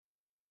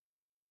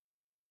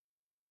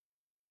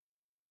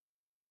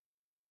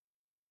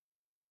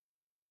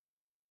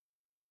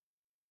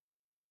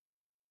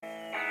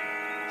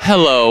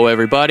Hello,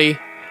 everybody.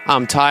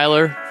 I'm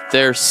Tyler.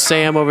 There's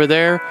Sam over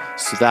there.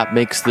 So that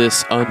makes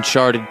this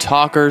Uncharted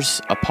Talkers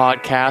a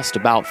podcast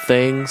about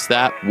things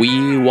that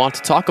we want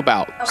to talk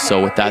about. Okay,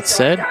 so with that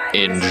said,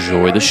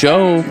 enjoy the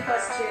show.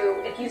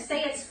 If you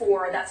say it's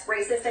 4, that's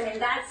racist. I mean,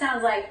 that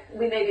sounds like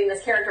we may be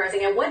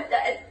mischaracterizing it. What,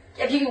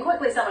 if you can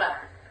quickly sum it up?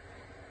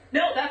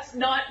 No, that's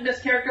not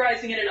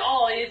mischaracterizing it at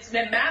all.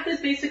 Math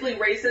is basically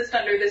racist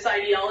under this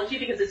ideology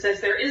because it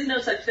says there is no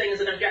such thing as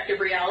an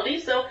objective reality,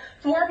 so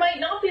 4 might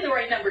not be the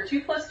right number.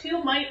 2 plus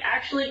 2 might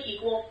actually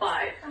equal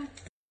 5.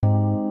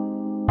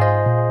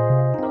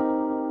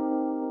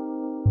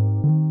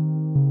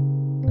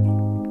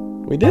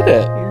 We did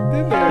it.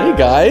 Hey,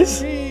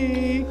 guys.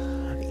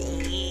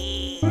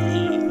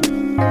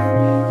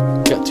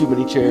 Got too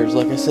many chairs,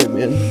 like I said,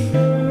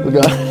 man. We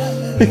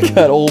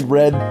got old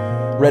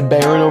Red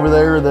Baron over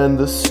there, and then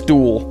the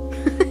stool.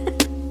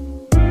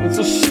 It's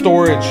a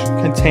storage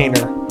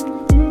container.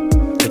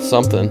 It's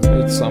something.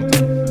 It's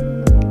something.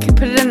 You could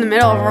put it in the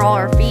middle over all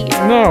our feet.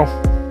 No.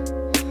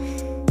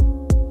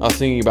 I was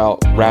thinking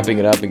about wrapping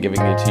it up and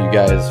giving it to you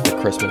guys for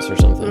Christmas or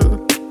something.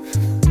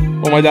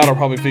 Well, my dad will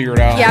probably figure it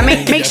out. Yeah,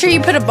 make sure you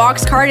put a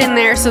box card in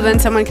there so then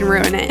someone can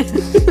ruin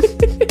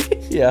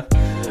it. Yeah.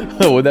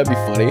 Oh, would that be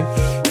funny?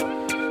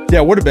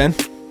 Yeah, it would have been.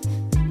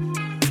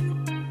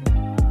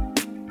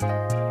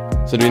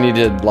 So do we need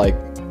to, like,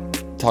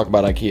 talk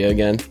about IKEA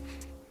again?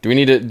 Do we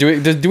need to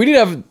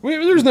have...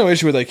 There's no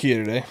issue with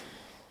IKEA today.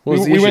 What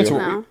was the we issue?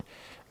 went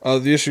to...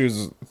 the issue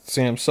is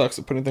Sam sucks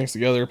at putting things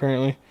together,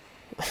 apparently.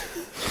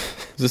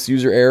 Is this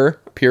user error,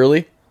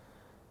 purely?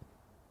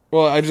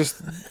 Well,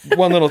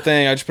 one little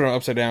thing, I just put it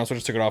upside down, so I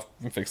just took it off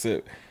and fixed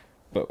it.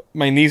 But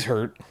my knees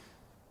hurt,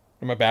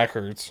 and my back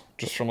hurts,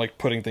 just from, like,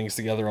 putting things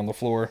together on the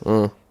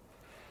floor.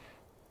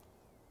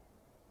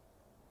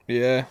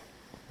 Yeah.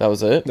 That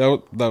was it?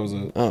 That was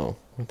it. Oh,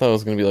 I thought it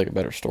was going to be, like, a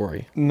better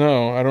story.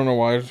 No, I don't know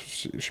why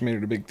she made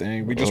it a big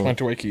thing. We just went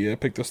to IKEA,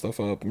 picked this stuff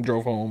up, and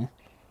drove home.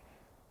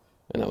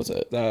 And that was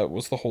it. That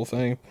was the whole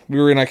thing. We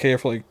were in IKEA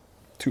for, like,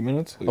 2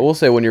 minutes. I will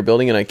say, when you're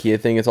building an IKEA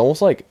thing, it's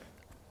almost like...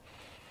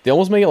 They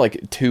almost make it,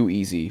 like, too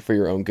easy for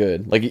your own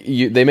good. Like,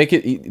 they make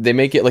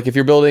it, like, if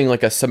you're building,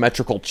 like, a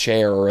symmetrical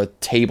chair or a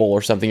table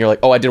or something, you're like,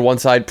 oh, I did one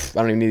side, I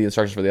don't even need the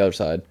instructions for the other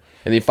side. And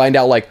then you find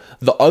out, like,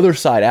 the other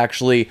side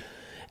actually...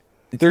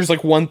 There's,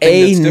 like, one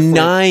thing that's different.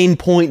 A9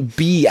 point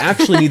B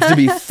actually needs to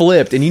be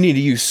flipped, and you need to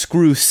use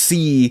screw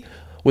C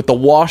with the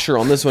washer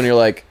on this one. You're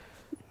like,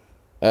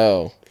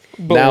 oh,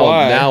 But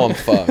why? now I'm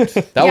fucked.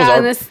 That yeah,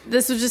 was and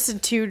this was just a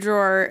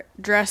 2-drawer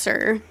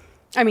dresser.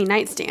 I mean,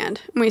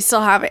 nightstand. And we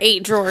still have an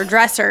 8-drawer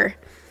dresser.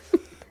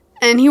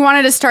 And he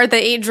wanted to start the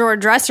 8-drawer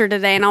dresser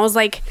today, and I was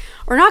like,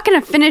 we're not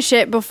going to finish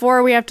it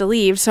before we have to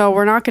leave, so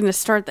we're not going to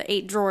start the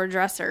 8-drawer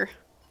dresser.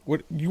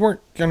 What? You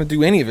weren't going to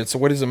do any of it, so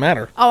what does it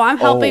matter? Oh, I'm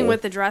helping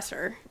with the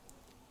dresser.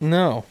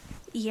 No.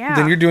 Yeah.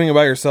 Then you're doing it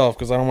by yourself,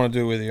 because I don't want to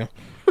do it with you.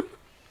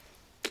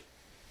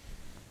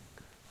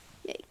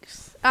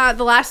 Yikes.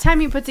 The last time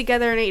you put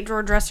together an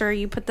 8-drawer dresser,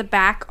 you put the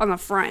back on the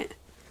front.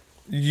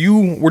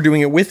 You were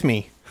doing it with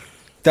me.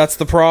 That's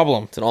the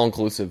problem. It's an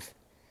all-inclusive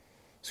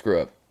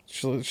screw-up.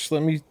 Just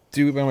let me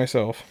do it by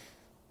myself.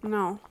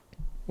 No.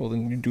 Well,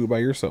 then you do it by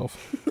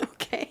yourself.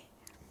 Okay.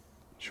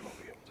 She won't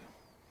be able to.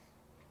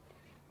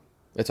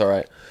 It's all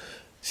right.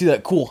 See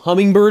that cool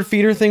hummingbird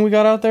feeder thing we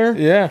got out there?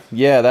 Yeah.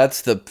 Yeah,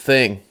 that's the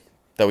thing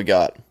that we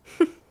got.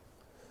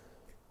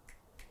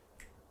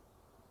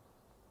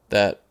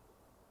 That's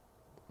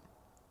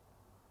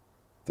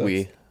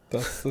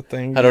the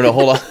thing. I don't know,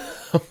 hold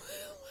on.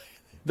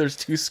 There's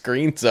 2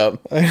 screens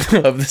up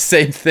of the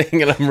same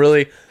thing, and I'm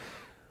really...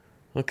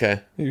 Okay.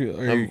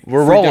 We're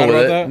We're rolling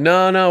with it. That?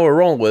 No, we're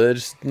rolling with it.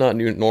 It's just not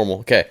normal.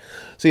 Okay.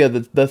 So yeah,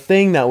 the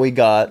thing that we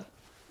got,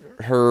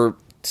 her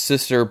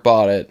sister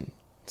bought it.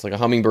 It's like a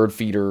hummingbird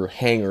feeder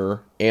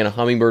hanger and a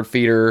hummingbird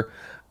feeder,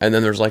 and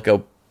then there's like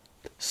a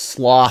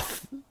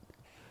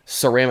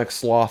ceramic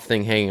sloth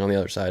thing hanging on the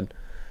other side.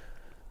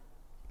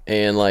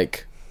 And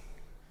like,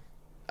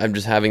 I'm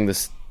just having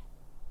this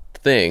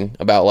thing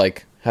about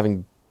like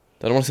having,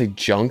 I don't want to say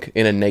junk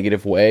in a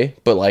negative way,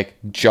 but like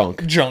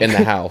junk in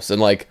the house. And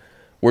like,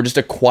 we're just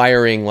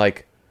acquiring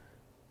like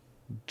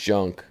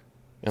junk.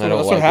 And So I don't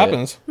that's like what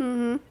happens.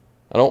 Mm-hmm.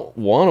 I don't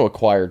want to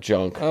acquire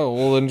junk. Oh,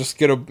 well then just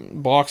get a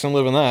box and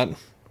live in that.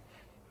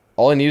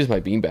 All I need is my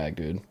beanbag,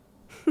 dude.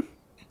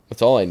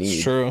 That's all I need.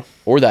 It's true.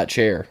 Or that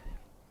chair.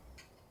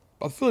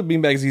 I feel like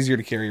beanbag's easier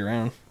to carry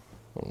around.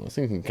 Oh, this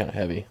thing's kind of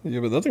heavy.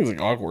 Yeah, but that thing's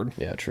like awkward.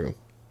 Yeah, true.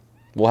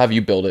 We'll have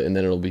you build it, and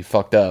then it'll be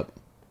fucked up.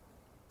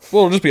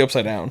 Well, it'll just be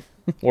upside down.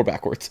 Or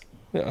backwards.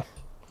 Yeah,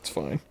 it's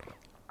fine.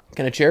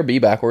 Can a chair be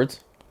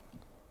backwards?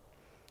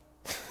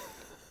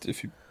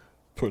 If you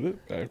put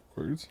it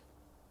backwards.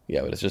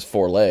 Yeah, but it's just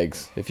 4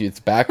 legs. If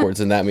it's backwards,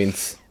 then that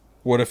means...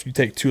 What if you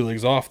take 2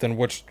 legs off, then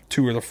which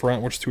 2 are the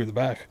front, which 2 are the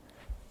back?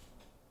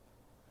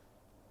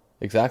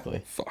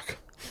 Exactly. Fuck.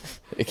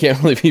 It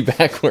can't really be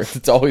backwards.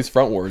 It's always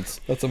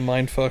frontwards. That's a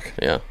mind fuck.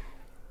 Yeah.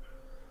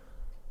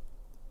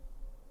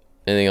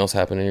 Anything else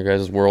happen in your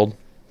guys' world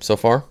so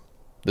far?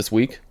 This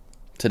week?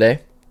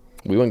 Today?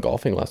 We went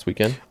golfing last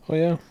weekend. Oh,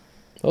 yeah.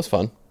 That was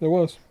fun. It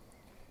was.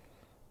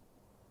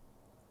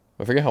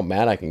 I forget how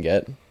mad I can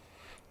get.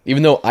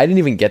 Even though I didn't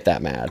even get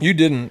that mad. You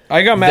didn't.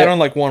 I got mad There- on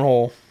like one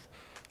hole.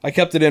 I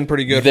kept it in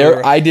pretty good.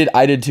 There, I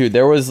did too.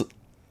 There was,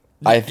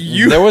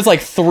 there was like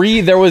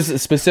three. There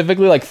was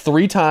specifically like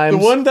 3 times.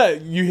 The one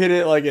that you hit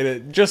it like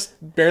it just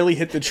barely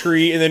hit the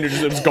tree and then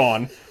it was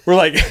gone. We're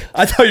like,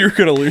 I thought you were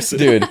gonna lose it,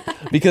 Dude,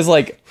 because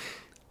like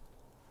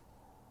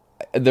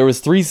there was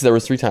three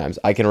times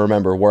I can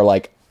remember where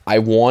like I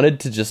wanted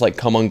to just like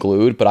come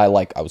unglued, but I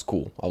was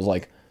cool. I was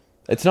like,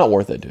 it's not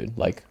worth it, dude.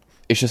 Like,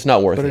 it's just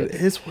not worth But it.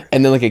 it is worth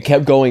And then like it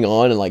kept going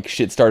on and like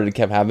shit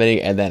kept happening,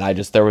 and then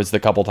there was the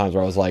couple times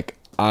where I was like,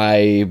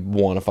 I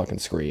want to fucking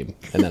scream,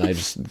 and then I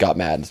just got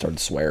mad and started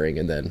swearing,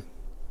 and then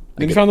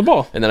Then you found the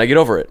ball. I get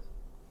over it.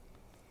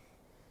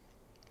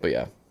 But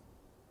yeah,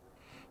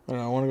 I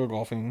want to go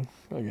golfing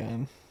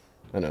again.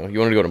 I know you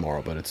wanted to go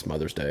tomorrow, but it's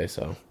Mother's Day,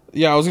 so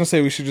Yeah, I was gonna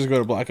say we should just go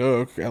to Black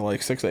Oak at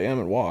like 6 a.m.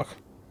 and walk.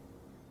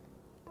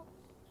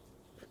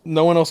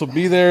 No one else will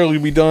be there.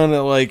 We'll be done at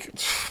like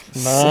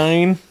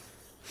 9.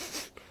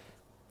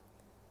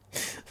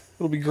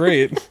 It'll be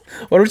great. why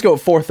don't we just go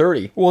at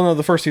 4:30? Well, no,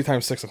 the first 2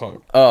 times 6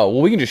 o'clock. Oh,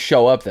 well, we can just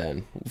show up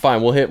then.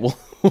 Fine, we'll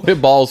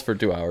hit balls for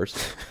 2 hours.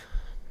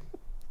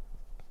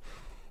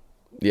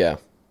 Yeah,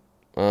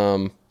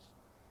 it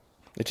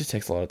just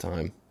takes a lot of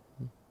time.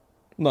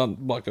 Not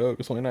Black Oak.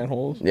 It's only 9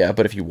 holes. Yeah,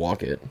 but if you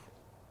walk it,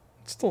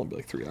 It's still only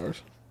like 3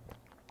 hours.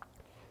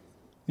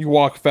 You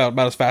walk about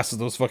as fast as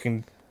those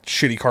fucking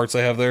shitty carts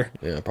they have there.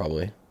 yeah,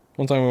 probably.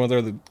 One time we went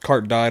there, the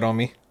cart died on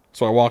me,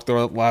 so I walked the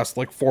last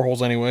like 4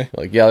 holes anyway.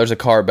 Like, yeah, there's a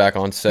car back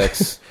on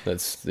 6.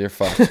 You're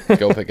fucked.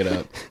 Go pick it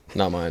up.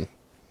 Not mine.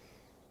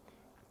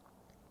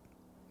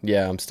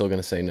 Yeah, I'm still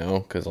gonna say no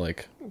because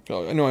like,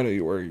 Oh, I know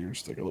you were. You're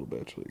just like a little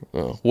bitch. Like,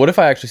 oh, what if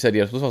I actually said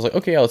yes? What if I was like,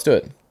 okay, yeah, let's do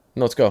it.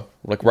 No, let's go.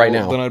 Like right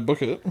well, now. Then I'd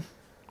book it.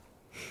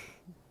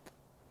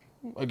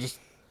 I just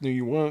knew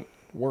you weren't.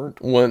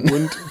 Wouldn't.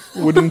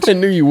 Wouldn't. I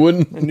knew you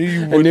wouldn't. I knew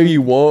you I wouldn't. knew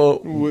you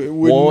won't.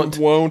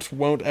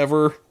 Won't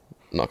ever.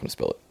 I'm not gonna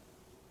spill it.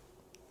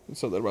 I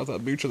said that about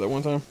that Bucha that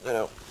one time. I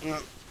know. I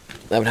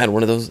haven't had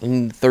one of those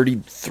in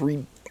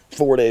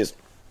 4 days.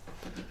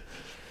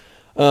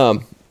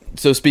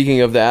 So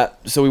speaking of that,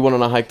 so we went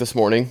on a hike this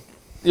morning,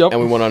 Yep.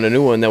 and we went on a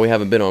new one that we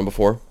haven't been on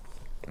before.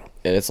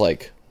 And it's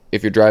like,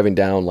 if you're driving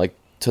down like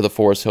to the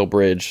Forest Hill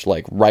Bridge,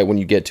 like right when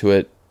you get to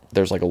it,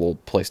 there's like a little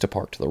place to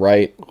park to the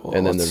right,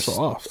 and then that's there's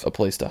soft. a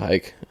place to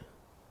hike.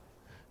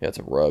 Yeah, it's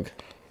a rug.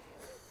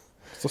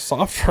 It's a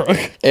soft truck.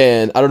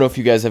 And I don't know if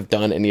you guys have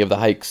done any of the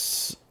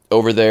hikes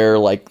over there,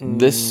 like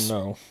this.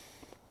 No.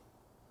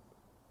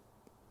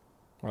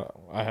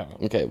 I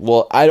haven't. Okay,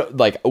 well, I don't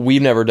like.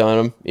 We've never done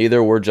them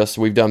either.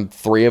 We've done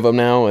 3 of them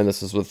now, and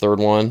this is the 3rd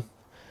one.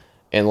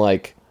 And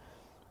like,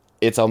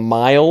 it's a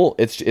mile.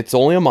 It's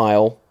only a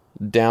mile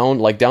down,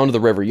 like down to the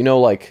river. You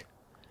know, like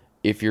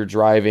if you're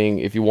driving,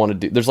 if you want to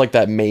do, there's like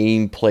that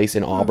main place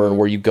in Auburn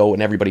where you go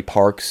and everybody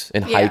parks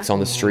and Yeah. hikes on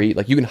the street.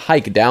 Like you can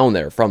hike down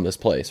there from this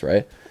place,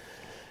 right?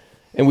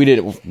 And we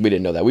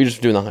didn't know that. We were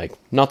just doing the hike.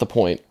 Not the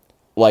point.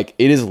 Like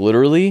it is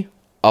literally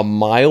a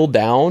mile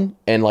down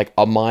and like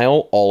a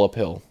mile all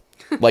uphill.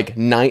 Like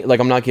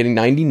I'm not kidding.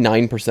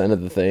 99%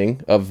 of the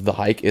thing of the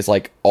hike is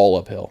like all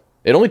uphill.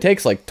 It only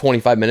takes like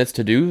 25 minutes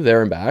to do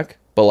there and back,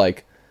 but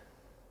like,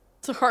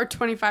 It's a hard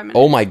 25 minutes.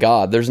 oh my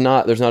god, there's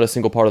not a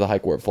single part of the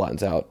hike where it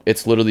flattens out.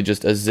 It's literally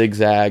just a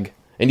zigzag.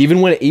 And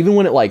even when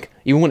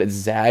it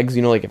zags,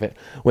 you know, like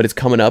when it's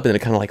coming up and then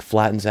it kind of like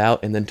flattens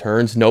out and then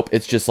turns. Nope,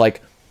 it's just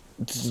like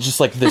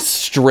this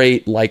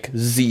straight like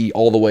Z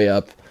all the way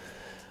up.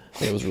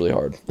 It was really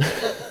hard.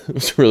 It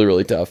was really,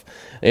 really tough.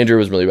 Andrew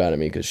was really mad at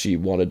me because she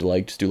wanted to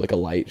like just do like a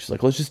light. She's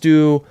like, let's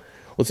do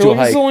a This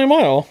hike. is only a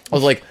mile. I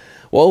was like,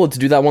 well, let's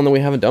do that one that we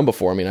haven't done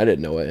before. I mean, I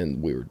didn't know it,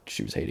 and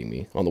she was hating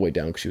me on the way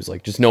down because she was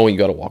like, just knowing you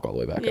got to walk all the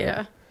way back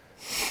Yeah.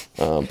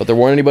 up. But there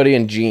weren't anybody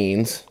in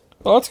jeans.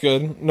 Oh, that's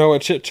good. No,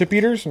 chip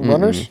eaters and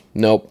runners.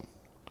 Nope.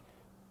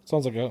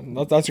 Sounds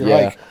like that's your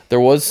Yeah, hike. there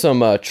was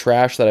some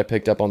trash that I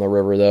picked up on the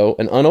river though.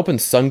 An unopened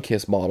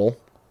Sunkist bottle.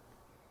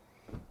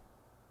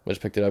 I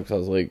just picked it up because I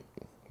was like,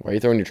 "Why are you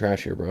throwing your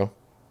trash here, bro?"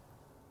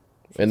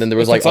 And then there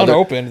was If like it's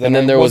unopened, and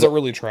then there was it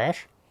really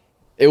trash?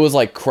 it was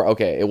like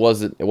okay, it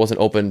wasn't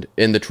opened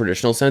in the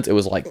traditional sense. It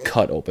was like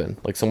cut open,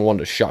 like someone wanted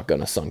to shotgun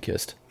a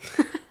Sunkist.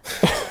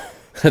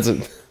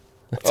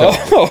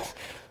 Oh,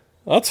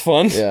 that's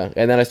fun. Yeah,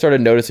 and then I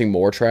started noticing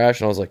more trash,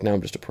 and I was like, now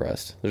I'm just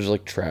depressed. There's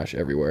like trash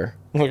everywhere.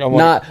 Like, I'm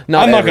Not I'm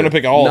not every- gonna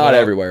pick all. not of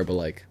it. everywhere, but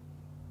like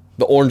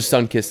the orange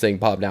Sunkist thing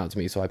popped out to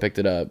me, so I picked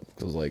it up.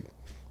 I was like,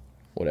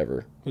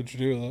 whatever. What'd you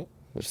do with it?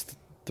 I just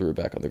threw it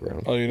back on the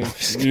ground. Oh, you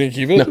didn't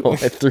keep it? No, I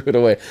threw it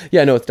away.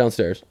 Yeah, no, it's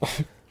downstairs.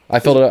 I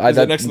filled it. Is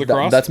it next to the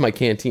cross? That's my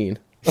canteen.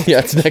 Yeah,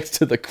 it's next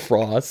to the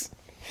cross.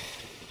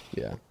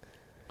 Yeah.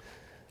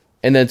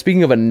 And then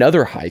speaking of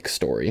another hike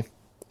story,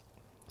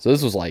 so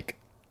this was like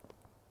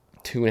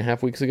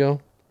 2.5 weeks ago.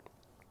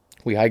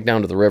 We hiked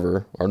down to the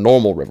river, our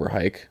normal river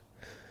hike,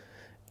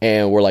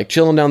 and we're like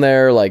chilling down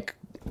there, like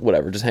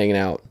whatever, just hanging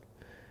out.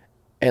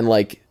 And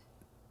like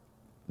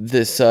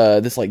this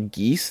like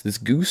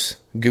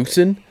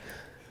goosen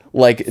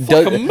like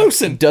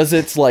Flockamoosing. does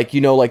its like,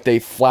 you know, like they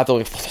flap the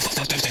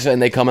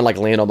and they come and like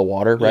land on the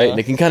water, right? Yeah. And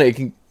it can kind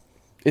of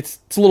it's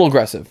a little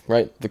aggressive,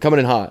 right? They're coming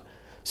in hot.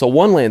 So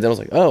one lands and I was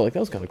like, oh, like that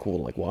was kind of cool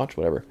to like watch,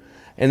 whatever.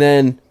 And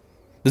then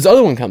this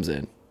other one comes in.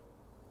 And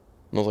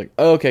I was like,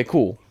 oh, okay,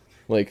 cool.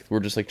 Like we're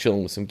just like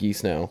chilling with some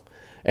geese now.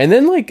 And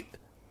then like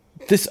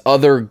this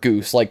other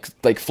goose like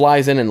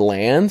flies in and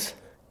lands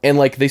and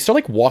like they start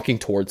like walking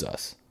towards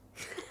us.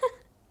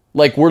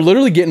 Like we're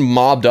literally getting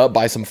mobbed up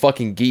by some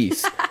fucking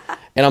geese.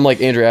 And I'm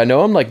like, Andrea, I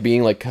know I'm like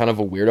being like kind of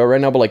a weirdo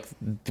right now, but like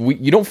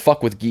you don't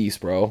fuck with geese,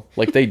 bro.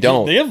 Like they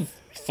don't. They have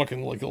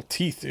fucking like little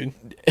teeth, dude.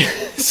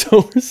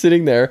 So we're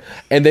sitting there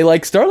and they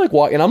like start like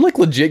walking and I'm like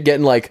legit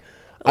getting like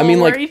I mean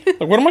like Like,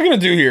 what am I gonna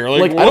do here? I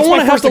don't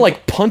want to have to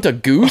like punt a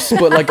goose,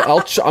 but like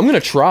I'm gonna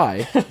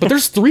try. But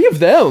there's 3 of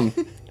them.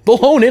 They'll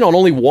hone in on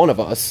only one of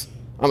us.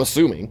 I'm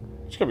assuming.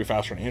 It's gotta be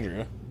faster than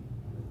Andrea.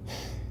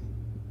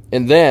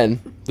 And then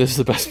this is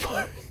the best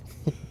part.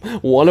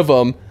 One of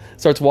them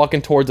starts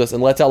walking towards us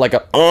and lets out like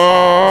a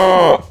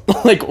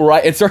like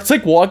right. It starts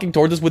like walking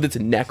towards us with its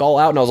neck all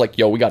out, and I was like,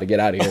 "Yo, we got to get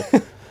out of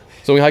here."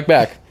 So we hike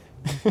back.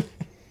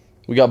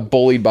 We got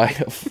bullied by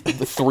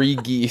 3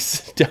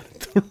 geese down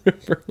the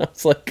river, and I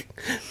was like,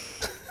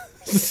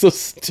 "This is so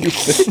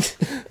stupid."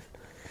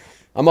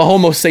 I'm a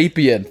Homo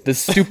sapien. This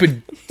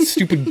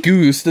stupid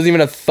goose doesn't even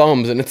have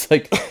thumbs, and it's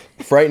like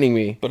frightening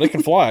me. But it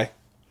can fly.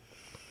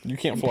 You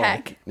can't fly.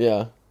 Peck.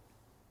 Yeah.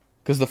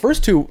 Because the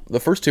first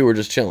two were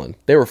just chilling.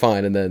 They were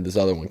fine, and then this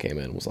other one came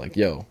in and was like,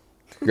 "Yo,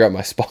 you're at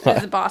my spot."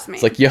 It's the boss man.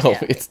 It's like, "Yo," Yeah.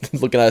 it's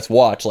looking at its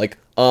watch, like,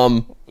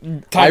 I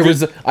Time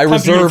reserved to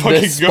this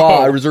fucking spot. go.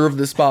 I reserved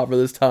this spot for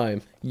this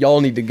time. Y'all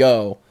need to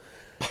go.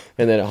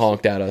 And then it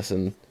honked at us,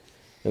 and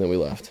then we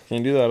left. Can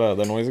you do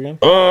that noise again?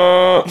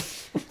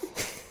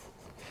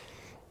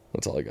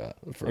 That's all I got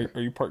for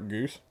Are you part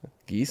goose?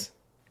 geese,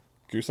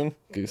 Goosen?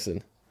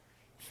 goosen.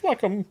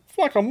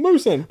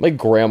 Flockamoosing. My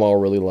grandma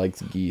really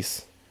likes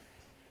geese.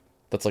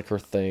 That's like her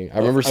thing. I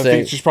remember I saying,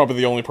 think she's probably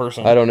the only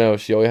person. I don't know.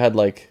 She always had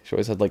like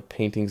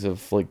paintings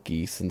of like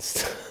geese and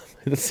stuff.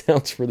 It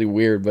sounds really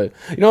weird, but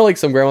you know, like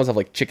some grandmas have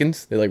like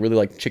chickens. They like really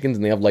like chickens,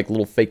 and they have like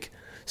little fake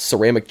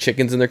ceramic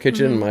chickens in their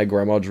kitchen. And my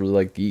grandma just really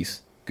like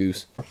goose.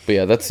 But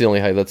yeah, that's the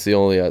only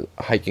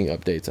hiking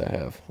updates I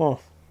have. Huh.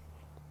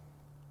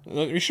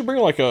 You should bring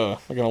like an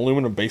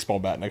aluminum baseball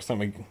bat next time,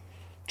 like,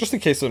 just in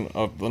case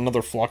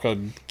another flock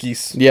of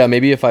geese. Yeah,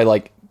 maybe if I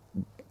like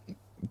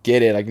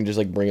get it, I can just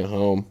like bring it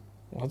home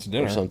Well, that's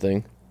dinner. or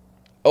something.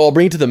 Oh, I'll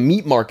bring it to the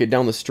meat market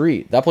down the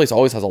street. That place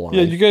always has a line.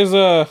 Yeah, you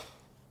guys.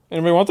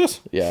 Anybody want this?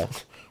 Yeah.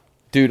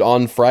 Dude,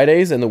 on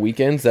Fridays and the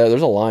weekends,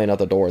 there's a line out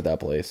the door at that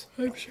place.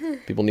 I'm sure.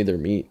 People need their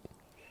meat.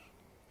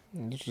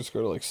 Just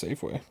go to like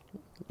Safeway.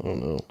 I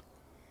don't know.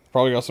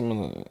 Probably got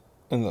some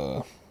in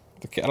the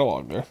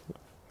catalog there.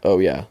 Oh,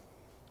 yeah.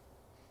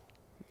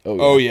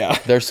 Oh yeah.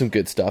 There's some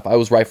good stuff. I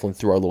was rifling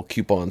through our little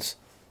coupons,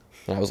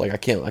 and I was like, I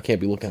can't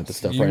be looking at this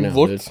stuff You right now,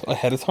 looked dude.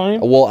 ahead of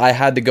time. Well, I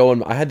had to go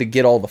and I had to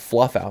get all the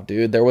fluff out,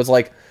 dude. There was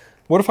like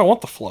What if I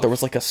want the fluff?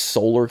 a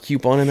solar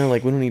coupon in there.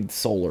 Like, we don't need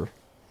solar,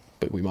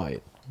 but we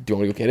might. Do you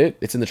want to go get it?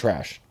 It's in the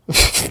trash.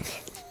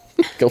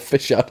 Go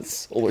fish out a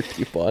solar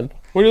coupon.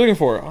 What are you looking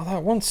for? Oh,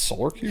 that one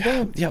solar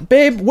coupon. Yeah,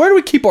 babe. Where do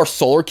we keep our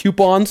solar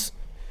coupons?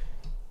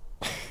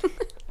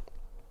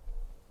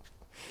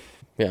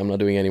 Yeah, I'm not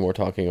doing any more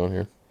talking on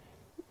here.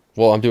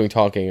 Well, I'm doing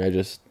talking. I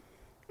just.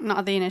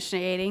 Not the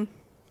initiating.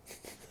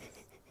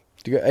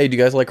 Do you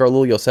guys like our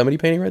little Yosemite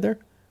painting right there?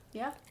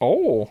 Yeah.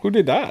 Oh, who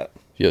did that?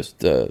 Yes,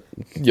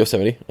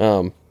 Yosemite.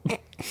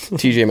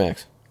 TJ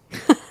Maxx.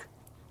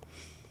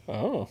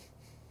 Oh,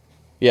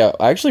 Yeah,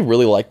 I actually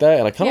really like that,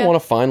 and I kind of Yeah.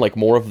 want to find like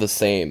more of the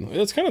same.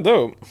 it's kind of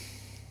dope.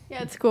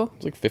 Yeah, it's cool.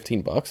 It's like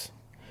 $15.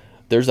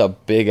 There's a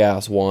big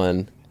ass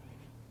one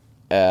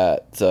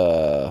at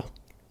Home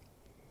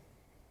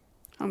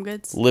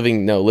Goods.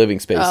 Living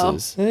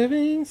Spaces.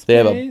 Living They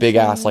have a big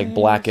ass like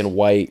black and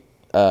white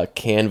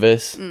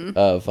canvas Mm.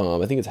 of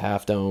I think it's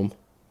Half Dome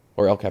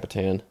or El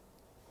Capitan.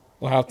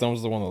 The half dome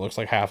is the one that looks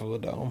like half of the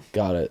dome.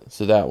 Got it.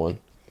 So that one,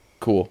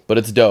 cool, but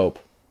it's dope.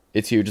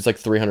 It's huge. It's like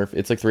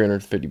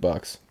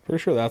 $350. Pretty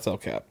sure that's El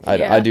Cap.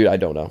 Yeah. I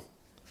don't know.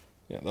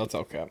 Yeah, that's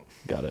El Cap.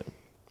 Got it.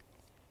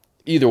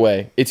 Either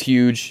way, it's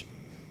huge,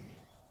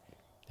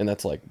 and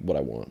that's like what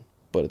I want.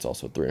 But it's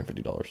also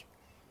 $350.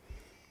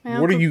 My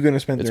What are uncle- you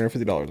gonna spend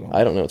 $350 on?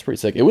 I don't know. It's pretty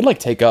sick. It would like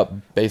take up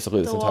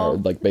basically this The entire wall.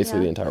 the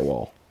Yeah. entire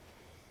wall.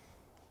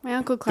 My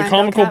uncle The climbed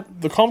comical, up.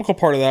 the comical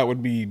part of that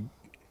would be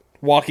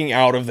walking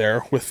out of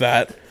there with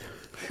that.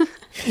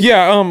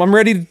 Yeah, I'm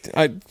ready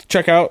to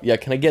check out. Yeah,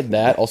 can I get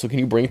that? Also, can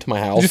you bring it to my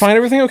house? Did you find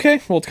everything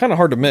okay? Well, it's kind of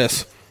hard to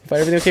miss. Find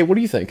everything okay? What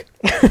do you think?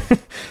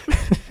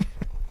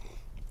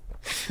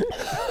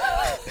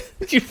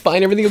 Did you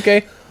find everything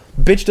okay?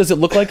 Bitch, does it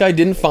look like I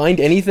didn't find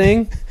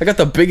anything? I got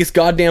the biggest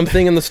goddamn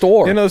thing in the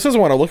store. You know, this isn't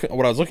what I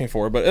was looking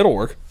for, but it'll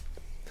work.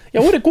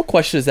 Yeah, what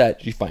question is that?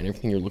 Did you find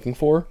everything you're looking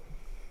for?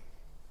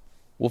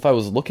 Well, if I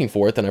was looking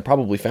for it, then I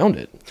probably found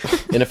it.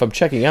 And if I'm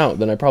checking out,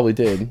 then I probably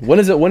did. When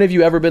have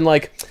you ever been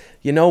like,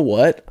 you know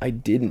what? I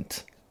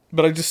didn't.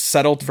 But I just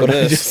settled for But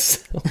I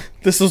this.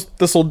 just,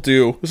 This will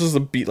do. This is the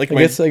beat. Like I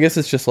my guess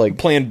it's just like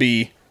plan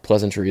B.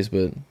 pleasantries,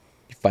 but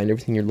you find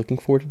everything you're looking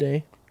for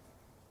today.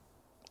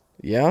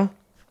 Yeah,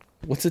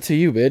 what's it to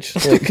you, bitch?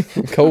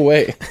 Like, go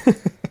away.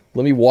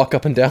 Let me walk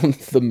up and down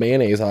the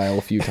mayonnaise aisle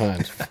a few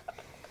times.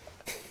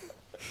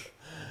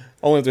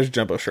 Only if there's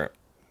jumbo shrimp.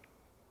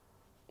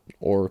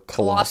 Or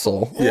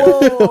colossal.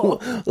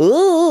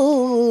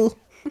 Whoa.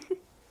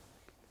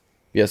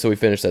 Yeah, so we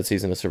finished that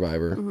season of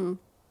Survivor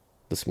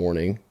this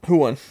morning. Who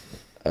won?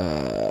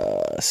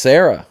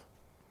 Sarah.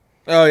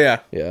 Oh yeah.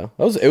 Yeah,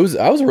 that was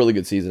a really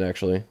good season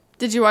actually.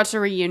 Did you watch the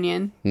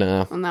reunion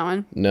Nah, on that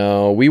one?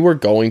 no, we were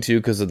going to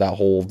because of that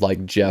whole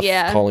like Jeff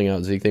Yeah. calling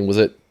out Zeke thing. Was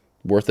it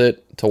worth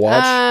it to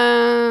watch?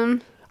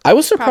 I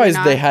was surprised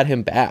not. they had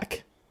him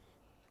back.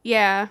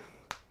 Yeah.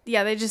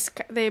 Yeah, they just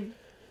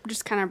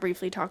kind of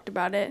briefly talked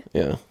about it.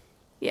 Yeah.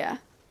 Yeah.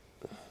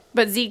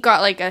 But Zeke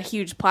got like a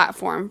huge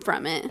platform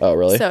from it. Oh,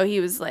 really? So he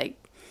was like,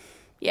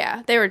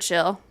 yeah, they were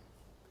chill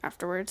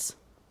afterwards.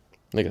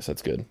 I guess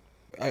that's good.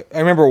 I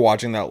remember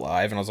watching that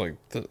live, and I was like,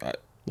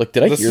 Like,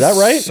 did I this hear that is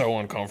right? So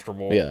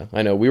uncomfortable. Yeah,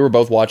 I know. We were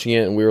both watching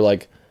it, and we were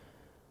like,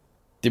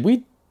 "Did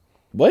we?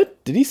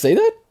 What did he say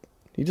that?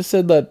 He just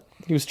said that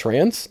he was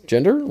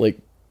transgender. Like,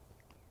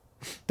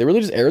 they really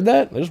just aired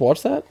that? I just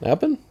watched that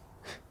happen.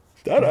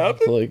 That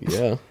happened. Like,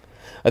 yeah.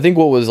 I think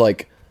what was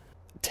like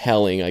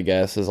telling, I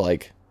guess, is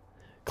like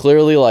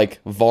clearly like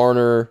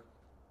Varner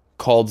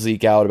called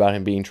Zeke out about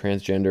him being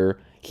transgender.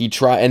 He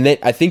tried, and then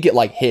I think it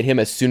like hit him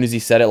as soon as he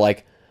said it.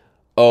 Like,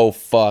 oh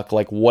fuck,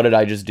 like what did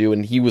I just do?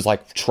 And he was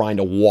like trying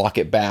to walk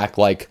it back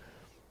like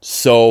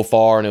so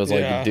far, and it was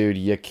like, Yeah. dude,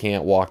 you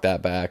can't walk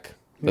that back.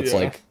 That's Yeah.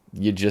 like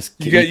you just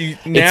You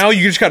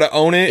just gotta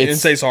own it and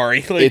it's- say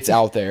sorry. Like, it's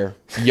out there.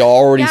 You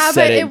already Yeah,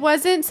 said but it. it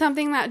wasn't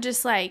something that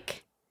just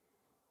like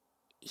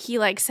he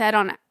like said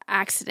on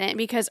accident,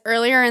 because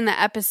earlier in the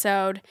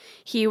episode,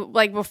 he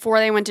like before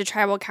they went to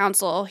tribal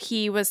council,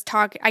 he was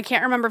I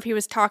can't remember if he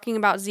was talking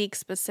about Zeke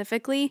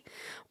specifically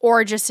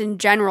or just in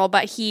general,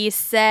 but he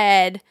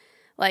said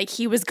like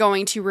he was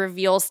going to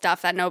reveal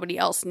stuff that nobody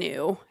else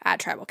knew at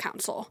tribal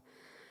council.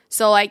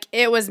 So like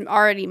it was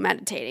already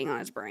meditating on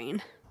his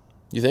brain.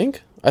 You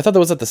think? I thought that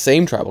was at the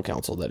same tribal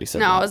council that he said.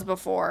 No, that. it was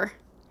before.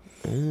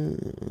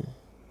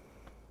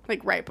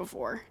 Like right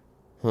before.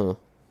 Huh.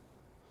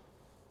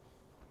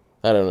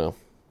 I don't know.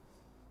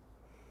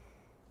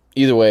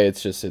 Either way,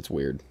 it's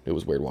weird. It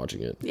was weird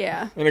watching it.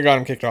 Yeah. and it got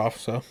him kicked off.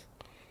 So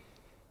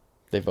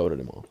They voted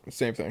him off.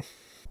 same thing.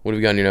 What have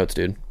you got in your notes,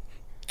 dude?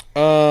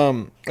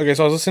 Okay,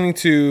 so I was listening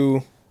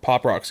to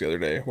Pop Rocks the other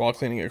day while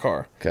cleaning a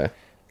car. Okay.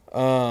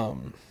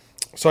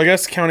 So I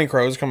guess Counting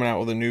Crows coming out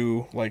with a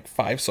new like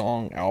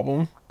 5-song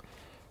album.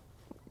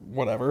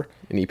 Whatever.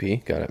 An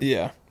EP. Got it.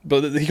 Yeah,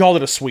 but he called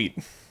it a suite.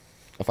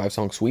 A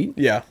 5-song suite?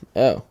 Yeah,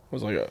 Oh. I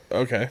was like,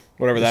 okay,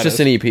 whatever that It's just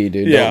is. an EP,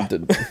 dude. Yeah.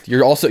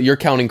 You're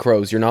counting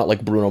crows. You're not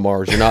like Bruno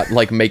Mars. You're not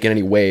like making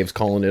any waves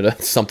calling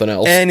it something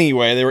else.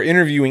 Anyway, they were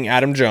interviewing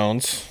Adam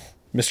Jones,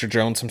 Mr.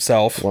 Jones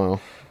himself. Wow.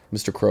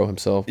 Mr. Crow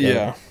himself. Got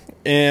Yeah,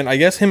 and I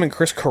guess him and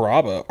Chris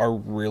Carrabba are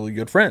really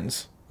good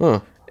friends. it. Huh.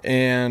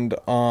 And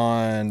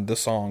on the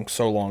song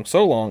So Long,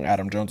 So Long,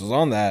 Adam Jones is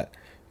on that.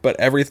 But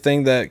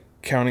everything that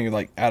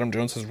Adam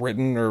Jones has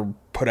written or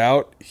put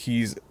out,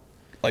 he's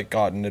like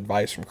gotten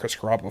advice from Chris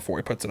Carrabba before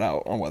he puts it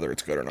out on whether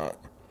it's good or not.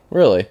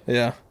 Really?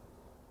 Yeah,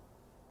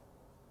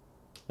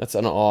 That's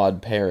an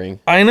odd pairing.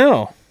 I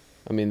know.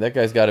 I mean, that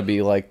guy's got to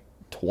be like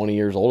 20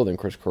 years older than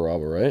Chris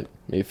Carrabba, right?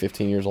 Maybe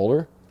 15 years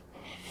older.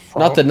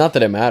 Not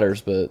that it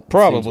matters, but it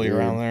Probably seems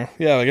around weird.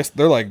 there. Yeah, I guess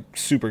they're like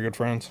super good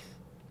friends.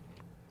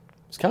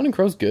 Is Counting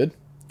Crows good?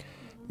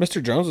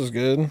 Mr. Jones is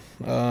good.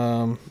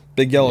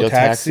 Big Yellow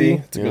Taxi.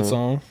 It's a yeah. good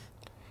song.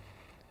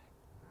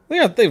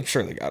 They've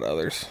surely got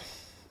others.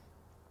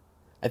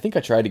 I think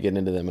I tried to get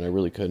into them and I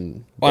really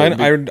couldn't. Well,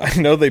 But I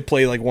know they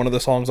play like one of the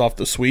songs off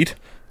the suite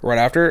right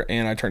after,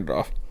 and I turned it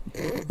off.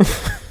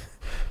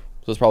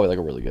 so it's probably like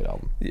a really good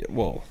album. Yeah,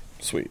 well,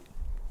 sweet.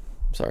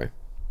 Sorry.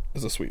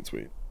 It's a sweet.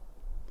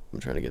 I'm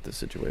trying to get this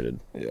situated.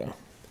 Yeah.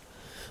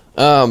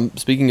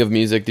 Speaking of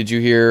music, did you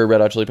hear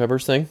Red Hot Chili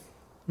Peppers thing?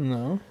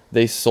 No.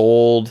 They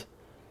sold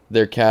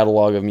their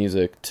catalog of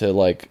music to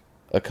like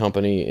a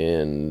company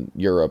in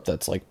Europe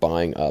that's like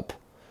buying up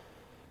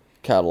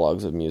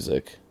catalogs of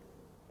music.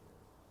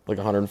 Like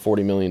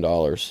 $140 million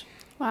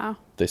Wow.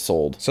 they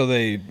sold. So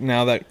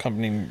now that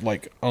company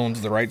like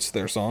owns the rights to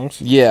their songs.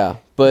 Yeah,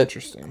 but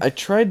Interesting. I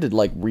tried to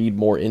like read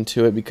more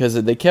into it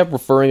because they kept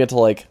referring it to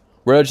like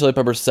Red Hot Chili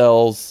Peppers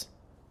sells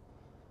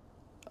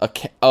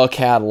a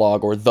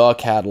catalog or the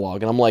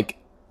catalog, and I'm like,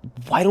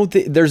 why don't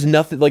they? There's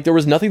nothing like there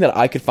was nothing that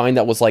I could find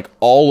that was like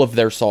all of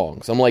their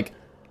songs. I'm like,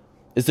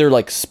 is there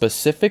like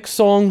specific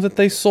songs that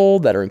they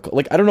sold that are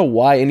like I don't know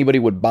why anybody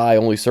would buy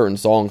only certain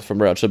songs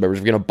from Red Hot Chili Peppers.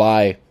 If you're gonna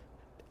buy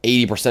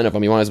 80% of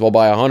them, you might as well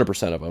buy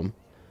 100% of them.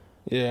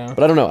 Yeah.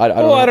 But I don't know. I don't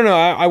Well, know. I don't know.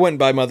 I wouldn't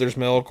buy Mother's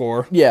Milk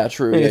or Yeah,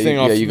 true. anything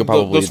yeah, off you could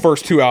probably those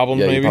first 2 albums.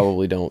 yeah, maybe. you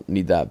probably don't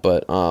need that,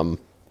 but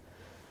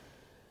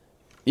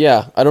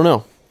yeah, I don't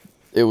know.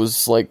 It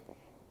was like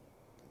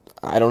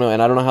I don't know,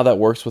 and I don't know how that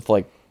works with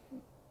like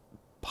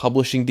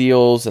publishing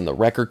deals and the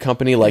record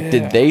company, like, Yeah.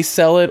 did they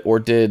sell it or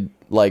did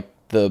like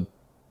the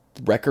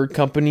record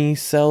company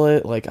sell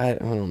it? Like, I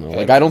don't know.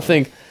 Like, I don't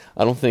think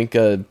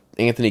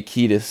Anthony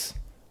Kiedis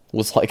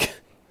was like,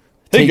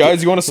 Hey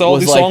guys, you want to sell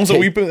was, these like, songs that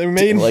we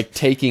made? like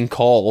taking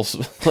calls.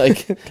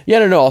 Like,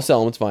 yeah, no, I'll sell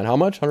them. It's fine. How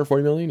much?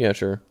 140 million? Yeah,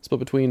 sure. Split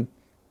between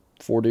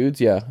 4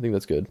 dudes. Yeah, I think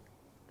that's good.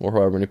 Or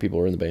however many people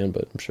are in the band,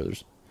 but I'm sure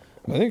there's.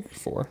 I think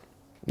 4.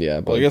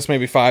 Yeah, but Well, I guess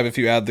maybe 5 if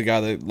you add the guy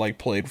that like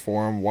played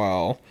for him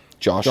while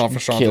Josh John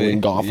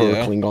Frusciante.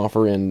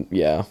 Klinghoffer, and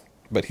yeah,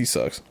 but he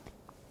sucks.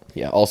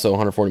 yeah. Also,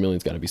 140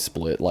 million's got to be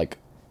split. Like,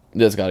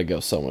 this got to go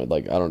somewhere.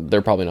 Like, I don't.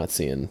 They're probably not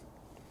seeing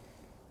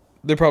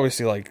They probably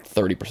see like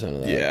 30%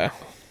 of that. yeah,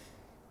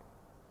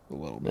 a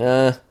little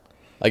bit.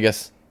 I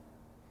guess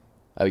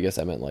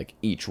I meant like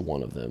each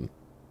one of them.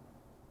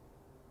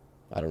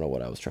 I don't know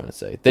what I was trying to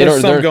say.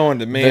 There's some they're- going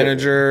to they're-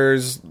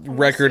 managers,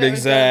 record It would go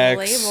to the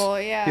execs, label,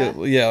 yeah.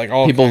 yeah, like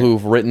all people kind-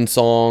 who've written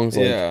songs.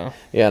 Like, Yeah.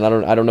 yeah, and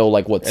I don't know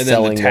like what's And then the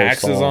selling those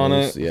taxes on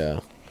songs. it.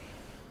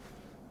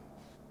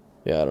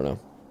 Yeah, I don't know,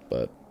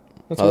 but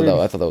That's I thought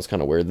weird. that was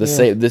kind of weird.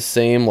 This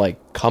same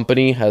like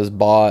company has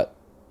bought.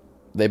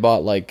 They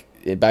bought like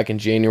back in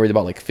January. They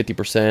bought like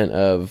 50%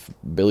 of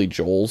Billy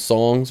Joel's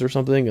songs or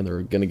something, and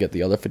they're gonna get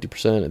the other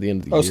 50% at the end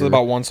of the year. Oh, so they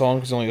bought one song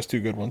because he only has 2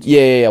 good ones.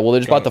 Yeah. Well, they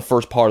just Got bought it. the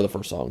first part of the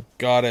first song.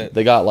 Got it.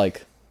 They got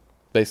like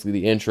basically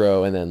the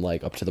intro and then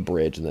like up to the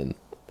bridge, and then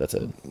that's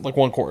it. Like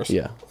one chorus.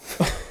 Yeah,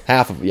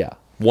 half of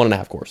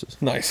 1.5 courses.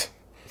 Nice.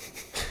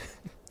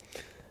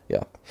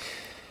 Yeah.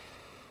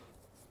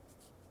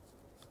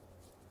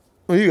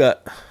 What you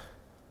got?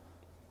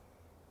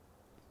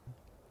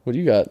 What do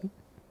you got?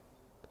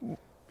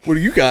 What do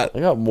you got?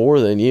 I got more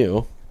than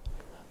you.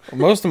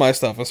 Most of my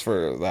stuff is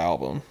for the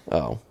albums.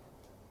 Oh,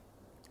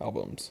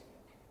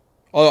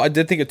 I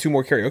did think of 2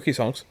 more karaoke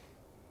songs.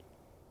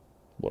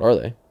 What are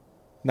they?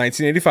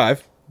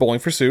 1985, Bowling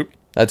for Soup,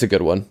 That's a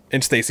good one.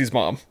 and Stacy's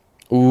Mom.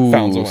 Ooh,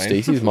 Fountains of Wayne.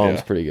 Stacy's mom's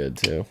Yeah. pretty good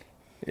too.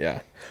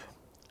 Yeah.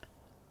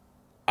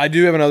 I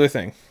do have another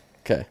thing.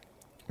 Okay.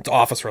 It's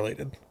Office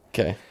related.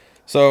 Okay.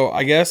 So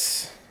I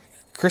guess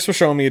Chris was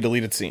showing me a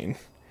deleted scene.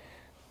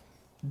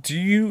 Do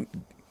you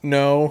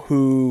know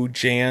who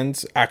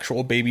Jan's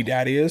actual baby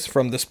daddy is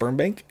from the sperm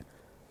bank?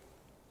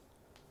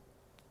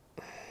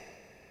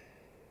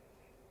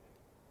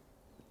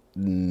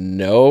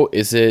 No,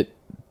 is it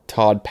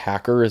Todd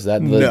Packer? Is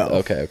that the No.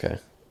 Okay.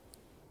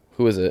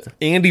 Who is it?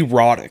 Andy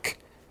Roddick,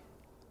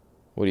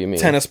 What do you mean?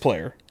 tennis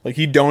player. Like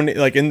he donate,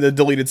 like in the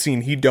deleted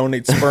scene, he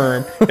donates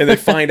sperm, and they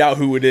find out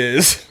who it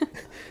is.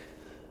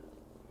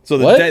 So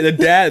What? the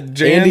dad,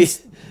 Andy.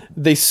 Jan's,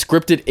 They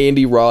scripted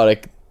Andy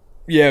Roddick.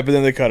 yeah, but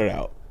then they cut it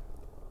out.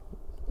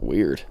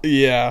 Weird.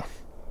 Yeah,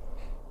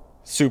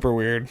 super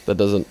weird.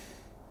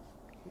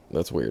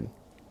 That's weird.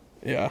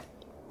 Yeah,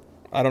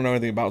 I don't know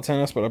anything about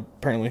tennis, but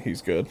apparently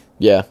he's good.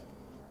 Yeah.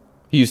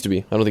 He used to be.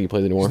 I don't think he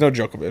plays anymore. He's no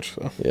Djokovic.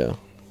 So. Yeah.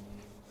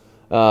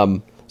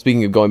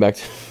 Speaking of going back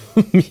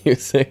to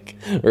music,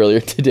 earlier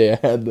today I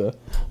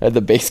had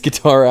the bass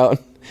guitar out.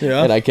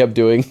 Yeah. And I kept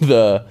doing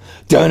the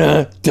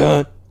dun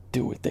dun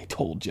do what they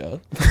told ya.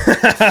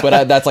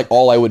 But that's like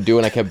all I would do,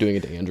 and I kept doing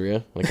it to Andrea.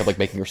 And I kept like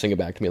making her sing it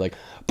back to me, like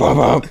bum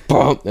bum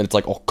bum, and it's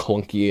like all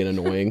clunky and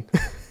annoying.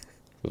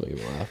 It was like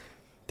a laugh.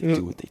 They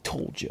do what they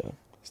told ya.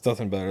 It's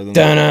nothing better than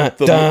Dun-dun,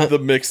 dun. the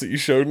mix that you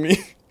showed me.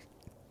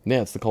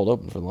 Yeah, it's the cold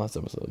open from the last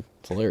episode.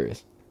 It's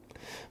hilarious.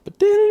 But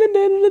do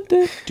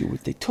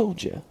what they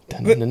told you.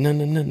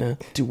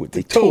 Do what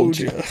they told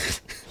you.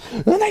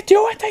 And they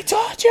do what they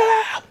told you.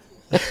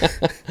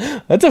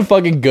 That's a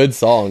fucking good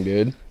song,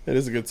 dude. It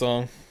is a good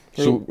song.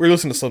 So- We're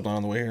listening to Slipknot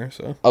on the way here,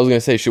 so I was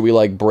gonna say, should we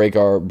like break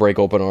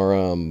open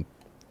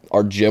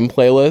our gym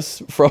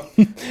playlist from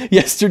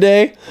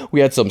yesterday?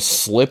 We had some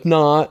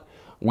Slipknot.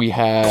 We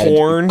had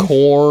Korn.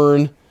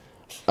 Korn.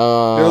 there's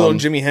a little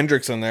Jimi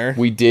Hendrix in there.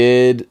 We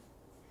did.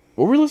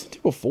 What were we listening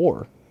to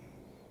before?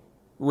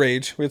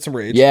 Rage. We had some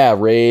Rage. Yeah,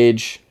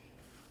 Rage.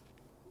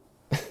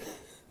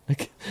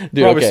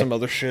 Dude, Probably okay. some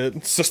other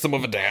shit. System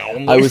of a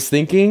Down. I was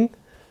thinking,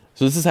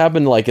 so this has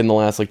happened like in the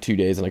last like 2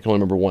 days, and I can only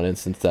remember one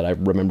instance that I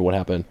remember what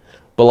happened.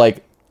 But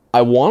like,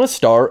 I want to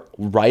start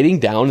writing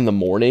down in the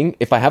morning,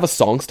 if I have a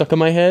song stuck in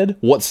my head,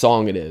 what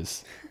song it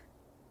is.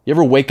 You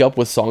ever wake up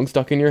with songs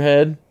stuck in your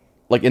head?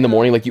 Like in the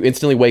morning, like you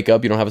instantly wake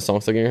up, you don't have a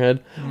song stuck in your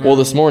head? Well,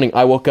 this morning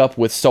I woke up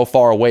with So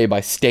Far Away by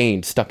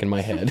Stained stuck in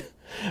my head.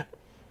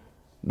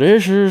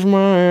 This is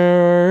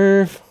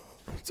my life.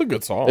 It's a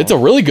good song. It's a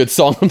really good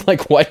song. I'm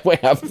like, why do I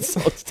have this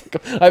song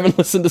stuck? I haven't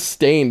listened to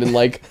Stained in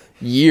like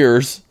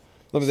years.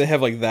 They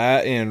have like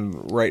that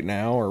and Right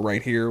Now or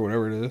Right Here,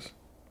 whatever it is.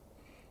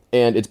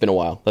 And it's been a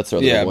while. That's the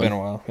other Yeah, big one. been a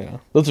while. Yeah.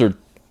 Those are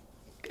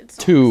Good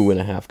songs.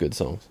 2.5 good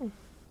songs.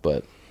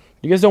 But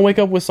you guys don't wake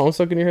up with songs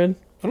stuck in your head?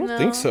 I don't No.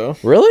 think so.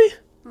 Really?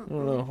 I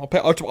don't know.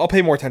 I'll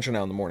pay more attention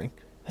now in the morning.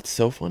 That's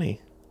so funny.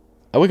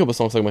 I wake up with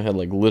songs stuck in my head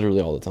like literally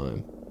all the time.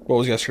 What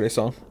was yesterday's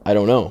song? I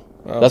don't know.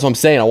 Oh. That's what I'm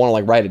saying. I want to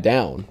like write it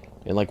down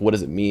and like what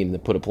does it mean, and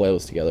then put a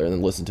playlist together and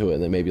then listen to it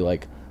and then maybe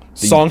like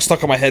Song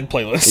stuck on my head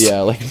playlist.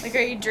 yeah, like Like,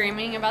 are you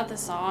dreaming about the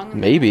song?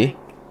 And Maybe. then,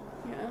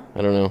 like, yeah.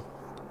 I don't know.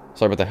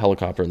 Sorry about the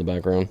helicopter in the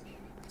background.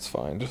 It's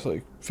fine. Just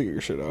like figure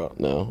your shit out.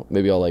 No,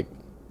 maybe I'll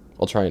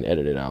try and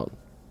edit it out.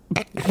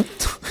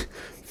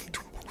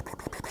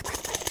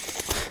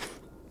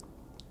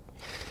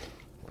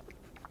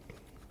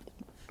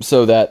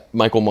 So that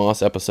Michael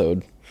Moss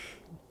episode,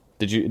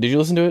 did you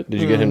listen to it? Did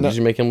you get him? No. Did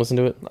you make him listen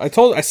to it?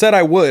 I said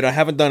I would. I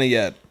haven't done it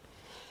yet.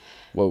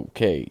 Well,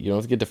 okay, you don't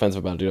have to get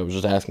defensive about it, dude. I was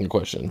just asking a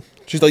question.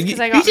 She's like, 'Cause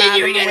I got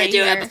mad on the way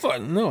here. before.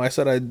 No, I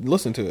said I'd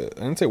listen to it.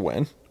 I didn't say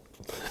when.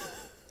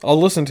 I'll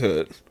listen to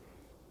it.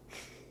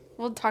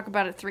 We'll talk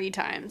about it 3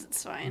 times.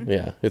 It's fine.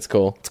 Yeah, it's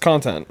cool. It's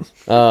content.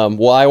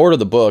 Well, I ordered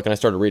the book and I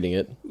started reading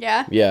it.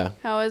 Yeah? Yeah,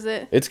 How is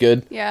it? it's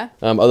good. Yeah.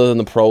 Other than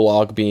the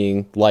prologue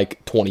being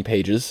like 20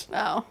 pages,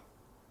 Oh.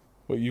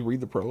 What, you read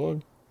the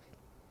prologue?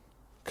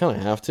 kind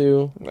of have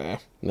to. Nah.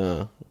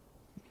 No.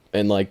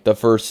 And like the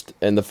first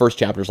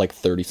chapter is like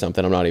 30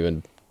 something. I'm not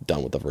even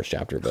done with the first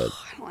chapter, but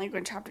I don't like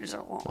when chapters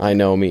are long. I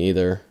know, me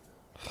either.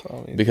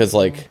 Oh, yeah. Because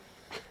like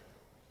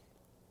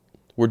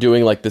we're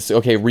doing like this,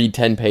 okay, read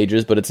 10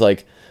 pages, but it's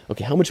like,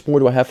 okay, how much more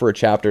do I have for a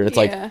chapter? And it's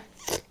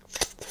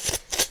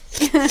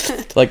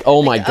like,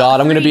 oh my god,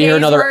 I'm going to 3 be here days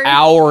another worth.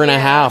 hour and a Yeah.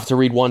 half to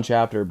read one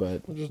chapter,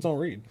 but Just don't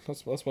read.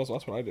 That's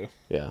what I do.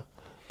 yeah.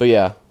 But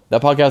yeah,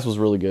 that podcast was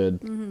really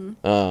good.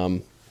 Mm-hmm.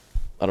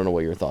 I don't know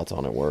what your thoughts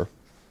on it were,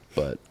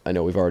 but I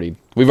know we've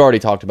already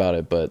talked about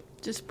it, but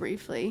Just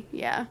briefly.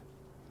 Yeah.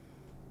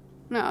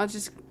 No, it's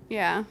just,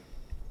 yeah.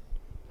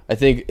 I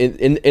think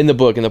in the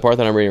book, in the part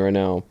that I'm reading right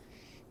now,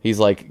 he's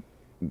like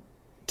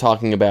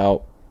talking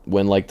about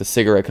when like the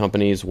cigarette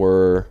companies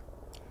were,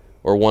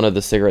 or one of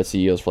the cigarette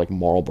CEOs for like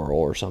Marlboro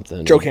or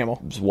something. Joe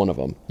Camel. It was one of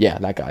them. Yeah,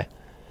 that guy.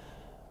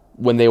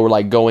 When they were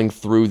like going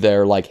through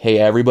their like, hey,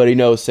 everybody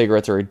knows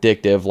cigarettes are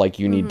addictive. Like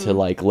you need to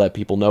like let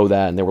people know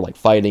that, and they were like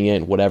fighting it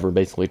and whatever,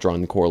 basically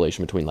drawing the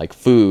correlation between like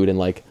food and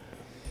like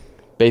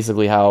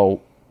basically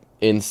how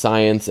in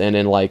science and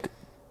in like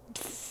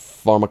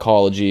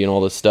pharmacology and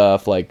all this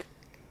stuff, like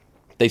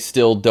they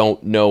still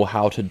don't know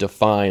how to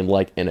define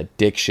like an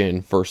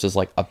addiction versus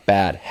like a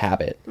bad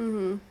habit.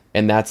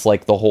 And that's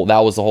like that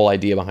was the whole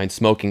idea behind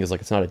smoking, is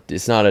like it's not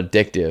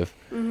addictive,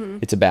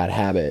 it's a bad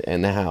habit.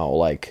 And how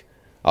like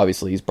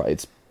obviously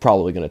it's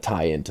probably going to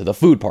tie into the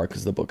food part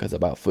because the book is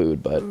about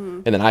food, but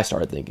and then I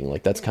started thinking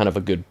like that's kind of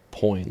a good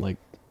point, like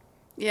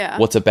Yeah.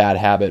 what's a bad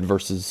habit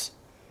versus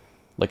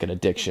like an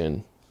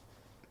addiction.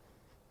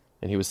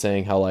 And he was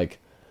saying how like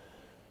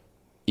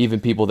even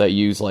people that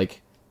use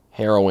like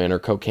heroin or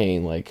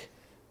cocaine, like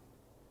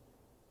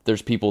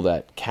there's people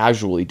that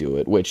casually do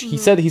it, which he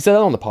said that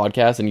on the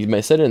podcast, and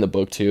he said it in the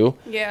book too.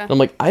 Yeah. And I'm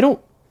like, I don't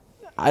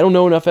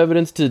know enough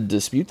evidence to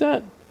dispute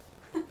that.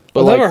 But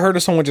I've like, never heard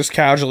of someone just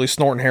casually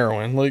snorting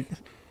heroin. Like,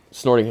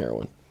 snorting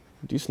heroin.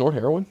 Do you snort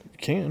heroin? you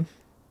can.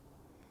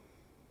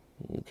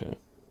 Okay.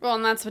 Well,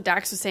 and that's what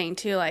Dax was saying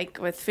too. Like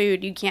with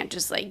food, you can't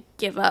just like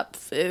give up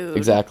food.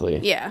 Exactly.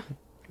 Yeah.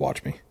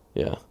 Watch me.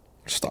 Yeah.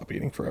 Stop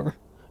eating forever.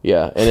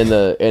 Yeah,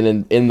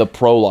 and in the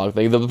prologue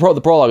thing, the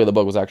prologue of the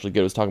book was actually good.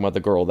 It was talking about the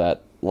girl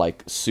that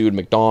like sued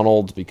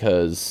McDonald's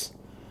because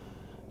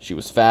she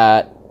was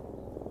fat,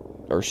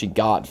 or she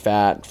got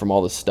fat from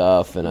all this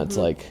stuff, and it's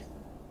like,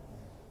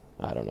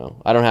 I don't know.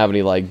 I don't have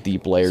any like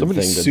deep layered Somebody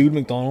thing. sued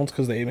McDonald's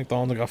because they ate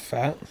McDonald's and got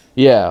fat.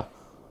 Yeah,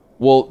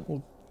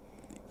 well,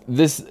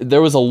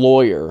 there was a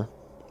lawyer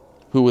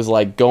who was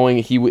like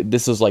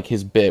this was like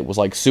his bit, was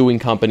like suing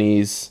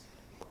companies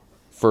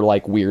for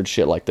like weird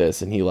shit like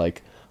this, and he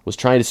like was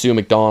trying to sue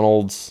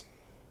McDonald's.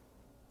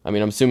 I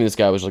mean, I'm assuming this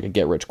guy was like a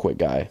get rich quick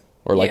guy,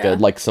 or like Yeah.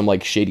 some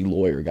like shady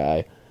lawyer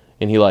guy,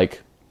 and he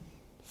like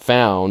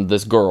found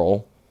this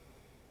girl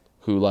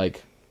who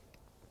like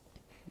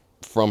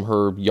from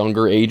her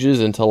younger ages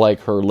until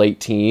like her late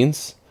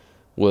teens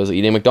was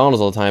eating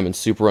McDonald's all the time and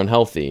super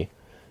unhealthy,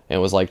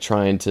 and was like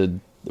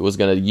was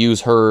gonna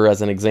use her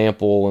as an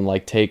example and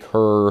like take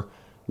her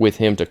with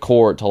him to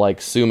court to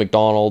like sue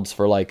McDonald's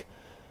for like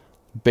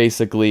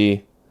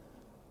basically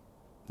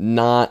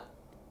not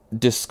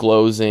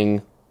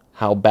disclosing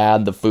how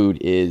bad the food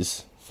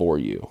is for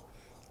you.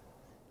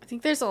 I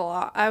think there's a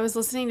lot. I was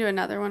listening to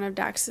another one of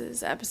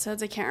Dax's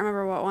episodes. I can't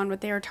remember what one,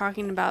 but they were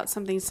talking about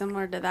something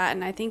similar to that.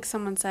 And I think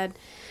someone said,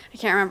 I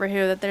can't remember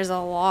who, that there's a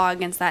law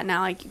against that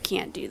now. Like, you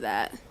can't do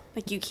that.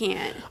 Like, you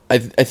can't. I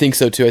think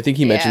so too. I think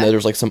he mentioned Yeah. that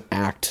there's like some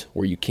act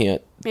where you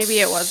can't Maybe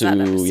it was sue. that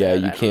episode. Yeah, I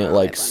you don't can't know.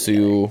 like I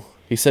sue.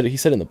 He said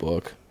in the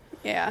book,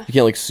 Yeah. you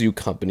can't like sue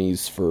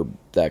companies for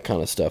that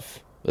kind of stuff,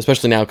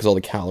 especially now because all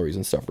the calories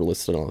and stuff are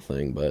listed on the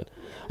thing. But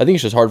I think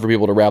it's just hard for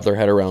people to wrap their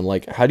head around,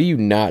 like, how do you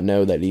not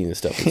know that eating this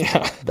stuff is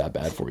that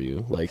bad for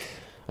you? Like,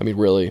 I mean,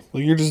 really,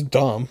 Like, you're just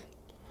dumb.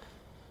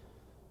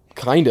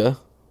 kinda,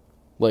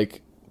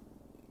 like,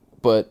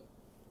 but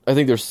I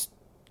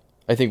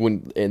think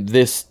when in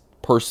this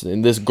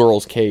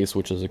girl's case,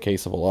 which is a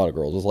case of a lot of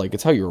girls, is like,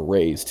 it's how you're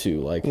raised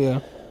too. Like, Yeah.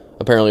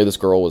 apparently this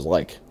girl was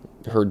like,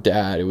 her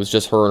dad, it was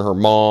just her and her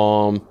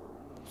mom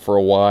for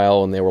a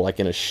while, and they were like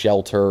in a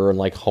shelter and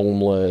like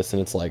homeless,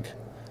 and it's like,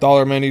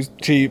 Dollar menus,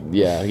 cheap.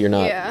 yeah, you're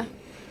Yeah.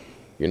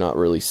 not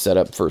really set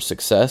up for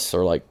success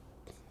or like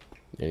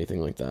anything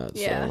like that.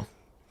 Yeah. So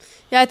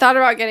Yeah, I thought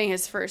about getting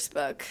his first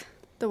book,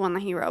 the one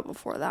that he wrote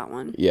before that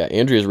one. Yeah,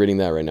 Andrea's reading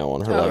that right now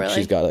on her. Oh, like really?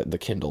 she's got the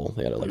Kindle.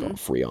 They had it like all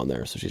free on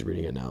there, so she's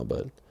reading it now.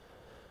 But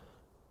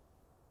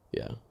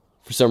yeah,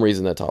 for some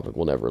reason that topic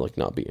will never like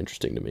not be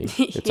interesting to me.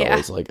 It's Yeah.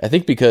 always like I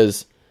think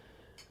because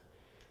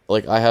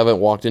like I haven't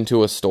walked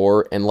into a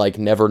store and like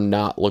never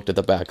not looked at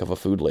the back of a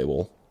food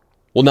label.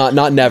 Well,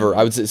 not never.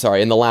 I would say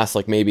sorry. In the last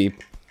like maybe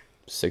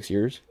 6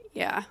 years,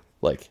 Yeah.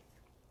 like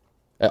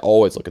I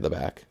always look at the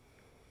back.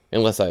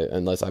 Unless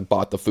I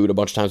bought the food a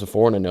bunch of times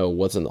before and I know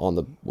what's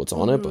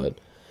on it, but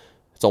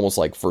it's almost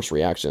like first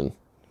reaction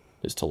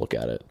is to look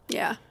at it.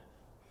 Yeah.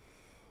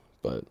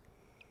 But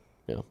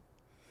yeah,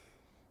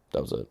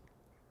 that was it.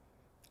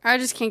 I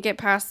just can't get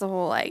past the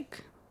whole,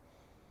 like,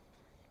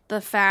 the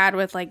fad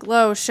with, like,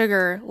 low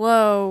sugar,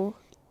 low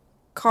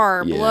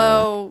carb, Yeah.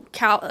 low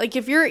like,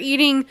 if you're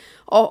eating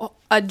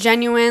a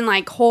genuine,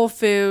 like, Whole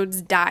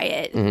Foods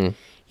diet,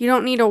 you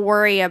don't need to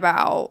worry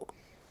about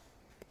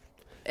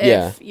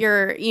if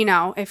you're,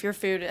 if your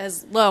food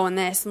is low in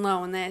this and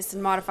low in this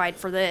and modified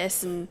for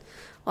this and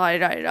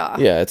la-da-da-da.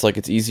 Yeah, it's like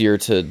it's easier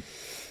to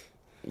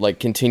like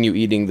continue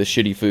eating the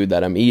shitty food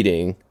that I'm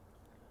eating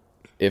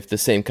if the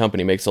same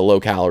company makes a low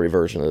calorie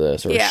version of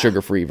this or a Yeah.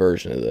 sugar free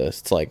version of this.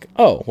 It's like,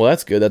 oh, well,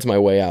 that's good. That's my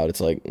way out. It's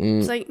like,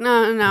 It's like,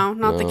 no,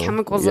 not the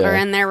chemicals that are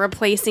yeah. in there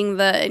replacing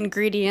the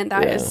ingredient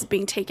that is Yeah.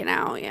 being taken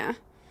out, yeah.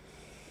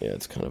 yeah,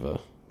 it's kind of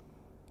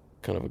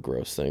a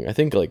gross thing. I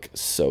think like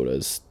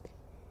soda's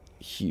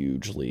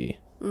hugely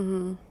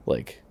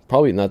like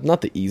probably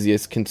not the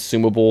easiest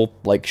consumable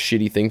like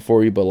shitty thing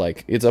for you, but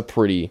like it's a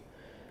pretty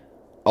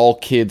all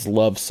kids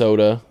love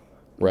soda,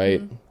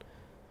 right?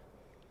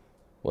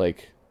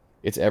 Like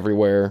it's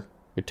everywhere.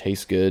 It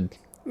tastes good.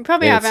 You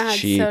probably And haven't it's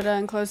had cheap. soda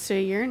in close to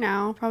a year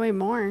now. Probably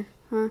more,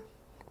 huh?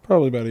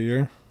 Probably about a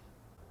year.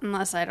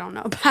 Unless I don't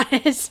know about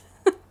it.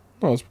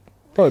 No, it's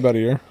probably about a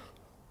year.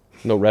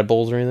 No Red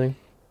Bulls or anything.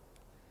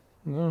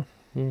 No,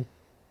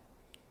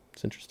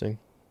 It's interesting.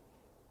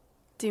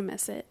 Do you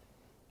miss it?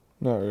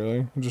 not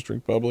really. I just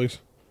drink bubblies.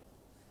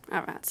 I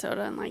haven't had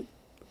soda in like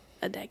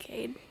a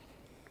decade.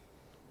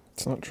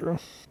 It's not true.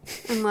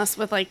 Unless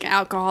with like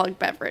alcoholic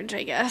beverage,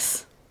 I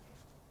guess.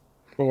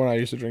 But when I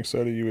used to drink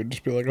soda, you would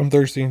just be like, I'm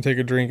thirsty, and take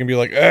a drink and be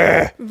like,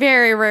 ah!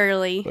 Very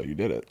rarely. But you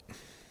did it.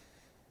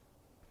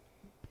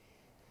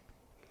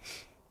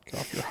 Get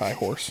off your high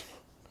horse.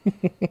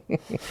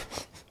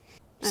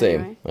 Same,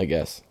 Anyway. I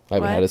guess. I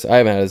haven't What?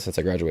 had it since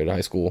I graduated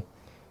high school.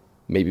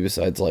 Maybe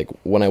besides like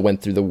when I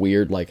went through the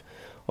weird like,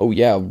 oh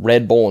yeah,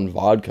 Red Bull and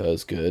vodka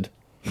is good.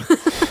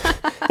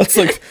 That's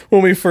like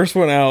when we first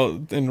went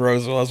out in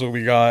Roseville, that's what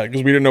we got,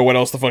 because we didn't know what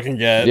else to fucking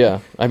get. Yeah,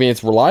 I mean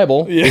it's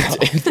reliable. Yeah.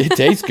 It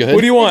tastes good.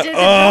 What do you want? It-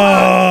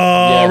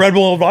 Yeah. Red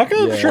Bull and vodka?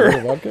 Yeah, Sure.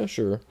 Red Bull vodka,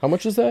 sure. How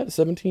much is that?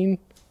 17?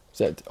 Is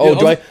that? Yeah, Oh,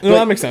 do I? no, do I-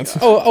 that makes sense.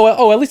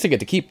 Oh! At least I get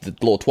to keep the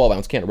little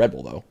 12-ounce can of Red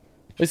Bull though.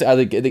 At least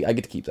I get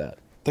to keep that.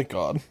 Thank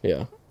God.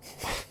 Yeah.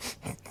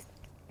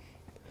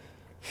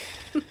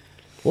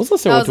 When was the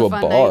last time I That went to a was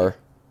a fun bar? night.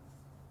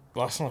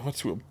 Last time I went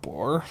to a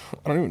bar,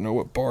 I don't even know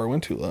what bar I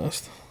went to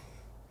last.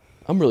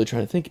 I'm really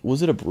trying to think.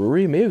 Was it a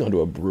brewery? Maybe I've gone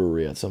to a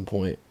brewery at some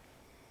point.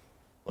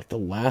 Like the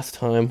last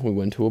time we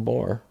went to a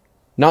bar.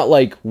 Not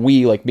like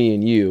me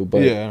and you,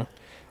 but Yeah.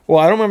 Well,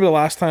 I don't remember the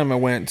last time I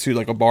went to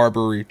like a bar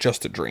brewery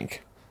just to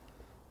drink.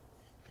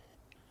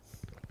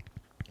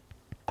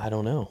 I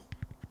don't know.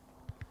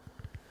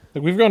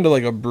 Like we've gone to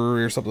like a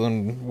brewery or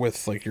something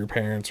with like your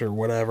parents or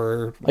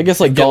whatever. I guess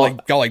like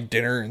got like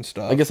dinner and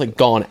stuff. I guess like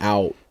gone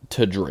out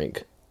to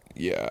drink.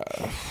 Yeah.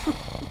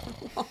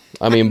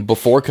 I mean,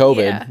 before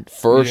COVID, Yeah.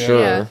 for Yeah. sure.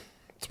 Yeah.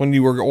 It's when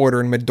you were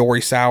ordering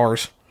Midori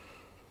sours.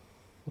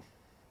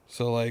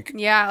 So like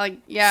Yeah, 3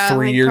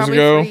 like years probably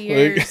ago, 3 like-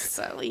 years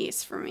at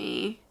least for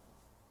me.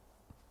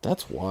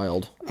 That's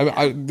wild.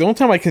 the only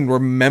time I can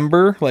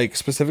remember like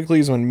specifically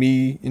is when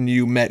me and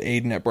you met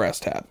Aiden at Brass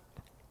Tap.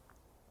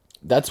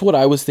 That's what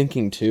I was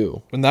thinking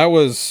too. And that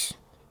was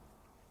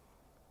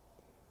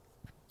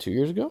 2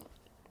 years ago?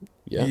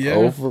 Yeah, Yeah.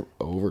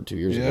 over 2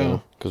 years Yeah.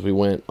 ago. Because we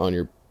went on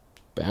your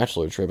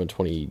bachelor trip in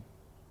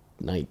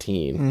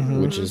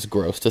 2019, which is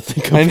gross to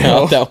think Mm-hmm. I about.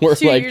 know. That we're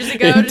 2 like years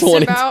ago, in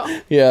just about.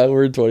 Yeah,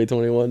 we're in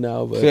 2021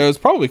 now, but yeah, it was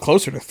probably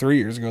closer to 3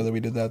 years ago that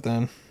we did that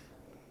then.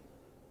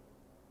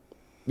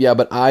 yeah,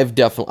 but I've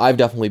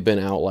definitely been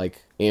out.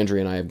 Like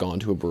Andrea and I have gone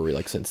to a brewery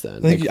like since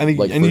then. I think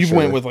like, and for you sure.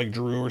 went with like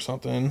Drew or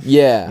something.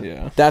 Yeah,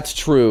 Yeah. That's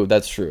true.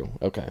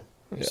 Okay.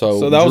 Yeah.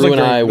 So that was Drew like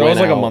and I that went was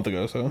like a out- month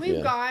ago. So We've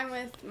Yeah. gone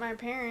with my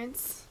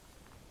parents.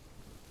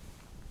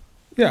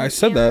 yeah, I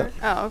said that.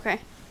 Oh, okay.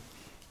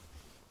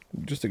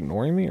 Just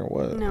ignoring me or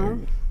what? No.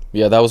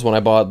 Yeah, that was when I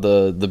bought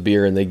the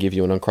beer and they give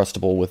you an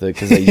Uncrustable with it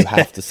because you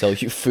have to sell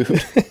you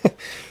food.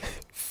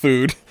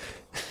 Food.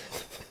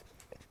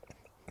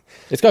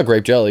 It's got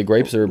grape jelly.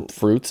 Grapes are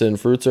fruits and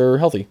fruits are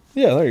healthy.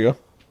 Yeah, there you go.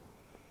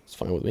 It's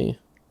fine with me.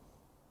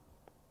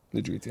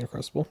 Did you eat the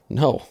Uncrustable?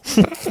 No,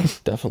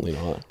 definitely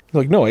not.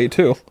 You're like, no, I ate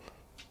two.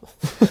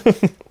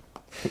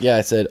 Yeah,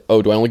 I said,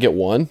 oh, do I only get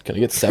one? Can I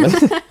get 7?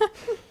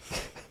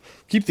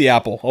 Keep the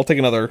apple. I'll take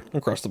another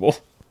Uncrustable.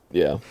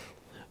 Yeah.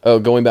 Oh,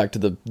 going back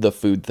to the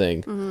food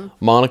thing.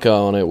 Monica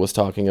on it was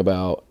talking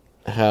about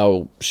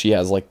how she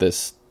has like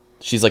this.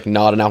 She's like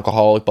not an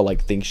alcoholic, but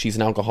like thinks she's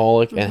an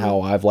alcoholic, and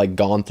how I've like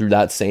gone through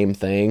that same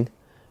thing,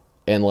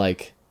 and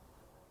like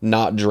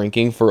not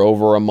drinking for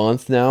over a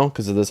month now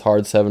because of this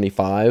hard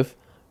 75.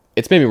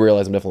 It's made me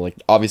realize I'm definitely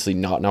like obviously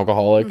not an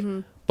alcoholic,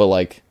 but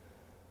like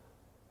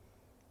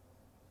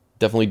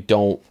definitely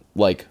don't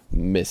like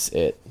miss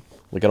it.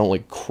 Like I don't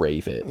like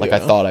crave it like I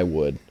thought I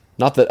would.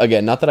 Not that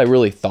I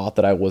really thought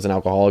that I was an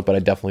alcoholic, but I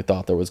definitely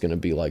thought there was going to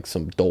be like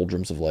some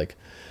doldrums of like,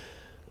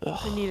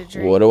 I need a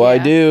drink. what do I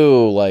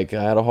do? Like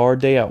I had a hard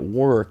day at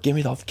work. Give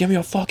me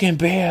a fucking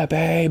beer,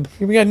 babe.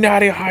 Give me a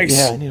natty ice.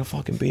 Yeah, I need a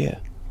fucking beer.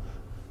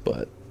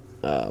 But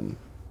I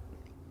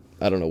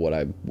don't know what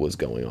I was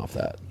going off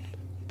that.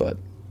 But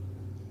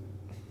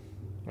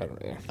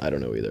I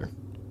don't know either.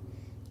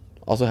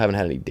 Also haven't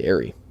had any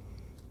dairy.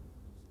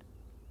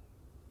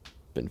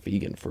 Been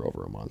vegan for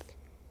over a month.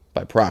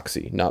 By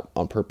proxy, not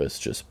on purpose,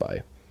 just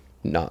by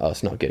not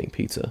getting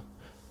pizza.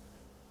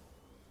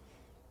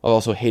 I've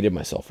also hated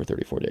myself for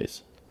 34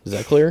 days. Is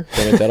that clear?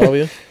 Did I make that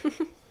obvious?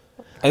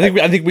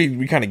 I think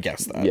we kind of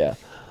guessed that. Yeah.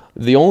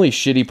 The only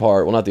shitty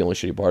part, well, not the only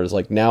shitty part, is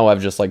like now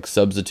I've just like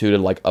substituted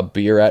like a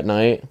beer at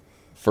night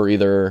for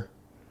either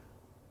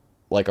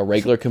like a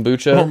regular Or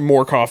kombucha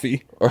more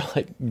coffee. or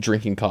like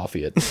drinking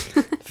coffee at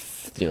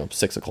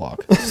 6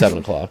 o'clock, 7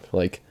 o'clock.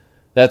 Like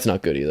that's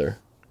not good either.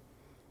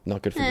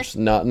 Not good for your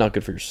not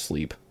good for your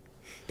sleep.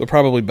 They're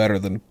probably better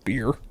than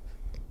beer.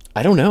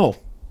 I don't know.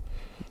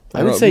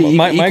 I would know. say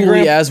My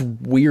equally as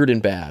weird and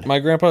bad. My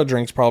grandpa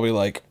drinks probably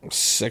like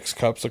 6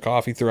 cups of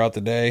coffee throughout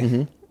the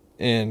day,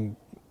 and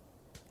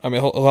I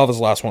mean he'll have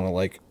his last one at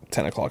like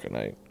 10 o'clock at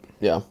night.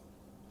 Yeah.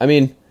 I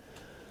mean,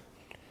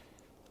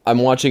 I'm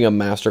watching a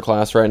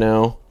masterclass right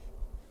now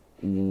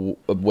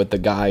with the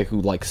guy who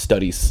like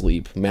studies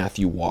sleep,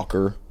 Matthew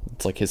Walker.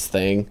 It's like his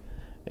thing.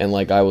 And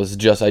like I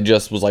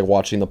just was like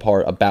watching the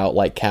part about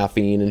like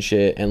caffeine and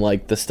shit, and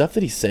like the stuff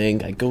that he's saying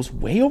like goes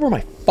way over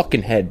my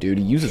fucking head, dude.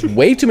 He uses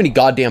way too many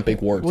goddamn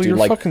big words, Well, dude. you're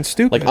like fucking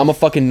stupid. Like I'm a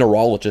fucking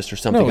neurologist or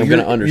something. I'm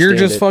gonna understand. You're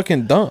just it.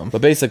 fucking dumb.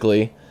 But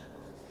basically,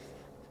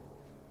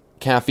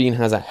 caffeine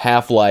has a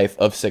half-life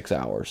of 6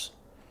 hours.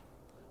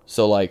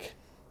 So like,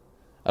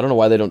 I don't know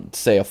why they don't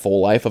say a full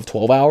life of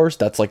 12 hours.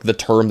 That's like the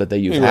term that they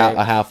use, Right.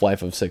 a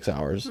half-life of 6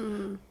 hours.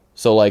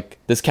 So like,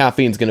 this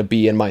caffeine's gonna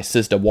be in my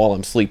system while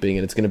I'm sleeping,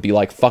 and it's gonna be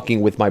like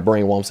fucking with my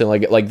brain while I'm saying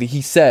like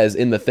he says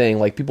in the thing,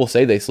 like people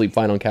say they sleep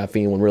fine on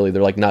caffeine when really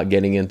they're like not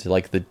getting into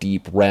like the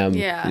deep REM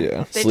Yeah.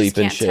 Yeah. They sleep just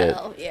and can't shit.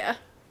 tell. Yeah.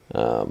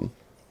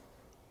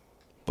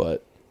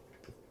 But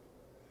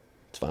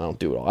it's fine. I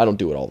don't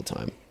do it all the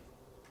time.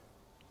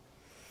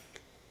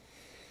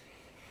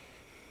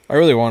 I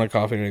really wanted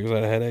coffee today because I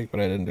had a headache, but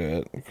I didn't do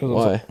it. Because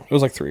Why? It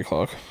was like 3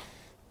 o'clock.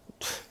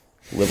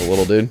 Live a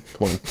little, dude.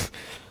 Come on.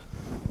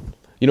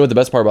 You know what the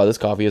best part about this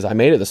coffee is? I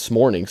made it this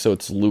morning, so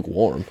it's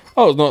lukewarm.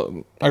 Oh,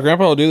 no. My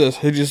grandpa will do this.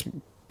 He just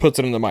puts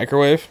it in the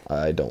microwave.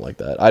 I don't like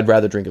that. I'd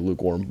rather drink it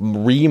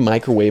lukewarm.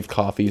 Re-microwave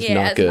coffee is Yeah,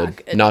 not it's good. not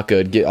good. Not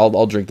good.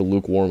 I'll drink the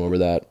lukewarm over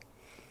that.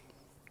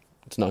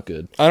 It's not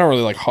good. I don't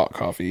really like hot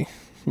coffee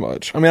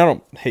much. I mean, I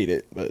don't hate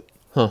it, but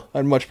Huh.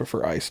 I'd much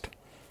prefer iced.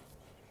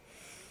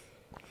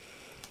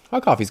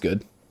 Hot coffee's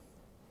good.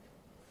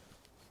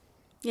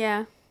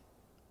 Yeah.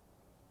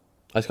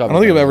 Iced coffee. I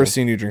don't think I've ever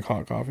seen you drink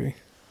hot coffee.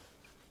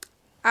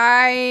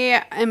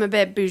 I am a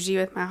bit bougie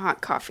with my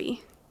hot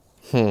coffee.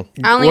 What's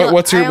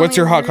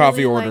your I hot only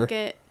coffee really order? like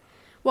it-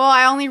 Well,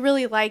 I only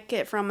really like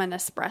it from an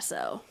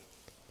espresso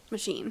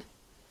machine.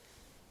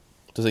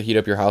 Does it heat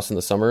up your house in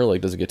the summer?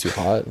 Like, does it get too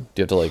hot? Do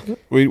you have to like?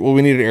 We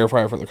need an air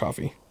fryer for the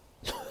coffee.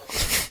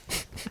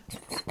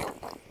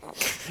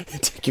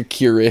 Take your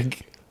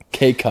Keurig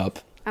K-cup.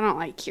 I don't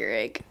like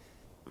Keurig.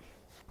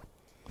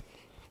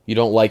 You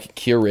don't like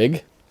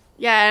Keurig?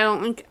 Yeah,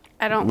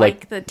 I don't Like-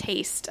 like the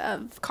taste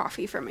of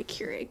coffee from a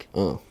Keurig.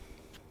 Oh.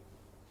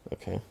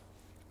 Okay.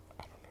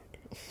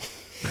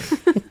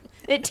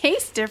 It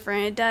tastes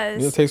different. It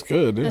does. It tastes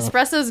good. Yeah.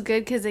 Espresso's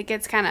good because it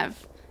gets kind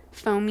of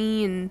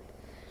foamy and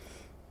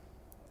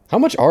How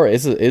much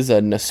is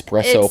an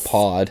espresso It's-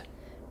 pod?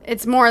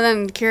 it's more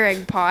than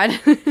Keurig pod.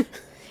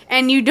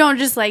 And you don't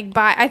just like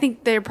buy. I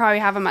think they probably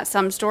have them at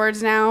some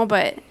stores now,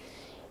 but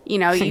you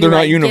know you They're not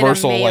like, get 'em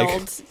universal, like-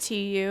 mailed to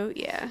you.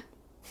 Yeah.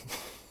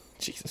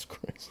 Jesus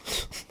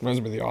Christ. Reminds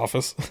me of The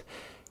Office.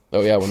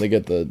 Oh yeah, when they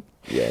get the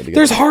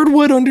There's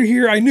hardwood under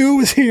here. I knew it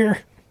was here.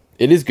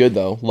 It is good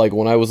though. Like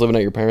when I was living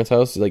at your parents'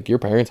 house, like your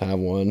parents have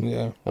one.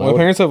 Yeah. And I My would-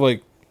 parents have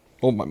like,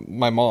 well,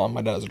 my mom,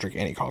 my dad doesn't drink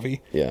any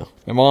coffee. Yeah.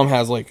 My mom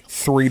has like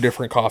 3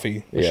 different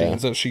coffee Yeah.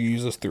 machines that she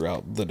uses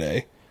throughout the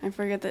day. I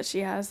forget that she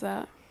has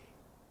that.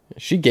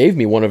 She gave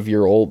me one of the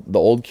old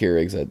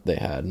Keurigs that they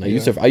had, and I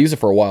used it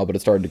for a while, but it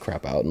started to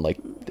crap out and like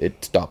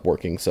it stopped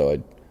working, so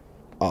I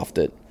offed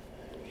it.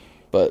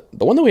 But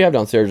the one that we have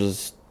downstairs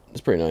is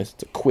pretty nice.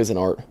 It's a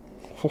Cuisinart.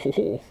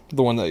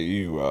 The one that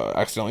you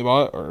accidentally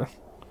bought, or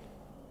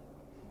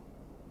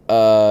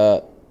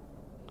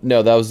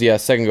No, that was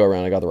second go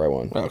around. I got the right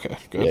one. okay,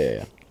 good.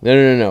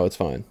 Yeah. No, it's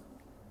fine.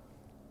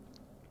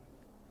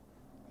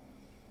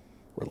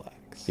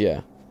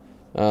 Yeah.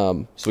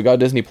 So we got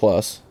Disney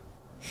Plus.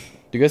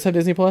 Do you guys have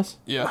Disney Plus?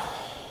 Yeah.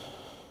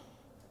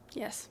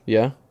 Yes.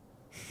 Yeah.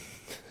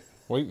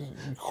 Wait,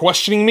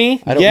 questioning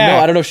me? I don't know.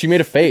 I don't know. She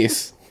made a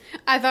face.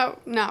 I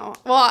thought no.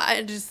 Well,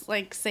 I just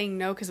like saying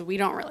no because we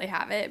don't really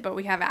have it, but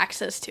we have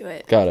access to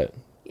it. Got it.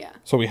 Yeah.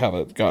 So we have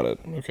it. Got it.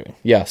 Okay.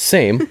 Yeah,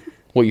 same.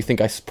 What, you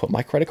think I put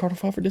my credit card on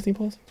file for Disney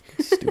Plus?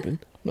 Stupid.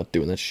 I'm not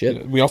doing that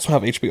shit. We also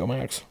have HBO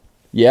Max.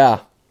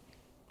 Yeah.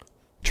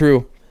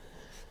 True.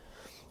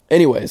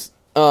 Anyways,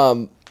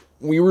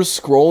 we were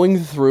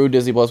scrolling through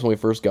Disney Plus when we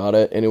first got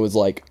it, and it was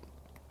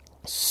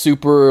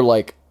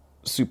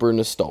super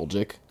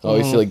nostalgic.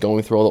 Obviously, like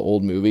going through all the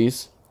old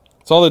movies.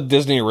 It's all the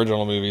Disney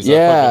original movies.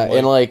 Yeah,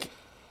 and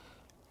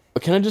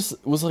kind of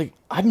just was like,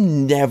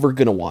 I'm never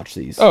gonna watch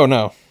these. Oh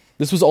no.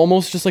 This was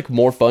almost just like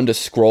more fun to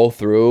scroll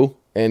through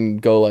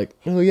and go like,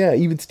 oh yeah,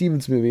 Even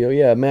Stevens movie. Oh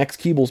yeah, Max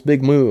Keeble's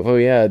Big Move. Oh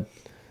yeah,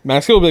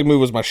 Max Steel Big Move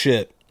was my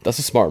shit. that's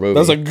a smart movie.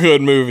 That's a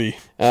good movie.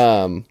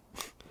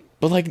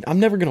 But like, I'm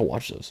never gonna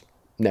watch those.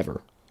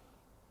 Never.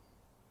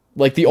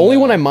 Like the only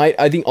one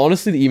I think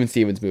honestly, the Even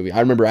Stevens movie. I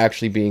remember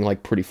actually being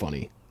like pretty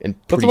funny and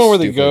That's pretty the one where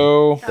they stupid.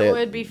 go. That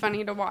would be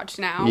funny to watch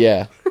now.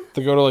 Yeah,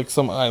 They go to like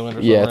some island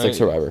or something. yeah, it's like right?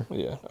 Survivor.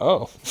 Yeah.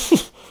 Oh.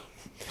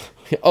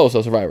 Oh,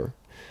 so Survivor.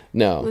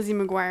 No, Lizzie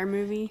McGuire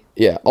movie.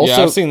 yeah. Also,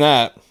 yeah, I've seen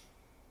that.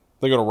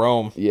 They go to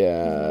Rome.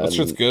 yeah, That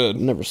shit's good.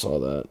 Never saw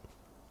that.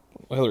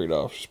 Hilary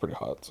Duff, she's pretty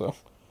hot. So,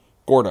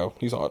 Gordo,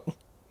 he's hot.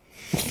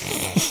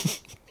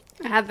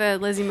 I had the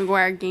Lizzie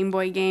McGuire Game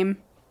Boy game.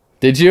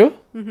 Did you?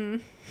 Mm-hmm.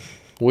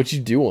 What'd you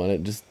do on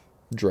it? Just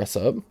dress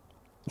up?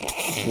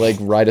 Like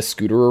ride a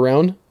scooter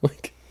around?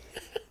 Like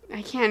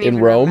I can't In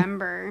even Rome?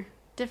 remember.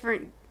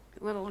 Different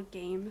little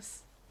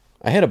games.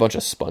 I had a bunch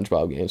of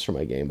SpongeBob games for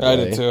my Game Boy. I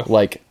did too.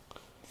 Like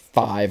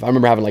 5. I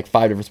remember having like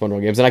 5 different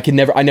SpongeBob games,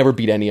 and I never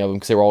beat any of them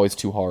because they were always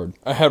too hard.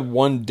 I had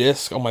one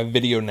disc on my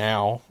Video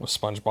Now with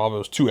SpongeBob. It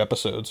was 2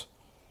 episodes.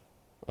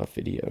 A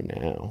video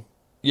now.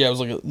 Yeah, it was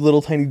like a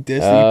little tiny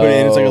disc that you put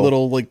in. It's like a Oh.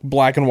 little like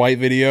black and white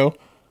video.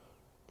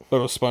 But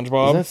it was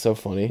SpongeBob. Isn't that so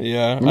funny?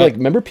 Yeah,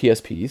 Remember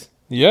PSPs?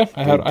 Yeah,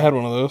 I had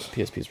one of those.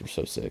 PSPs were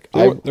so sick.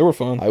 They were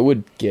fun. I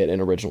would get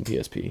an original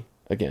PSP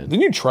again.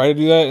 Didn't you try to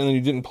do that and then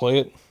you didn't play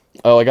it?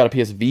 Oh, I got a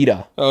PS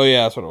Vita Oh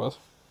yeah, that's what it was.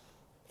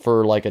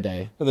 for like a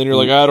day. And then you're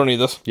like, I don't need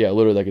this. Yeah,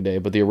 literally like a day.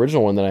 But the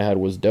original one that I had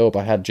was dope.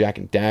 I had Jack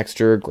and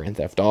Daxter, Grand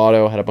Theft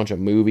Auto, had a bunch of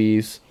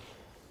movies.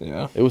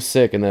 Yeah. It was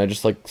sick, and then I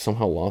just like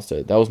somehow lost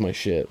it. That was my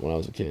shit when I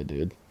was a kid,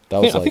 dude. That I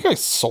was think like I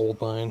sold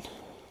mine.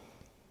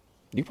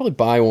 you could probably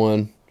buy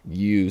one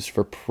used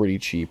for pretty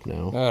cheap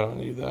now. I don't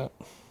need that.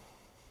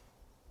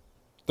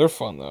 They're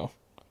fun though.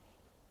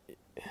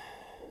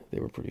 They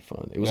were pretty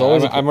fun. It was Yeah,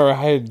 always I remember I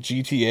had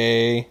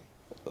GTA,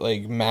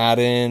 like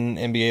Madden,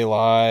 NBA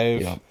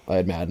Live. yeah. I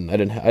had Madden.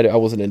 I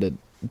wasn't into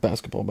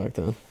basketball back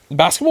then.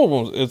 Basketball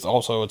was it's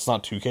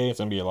not 2K, it's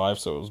NBA Live,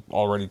 so it was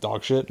already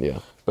dog shit. Yeah.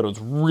 But it was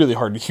really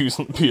hard to use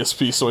on the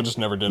PSP, so I just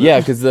never did Yeah,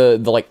 it. because the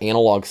like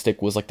analog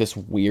stick was like this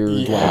weird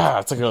Yeah,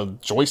 it's like a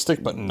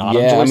joystick, but not like a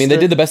yeah. joystick. I mean, they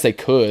did the best they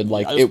could.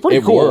 Like Yeah, it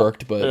pretty cool.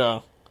 worked, but yeah.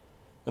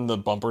 And the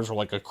bumpers were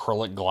like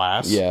acrylic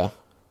glass. yeah,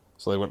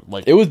 So they went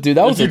like it was dude.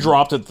 That if was you a,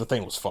 dropped it, the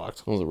thing was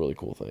fucked. that was a really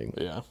cool thing.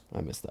 Yeah. I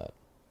missed that.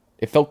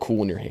 It felt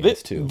cool in your hands They,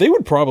 too. they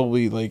would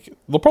probably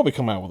they'll probably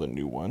come out with a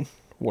new one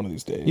of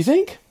these days. You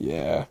think?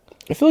 Yeah.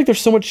 I feel like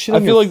there's so much shit I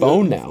on feel your like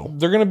phone now.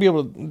 they're gonna be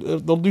able to.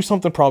 They'll do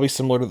something probably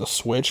similar to the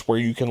Switch, where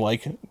you can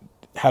like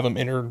have them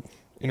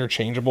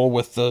interchangeable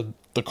with the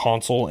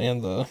console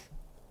and the.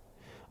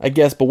 I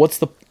guess, but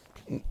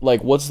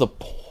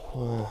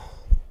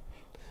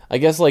I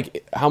guess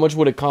like how much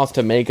would it cost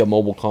to make a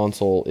mobile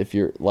console if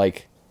you're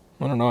like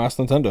I don't know. Ask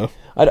Nintendo.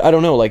 I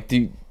don't know, like do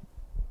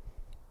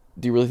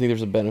you really think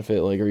there's a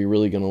benefit? Like, are you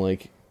really gonna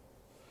like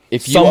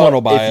if Someone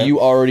will buy if it.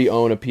 you already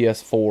own a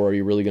PS4, are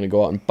you really gonna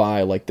go out and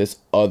buy like this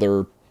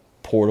other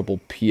portable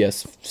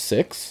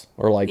PS6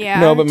 or like Yeah.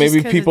 No, but just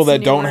maybe 'cause people it's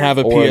that don't newer. have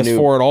a Or a PS4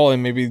 new- at all,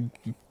 and maybe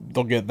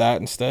they'll get that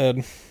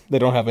instead. They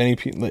don't have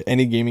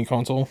any gaming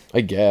console.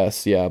 I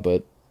guess, yeah,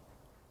 but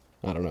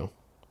I don't know.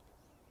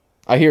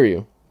 I hear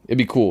you. It'd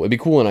be cool. It'd be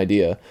cool an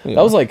idea. Yeah.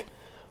 That was like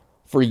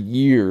for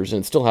years,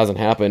 and it still hasn't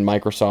happened.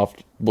 Microsoft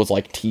was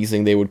like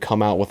teasing they would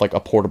come out with like a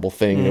portable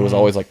thing, and it was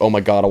always like, "Oh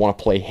my god, I want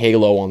to play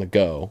Halo on the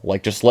go."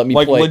 Like, just let me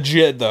Like play.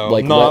 legit though,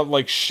 like, not let-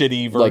 like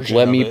shitty version. Like,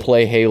 let of me it.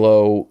 play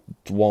Halo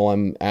while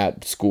I'm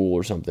at school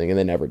or something, and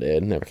they never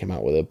did. Never came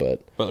out with it,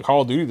 but But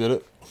Call of Duty did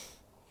it.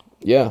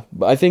 yeah.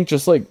 But I think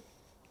just like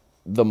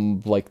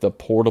the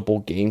portable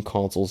game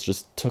consoles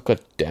just took a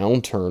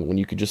downturn when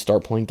you could just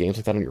start playing games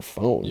like that on your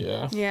phone.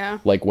 Yeah. Yeah.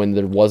 Like when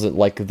there wasn't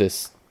like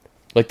this,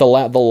 like the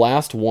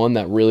last one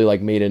that really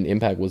like made an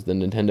impact was the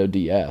Nintendo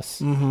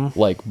DS. Mm-hmm.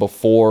 Like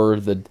before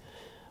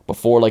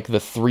like the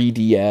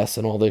 3DS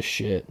and all this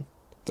shit.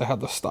 They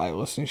had the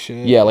stylus and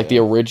shit. Yeah, like the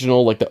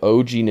original, like the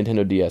OG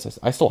Nintendo DS.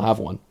 I still have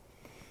one.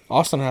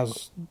 Austin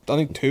has, I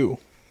think, 2.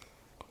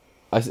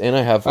 I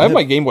have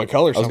my Game Boy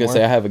Color I was somewhere. gonna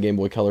say I have a Game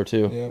Boy Color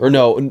too, Yeah. or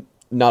no,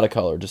 not a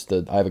color. Just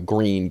I have a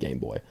green Game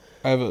Boy.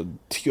 I have a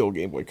teal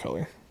Game Boy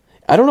Color.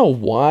 I don't know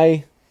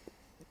why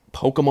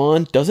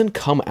Pokemon doesn't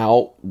come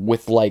out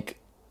with like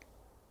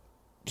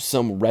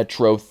some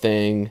retro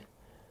thing,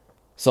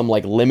 some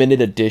like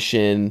limited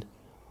edition,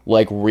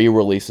 like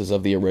re-releases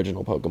of the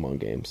original Pokemon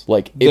games.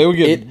 Like They would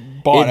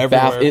get bought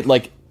everywhere. It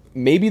like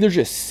maybe they're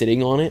just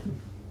sitting on it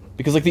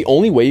because like the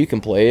only way you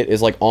can play it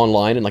is like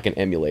online and like an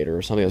emulator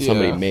or something that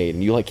somebody Yeah. made,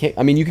 and you like can't.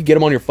 I mean, you could get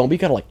them on your phone, but you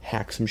gotta like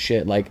hack some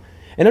shit. Like,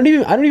 and I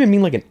don't even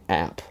mean like an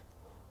app.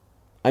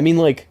 I mean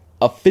like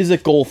a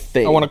physical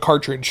thing. I want a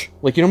cartridge.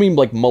 Like, you know what I mean?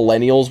 Like,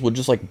 millennials would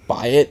just, like,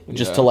 buy it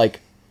just to, Yeah. like,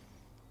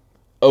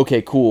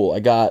 okay, cool, I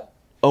got...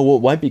 Oh,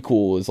 what might be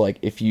cool is, like,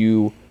 if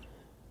you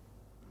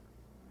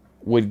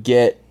would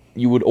get...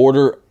 You would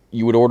order,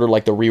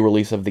 like, the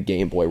re-release of the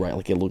Game Boy, right?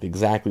 Like, it looked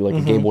exactly like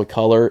a Game Boy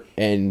Color,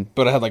 and...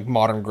 But it had like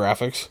modern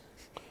graphics.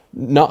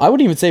 No, I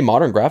wouldn't even say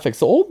modern graphics.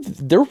 The old...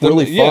 They're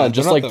really fun. yeah,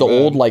 Just, they're like, not the that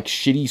old, bad. like,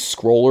 shitty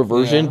scroller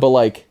version, Yeah. but,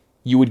 like,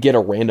 you would get a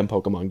random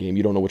Pokemon game.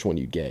 You don't know which one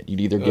you'd get. You'd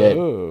either get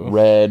Oh.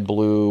 red,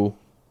 blue...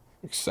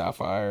 Like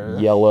Sapphire.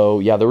 Yellow,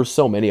 yeah, there were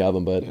so many of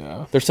them, but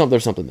Yeah. there's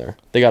something there.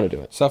 They got to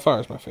do it.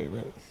 Sapphire's my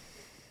favorite.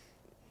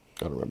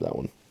 I don't remember that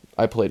one.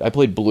 I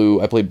played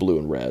blue. I played blue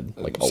and red.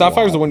 Like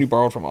Sapphire's the one you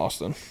borrowed from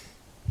Austin.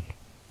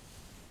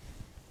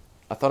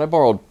 I thought I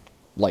borrowed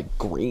like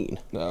green.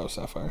 No,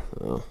 Sapphire.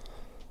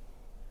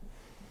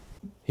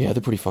 Yeah,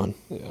 they're pretty fun.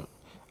 Yeah.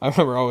 I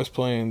remember always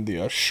playing the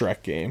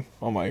Shrek game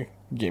on my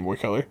Game Boy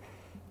Color.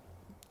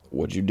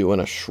 What'd you do in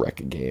a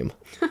Shrek game?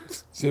 It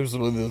was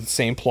literally the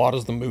same plot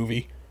as the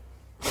movie.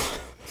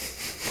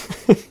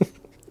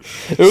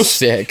 It was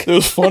Sick. It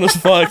was fun as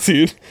fuck,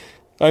 dude.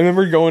 I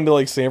remember going to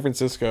like San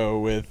Francisco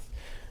with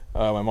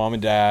my mom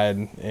and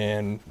dad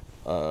and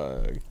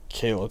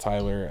Kayla,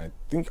 Tyler. I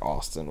think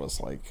Austin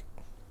was like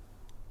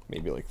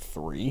maybe like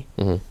 3.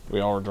 We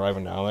all were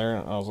driving down there,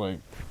 and I was like,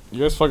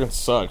 "You guys fucking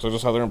suck." So I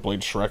just sat there and played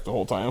Shrek the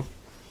whole time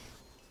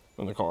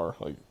in the car.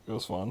 Like, it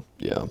was fun.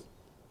 Yeah.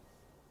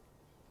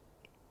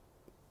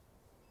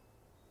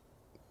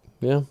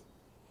 Yeah.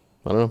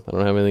 I don't know. I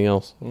don't have anything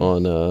else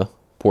on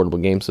portable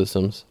game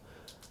systems.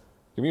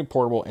 Give me a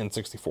portable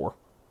N64.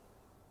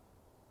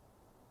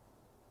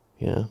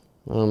 Yeah.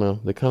 I don't know.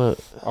 They kind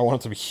of... I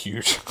want it to be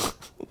huge.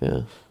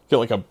 Yeah. Get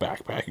like a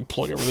backpack and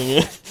plug everything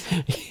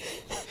in.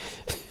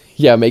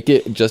 Yeah, make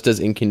it just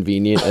as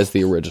inconvenient as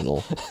the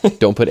original.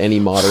 Don't put any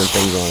modern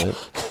things on it.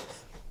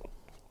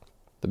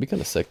 That'd be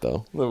kind of sick,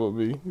 though. That would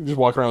be. You just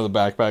walk around with a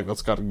backpack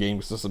that's got a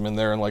game system in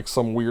there and like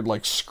some weird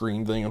like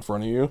screen thing in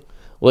front of you.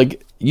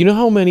 Like, you know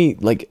how many,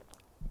 like,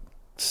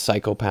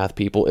 psychopath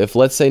people... If,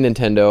 let's say,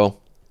 Nintendo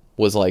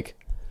was like...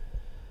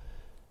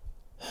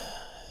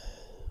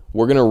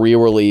 We're going to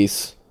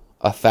re-release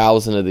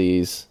 1,000 of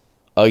these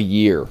a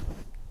year.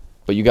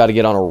 But you got to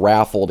get on a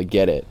raffle to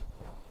get it.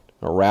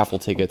 A raffle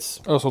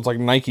ticket's... Oh, so it's like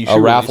Nike shoe A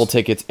raffle release.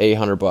 ticket's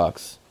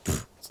 $800.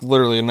 It's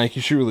literally a Nike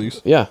shoe release.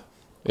 Yeah.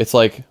 It's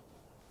like...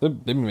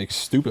 They make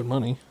stupid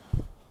money.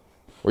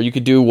 Or you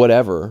could do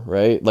whatever,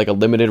 right? Like a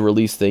limited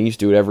release thing. You just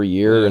do it every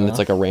year, and Yeah. it's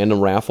like a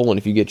random raffle, and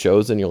if you get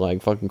chosen, you're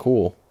like, fucking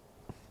cool.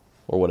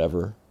 Or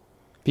whatever.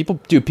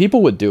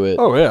 People would do it.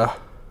 Oh yeah.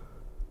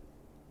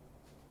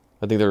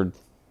 I think they're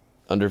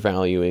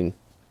undervaluing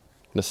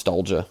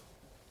nostalgia.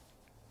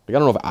 Like, I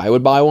don't know if I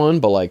would buy one,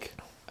 but like,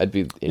 I'd be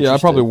interested. Yeah, I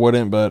probably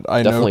wouldn't, but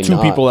I Definitely know 2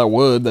 not. people that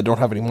would that don't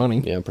have any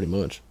money. Yeah, pretty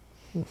much.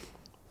 Oh,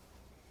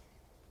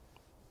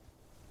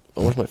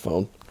 where's my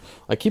phone?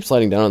 I keep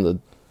sliding down on the...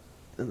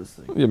 this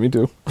thing. Yeah, me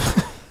too.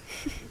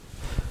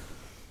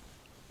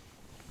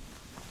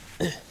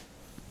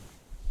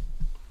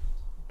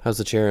 How's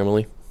the chair,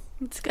 Emily?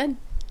 It's good.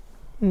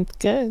 It's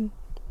good.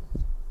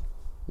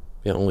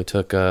 Yeah, it only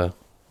took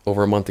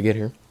over a month to get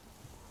here.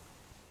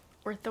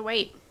 Worth the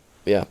wait.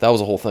 Yeah, that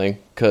was a whole thing.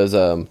 Because,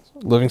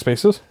 Living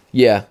spaces?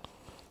 yeah,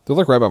 They're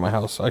like right by my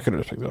house. I could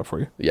have just picked it up for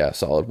you. yeah,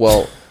 solid.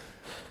 Well,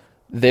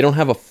 they don't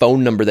have a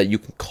phone number that you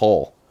can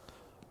call.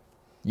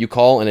 You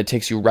call, and it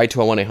takes you right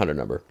to a 1-800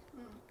 number.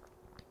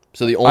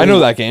 So the only... I know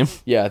that game.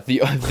 Yeah, the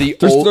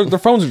Their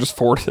phones are just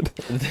forwarded.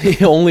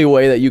 the only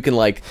way that you can,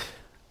 like,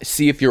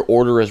 see if your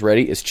order is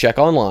ready is check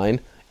online.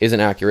 Isn't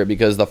accurate,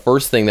 because the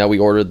first thing that we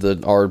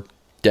ordered, our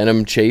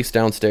denim chase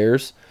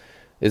downstairs,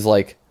 is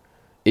like,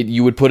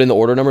 you would put in the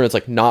order number, and it's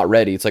like, not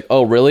ready. It's like,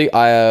 oh, really?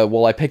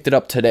 I picked it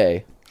up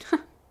today.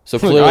 So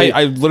clearly...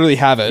 I literally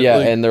have it. Yeah,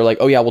 Like, and they're like,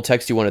 oh, yeah, we'll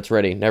text you when it's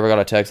ready. Never got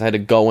a text. I had to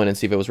go in and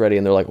see if it was ready,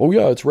 and they're like, oh,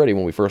 yeah, it's ready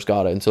when we first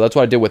got it. And so that's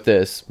what I did with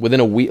this. Within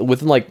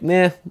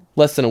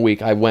less than a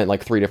week, I went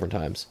like 3 different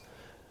times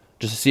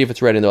just to see if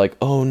it's ready. And they're like,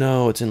 oh,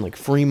 no, it's in like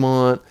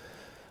Fremont,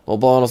 blah,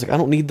 blah. And I was like, I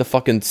don't need the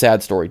fucking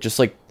sad story. Just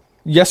like,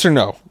 yes or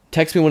no?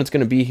 text me when it's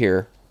going to be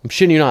here. I'm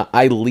shitting you not.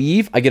 I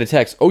leave, I get a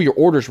text. Oh, your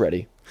order's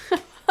ready.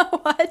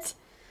 What?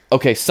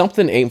 Okay,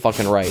 something ain't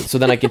fucking right. So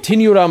then I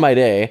continued on my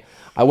day.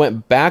 I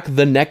went back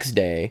the next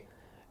day,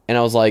 and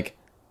I was like,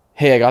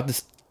 hey, I got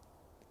this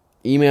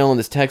email and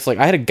this text. Like,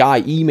 I had a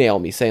guy email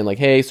me saying, like,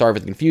 hey, sorry for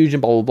the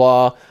confusion, blah,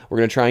 blah, blah. We're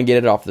going to try and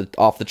get it off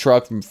the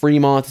truck from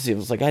Fremont to see. It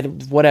was like,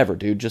 whatever,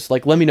 dude. Just,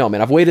 like, let me know,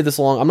 man. I've waited this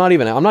long. I'm not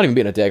even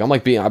being a dick.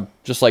 I'm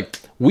just like,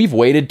 we've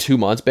waited 2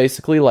 months,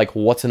 basically. Like,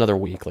 what's another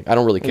week? Like, I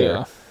don't really care.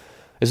 Yeah.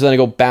 And so then I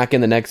go back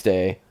in the next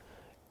day,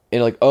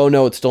 and like, oh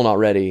no, it's still not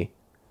ready.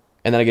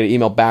 And then I get an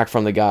email back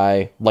from the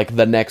guy like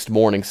the next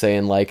morning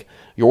saying like,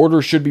 your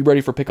order should be ready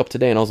for pickup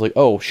today. And I was like,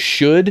 oh,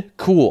 should?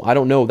 Cool. I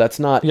don't know. That's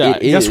not. Yeah,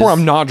 it guess is. where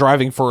I'm not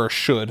driving for a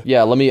should.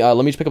 Yeah, let me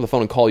just pick up the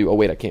phone and call you. Oh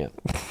wait, I can't.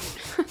 So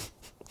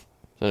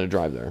I'm gonna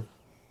drive there.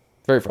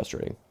 Very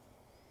frustrating.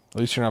 At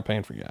least you're not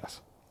paying for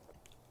gas.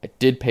 I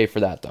did pay for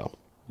that though.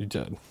 You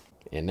did.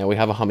 And now we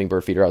have a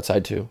hummingbird feeder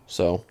outside too.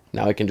 So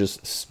now I can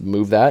just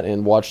move that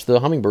and watch the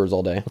hummingbirds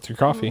all day. What's your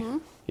coffee?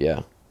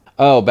 Yeah.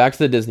 Oh, back to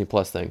the Disney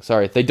Plus thing.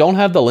 Sorry. They don't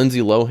have the Lindsay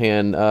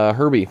Lohan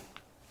Herbie.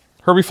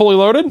 Herbie fully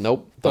loaded?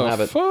 Nope. Don't The have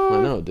it. fuck?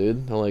 I know,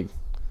 dude. They're like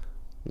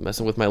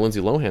messing with my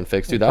Lindsay Lohan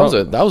fix, dude. That was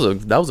a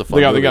fun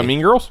They got movie.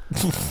 Mean Girls?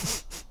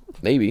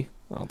 Maybe.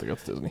 I don't think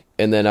that's Disney.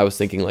 And then I was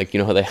thinking, like, you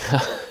know how they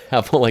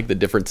have all, like, the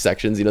different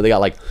sections? You know, they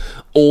got, like,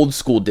 old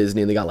school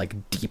Disney, and they got,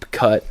 like, deep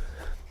cut,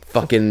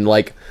 fucking,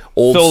 like,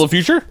 Phil of the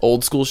Future?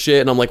 old school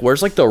shit. And I'm like,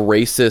 where's, like, the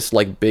racist,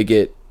 like,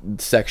 bigot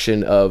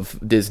section of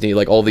Disney?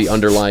 Like, all the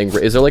underlying...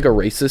 Is there, like, a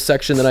racist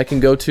section that I can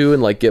go to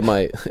and, like, get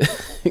my,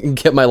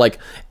 like,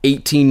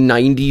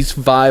 1890s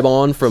vibe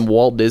on from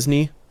Walt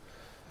Disney?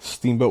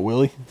 Steamboat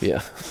Willie?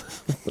 Yeah.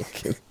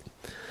 Okay.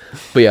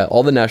 But, yeah,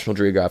 all the National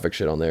Geographic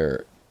shit on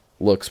there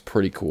looks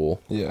pretty cool.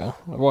 Yeah,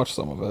 I watched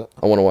some of it.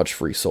 I want to watch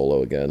Free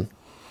Solo again.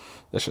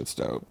 That shit's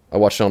dope. I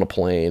watched it on a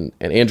plane,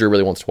 and Andrew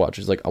really wants to watch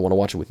it. He's like, I want to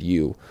watch it with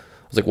you.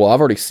 I was like, well, I've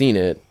already seen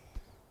it,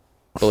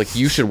 but, like,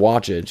 you should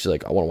watch it. She's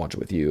like, I want to watch it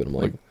with you. And I'm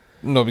like,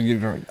 No, but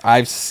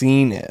I've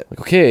seen it.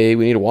 okay,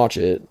 we need to watch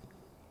it,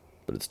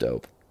 but it's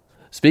dope.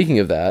 Speaking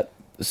of that,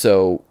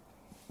 so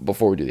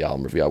before we do the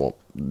album review, I won't,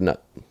 not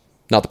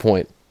the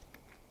point.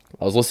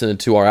 I was listening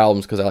to our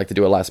albums because I like to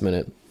do it last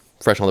minute,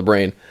 fresh on the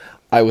brain.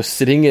 I was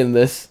sitting in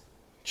this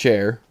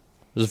chair,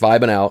 just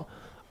vibing out.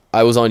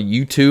 I was on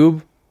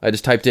YouTube. I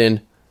just typed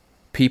in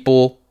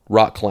people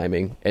rock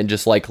climbing and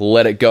just like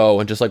let it go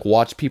and just like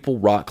watch people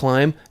rock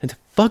climb. It's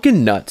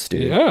fucking nuts,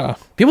 dude. Yeah.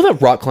 People that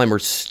rock climb are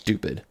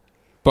stupid.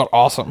 But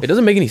awesome. It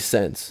doesn't make any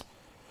sense.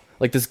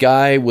 Like this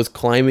guy was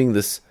climbing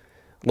this,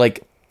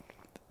 like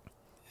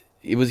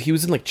he was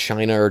in like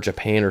China or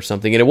Japan or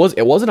something, and it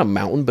wasn't a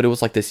mountain, but it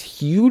was like this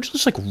huge,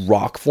 just like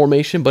rock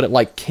formation, but it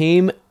like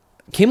came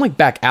like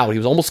back out. He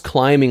was almost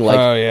climbing like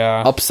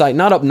not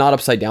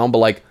upside down, but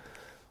like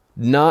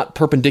not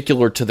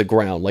perpendicular to the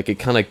ground. Like it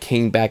kind of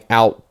came back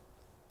out.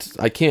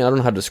 I don't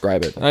know how to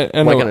describe it. I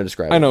Why can't I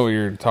describe it? I know what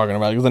you're talking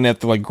about. Because then they have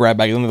to like grab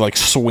back and then they like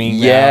swing.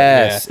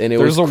 Yes, out. Yeah. and it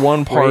there's was a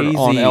one part on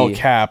crazy. El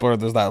Cap where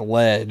there's that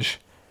ledge,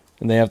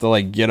 and they have to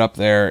like get up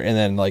there and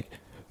then like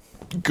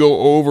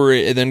go over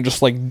it and then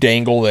just like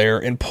dangle there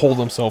and pull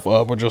themselves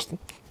up or just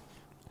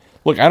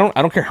look. I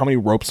don't care how many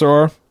ropes there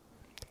are.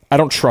 I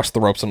don't trust the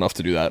ropes enough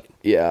to do that.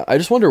 Yeah, I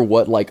just wonder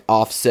what like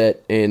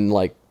offset in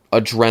like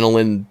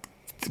adrenaline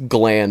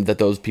gland that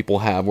those people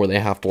have where they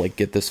have to like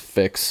get this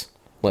fix.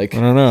 Like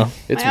I don't know.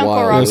 It's My uncle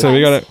wild. rock So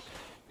we got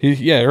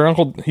climbs. it. Her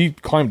uncle he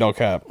climbed El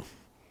Cap.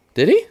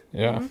 Did he?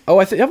 Yeah, Oh,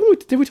 I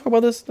think did we talk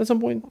about this at some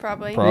point?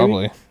 Probably.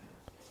 probably.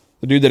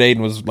 The dude that Aiden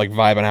was like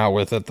vibing out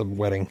with at the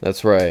wedding.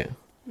 That's right.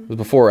 It was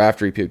before or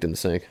after he puked in the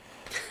sink.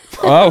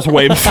 Oh, that was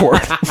way before.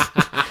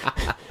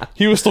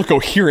 He was still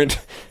coherent.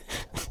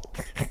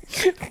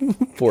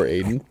 Poor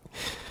Aiden.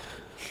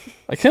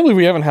 I can't believe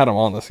we haven't had him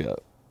on this yet.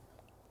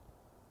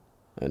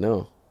 I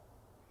know.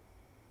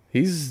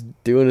 He's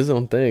doing his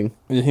own thing.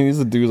 He needs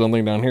to do his own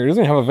thing down here. He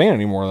doesn't even have a van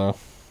anymore, though.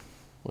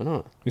 Why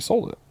not? He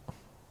sold it.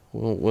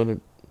 Well,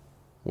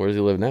 where does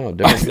he live now?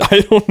 Different. I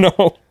don't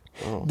know.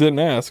 Oh. Didn't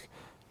ask.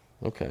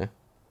 Okay.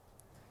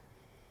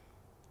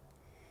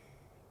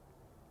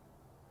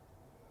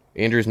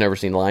 Andrew's never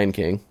seen Lion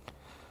King.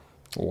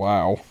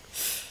 Wow.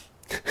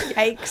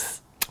 Yikes.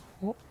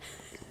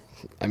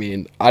 I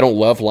mean, I don't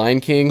love Lion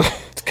King.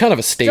 It's kind of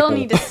a staple. Still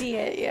need to see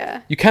it,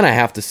 yeah. You kind of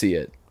have to see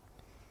it.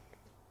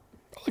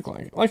 I like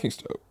Lion King. Lion King's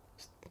dope.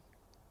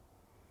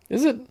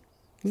 Is it?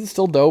 Is it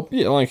still dope?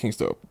 Yeah, Lion King's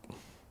dope.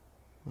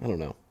 I don't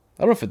know.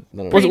 I don't know if it. I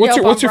don't know. Pretty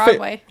dope What's on your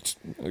Broadway.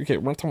 favorite? Okay,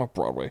 we're not talking about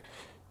Broadway.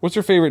 What's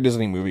your favorite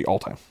Disney movie all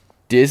time?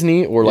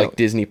 Disney or like Yeah.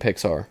 Disney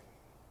Pixar?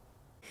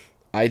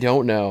 I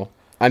don't know.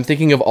 I'm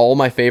thinking of all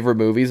my favorite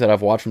movies that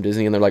I've watched from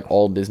Disney, and they're like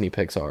all Disney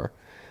Pixar.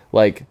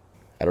 Like,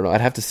 I don't know.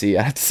 I'd have to see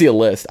a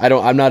list.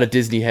 I'm not a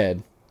Disney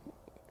head.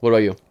 What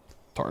about you?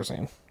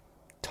 Tarzan.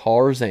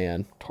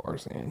 Tarzan.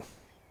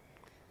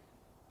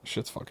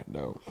 Shit's fucking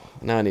dope.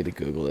 Now I need to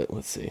Google it.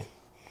 Let's see.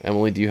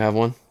 Emily, do you have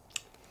one?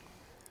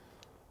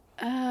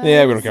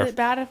 Yeah, we don't care. Is it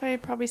bad if I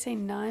probably say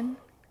none?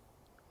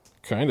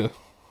 Kinda.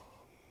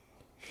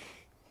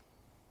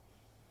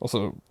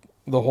 Also,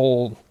 the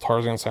whole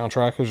Tarzan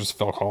soundtrack is just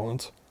Phil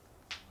Collins.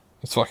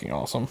 It's fucking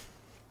awesome.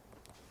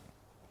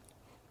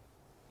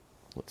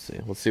 Let's see.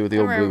 Let's see what the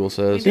old Remember, Google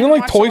says. we You didn't don't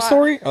like watch Toy a lot.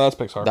 Story? Oh, that's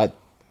Pixar. That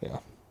Yeah.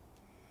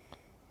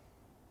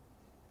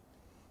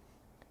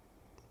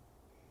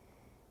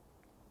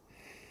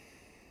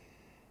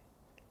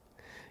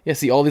 Yeah,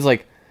 see all these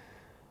like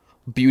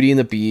Beauty and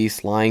the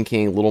Beast, Lion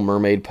King, Little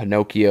Mermaid,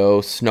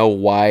 Pinocchio, Snow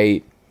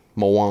White,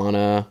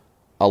 Moana,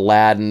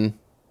 Aladdin,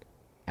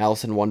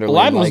 Alice in Wonderland.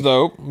 Aladdin was like,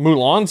 dope.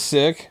 Mulan's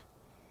sick.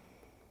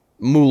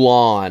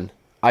 Mulan.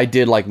 I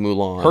did like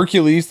Mulan.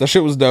 Hercules, that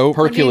shit was dope.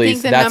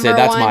 Hercules, the that's it. number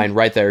That's one- mine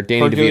right there.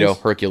 Danny Hercules?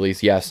 DeVito,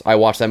 Hercules. Yes, I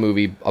watched that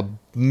movie a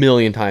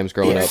million times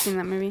growing I've up. seen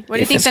that movie. What do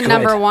you think It's the good.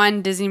 number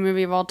one Disney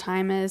movie of all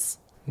time is?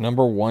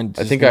 Number one.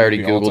 I think I already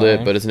Googled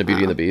it, but isn't it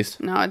Beauty and the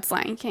Beast? No, it's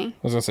Lion King. I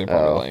was gonna say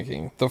probably Lion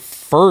King. The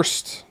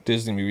first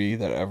Disney movie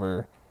that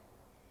ever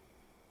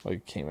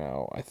like came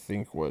out, I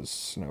think, was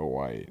Snow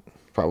White.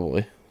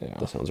 Probably. Yeah.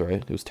 That sounds right.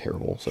 It was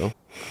terrible. So,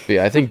 but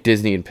yeah, I think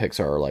Disney and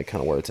Pixar are like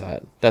kind of where it's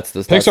at. That's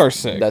the Pixar's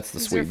sick. That's the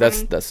These are sweet.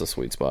 funny. That's the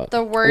sweet spot.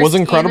 The worst. Was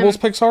Incredibles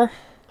Pixar?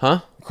 Huh?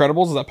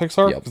 Incredibles, is that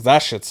Pixar? Yep. 'Cause that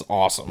shit's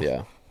awesome.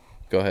 Yeah.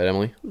 Go ahead,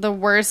 Emily. The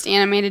worst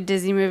animated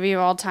Disney movie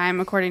of all time,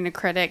 according to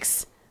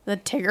critics. The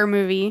Tigger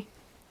movie,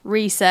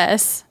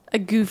 Recess, a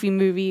Goofy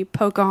movie,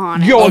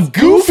 Pocahontas. Yo, a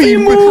Goofy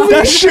movie.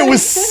 That shit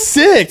was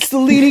sick. The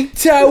Leaning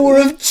Tower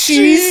of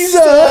Jesus.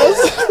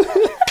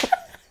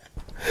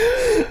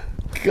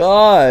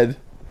 God.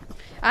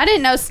 I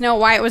didn't know Snow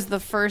White was the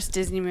first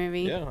Disney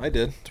movie. Yeah, I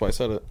did. That's why I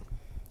said it.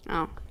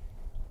 Oh,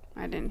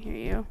 I didn't hear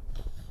you.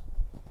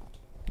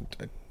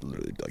 I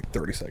literally like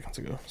 30 seconds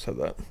ago said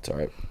that. It's all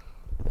right.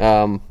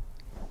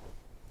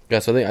 Yeah,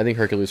 so I think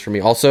Hercules for me.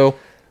 Also,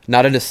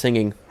 not into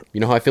singing. You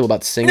know how I feel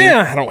about singing?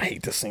 Yeah, I don't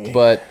hate the singing.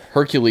 But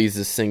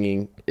Hercules'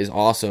 singing is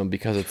awesome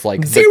because it's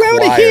like Zero the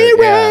to choir,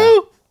 hero! yeah.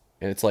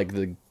 And it's like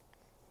the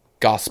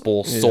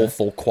gospel,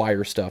 soulful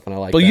choir stuff, and I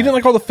like But that. you didn't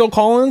like all the Phil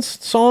Collins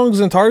songs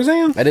in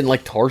Tarzan? I didn't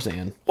like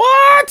Tarzan.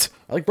 What?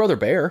 I like Brother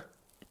Bear.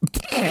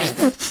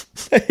 I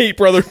hate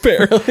Brother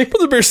Bear.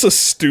 Brother Bear's so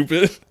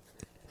stupid.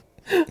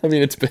 I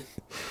mean, it's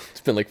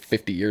been like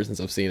 50 years since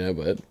I've seen it,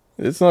 but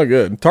It's not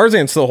good.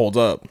 Tarzan still holds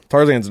up.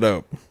 Tarzan's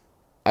dope.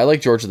 I like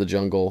George of the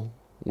Jungle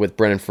with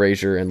Brendan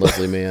Fraser and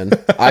Leslie Mann.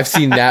 I've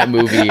seen that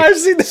movie. I've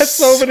seen that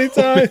so many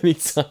times. many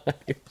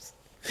times.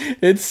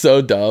 It's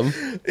so dumb.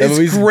 That It's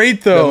movie's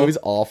great, though. That movie's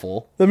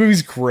awful. That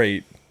movie's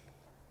great.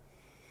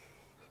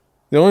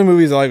 The only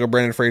movies I like with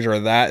Brandon Fraser are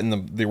that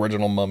and the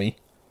original Mummy.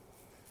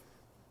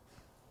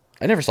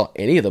 I never saw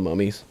any of the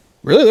Mummies.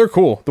 Really, they're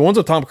cool. The ones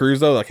with Tom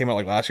Cruise, though, that came out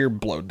like last year,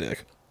 blow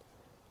dick,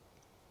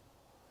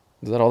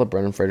 Is that all that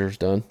Brendan Fraser's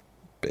done?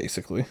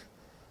 basically.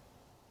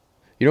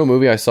 You know, a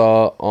movie I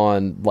saw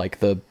on like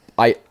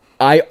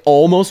I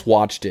almost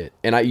watched it,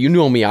 and you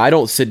know me, I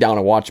don't sit down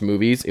and watch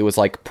movies. It was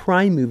like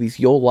Prime movies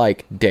you'll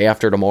like Day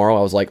After Tomorrow.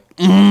 I was like,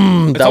 It's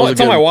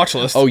on my watch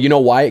list. Oh, you know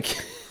why?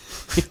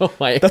 You know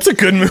why? That's a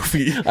good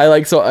movie.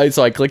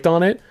 I clicked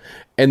on it,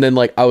 and then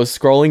like I was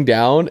scrolling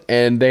down,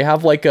 and they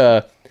have like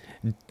a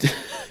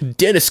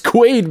Dennis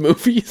Quaid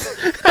movies.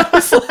 I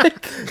was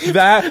like,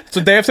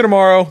 So Day After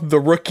Tomorrow, The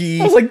Rookie,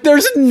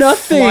 there's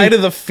nothing. Flight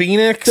of the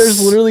Phoenix.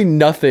 There's literally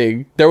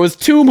nothing. There was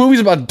 2 movies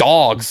about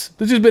dogs.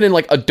 This has been in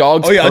like A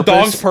Dog's Oh, yeah, A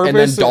Purpose, Dog's and then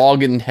Purpose.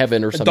 Dog in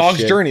Heaven or something.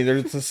 Dog's Journey.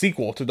 It's a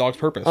sequel to Dog's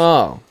Purpose.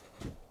 Oh,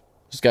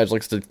 this guy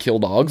likes to kill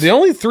dogs. The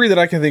only 3 that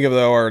I can think of,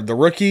 though, are The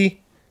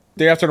Rookie,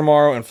 Day After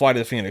Tomorrow, and Flight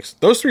of the Phoenix.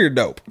 Those 3 are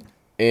dope.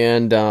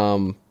 And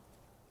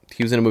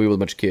he was in a movie with a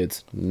bunch of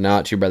kids.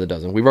 Not Two Brother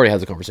Dozen. We've already had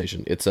the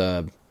conversation. It's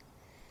something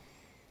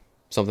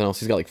else.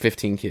 He's got like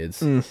 15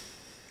 kids. You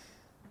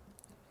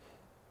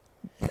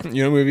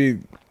know, a movie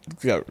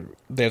that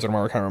Day After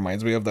Tomorrow kind of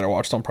reminds me of that I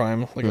watched on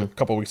Prime like a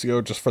couple weeks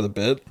ago just for the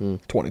bit.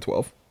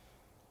 2012.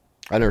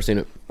 I've never seen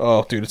it.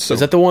 Oh, dude, it's so. Is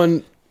that the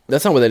one?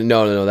 That's not with it.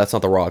 No, that's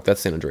not The Rock.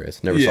 That's San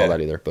Andreas. Never saw Yeah.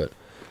 that either. But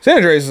San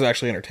Andreas is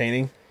actually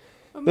entertaining.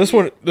 This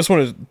one is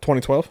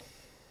 2012.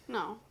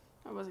 No,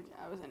 I was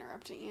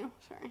interrupting you.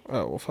 Sorry.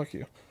 Oh well, fuck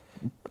you.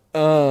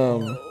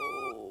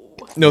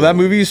 No, that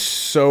movie's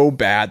so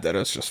bad that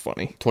it's just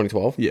funny.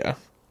 2012. Yeah,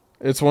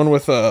 it's one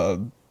with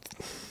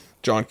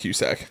John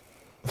Cusack.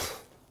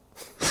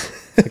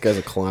 That guy's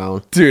a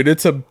clown. Dude,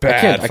 it's a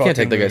bad. I can't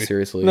take that guy movie.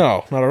 seriously.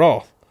 No, not at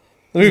all.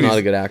 The He's movie's not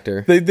a good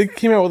actor. They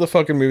came out with a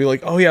fucking movie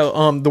like, oh yeah,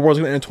 the world's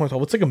gonna end in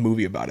 2012. It's like a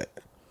movie about it.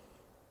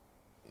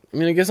 I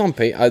mean, I guess on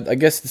pay. I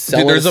guess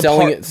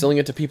selling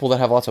it to people that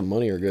have lots of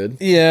money are good.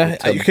 Yeah,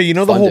 To okay. You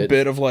know the fund whole it.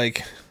 bit of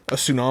like a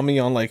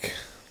tsunami on like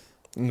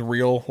in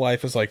real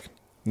life is like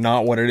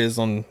not what it is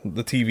on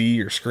the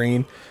TV or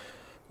screen.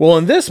 Well,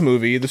 in this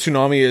movie, the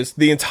tsunami is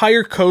the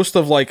entire coast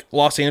of like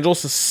Los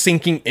Angeles is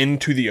sinking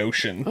into the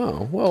ocean.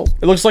 Oh well,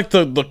 It looks like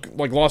the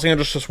like Los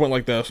Angeles just went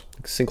like this.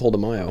 Sinkhole de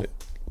Mayo.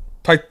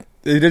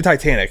 They did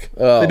Titanic.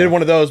 Oh. They did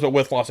one of those, but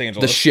with Los The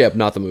Angeles. ship,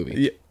 not the movie.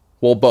 Yeah.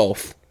 Well,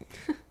 both.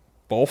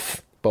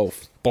 Both.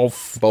 Both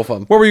Both. of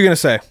them. What were you gonna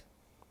say?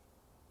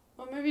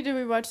 What movie did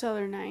we watch the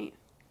other night?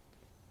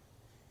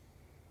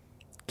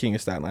 King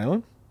of Staten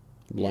Island.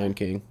 Lion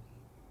King.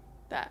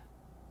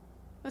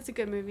 That's a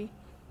good movie.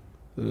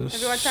 Have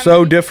you watched that So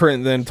movie?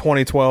 different than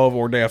 2012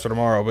 or Day After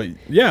Tomorrow, but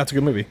yeah, it's a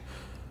good movie.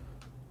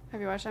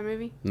 Have you watched that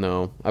movie?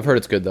 No, I've heard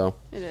it's good though.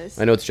 It is.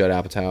 I know it's Judd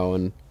Apatow,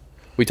 and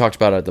we talked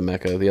about it at the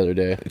Mecca the other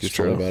day. It's You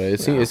told me true. about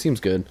it. It seems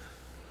good.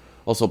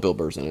 Also, Bill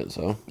Burr's in it,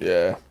 so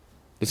Yeah.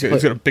 does He's he, got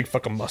play, a big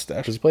fucking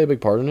mustache. does he play a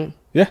big part in it?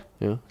 Yeah.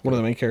 Yeah. One of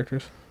the main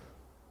characters.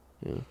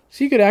 Is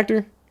he a good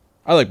actor,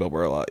 I like Bill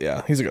Burr a lot.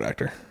 Yeah, he's a good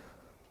actor.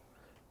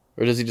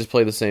 or does he just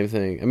play the same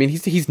thing? I mean,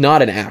 he's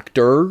not an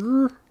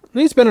actor.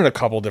 He's been in a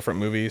couple different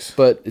movies,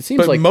 but it seems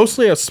but like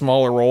mostly has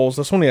smaller roles.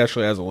 This one he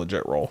actually has a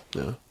legit role.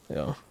 yeah,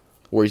 Yeah.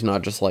 where he's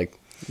not just like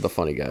the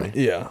funny guy.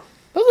 Yeah.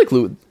 That was like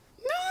Louis.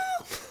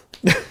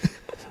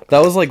 That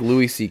was like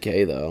Louis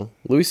C.K. though.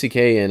 Louis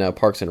C.K. in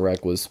Parks and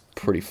Rec was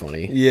pretty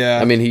funny. Yeah.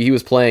 I mean he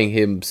was playing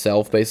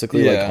himself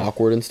basically, Yeah. like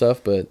awkward and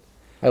stuff, but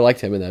I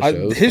liked him in that show.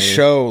 It was His funny.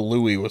 show,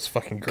 Louis, was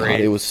fucking God,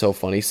 great. it was so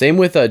funny. Same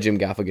with Jim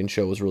Gaffigan's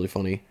show was really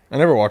funny. I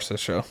never watched this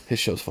show. His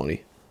show's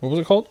funny. What was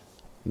it called?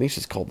 I think it's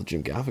just called the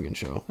Jim Gaffigan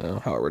Show Oh,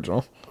 how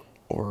original.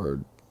 or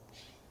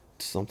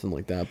something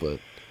like that, but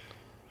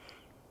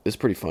it's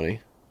pretty funny.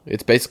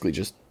 It's basically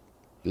just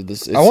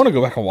this. I want to go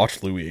back and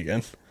watch Louis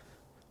again.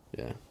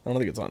 Yeah. I don't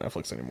think it's on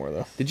Netflix anymore,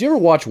 though. Did you ever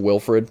watch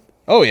Wilfred?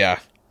 Oh, yeah.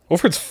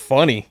 Wilfred's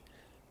funny.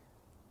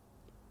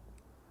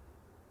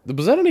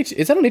 Was that on Is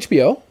that on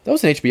HBO? That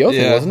was an HBO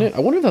thing, Yeah. wasn't it? I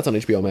wonder if that's on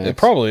HBO Max. It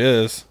probably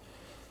is.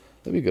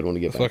 That'd be a good one to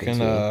get back Fucking,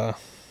 into.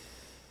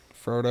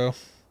 Frodo.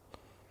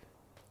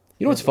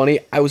 You know what's funny?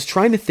 I was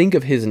trying to think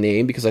of his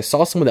name because I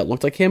saw someone that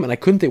looked like him, and I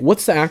couldn't think.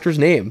 What's the actor's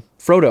name?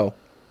 Frodo.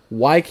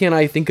 Why can't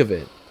I think of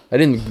it? I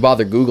didn't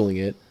bother Googling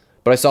it,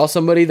 but I saw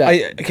somebody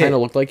that kind of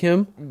looked like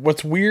him.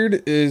 What's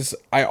weird is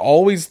I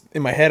always,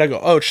 in my head, I go,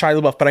 oh, it's Shia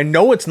LaBeouf. But I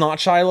know it's not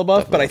Shia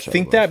LaBeouf, but I not Shia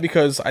think LaBeouf. that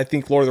because I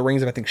think Lord of the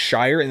Rings and I think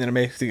Shire, and then it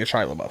makes me think of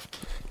Shia LaBeouf.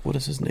 What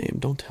is his name?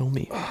 Don't tell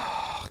me.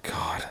 Oh,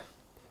 God.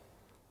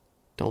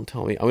 Don't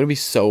tell me. I'm gonna be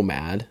so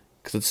mad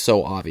because it's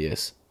so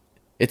obvious.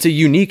 It's a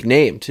unique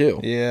name too.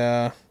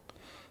 Yeah.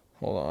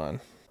 Hold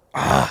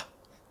on.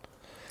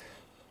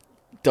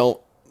 Don't.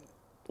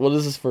 What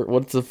is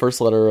What's the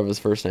first letter of his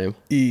first name?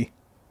 E.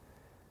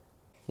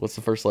 What's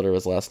the first letter of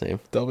his last name?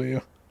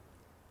 W.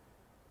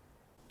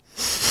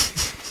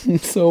 I'm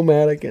so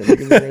mad I can't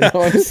think of it right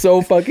now. I'm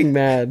so fucking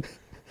mad.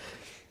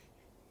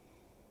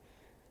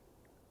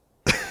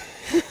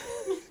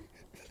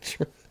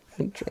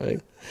 I'm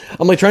trying.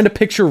 I'm like trying to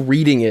picture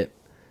reading it.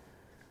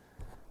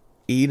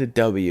 E to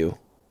W.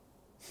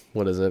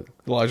 What is it?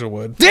 Elijah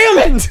Wood.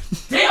 Damn it!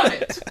 Damn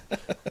it!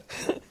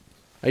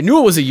 I knew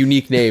it was a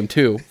unique name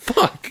too.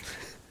 Fuck.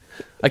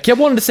 I kept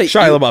wanting to say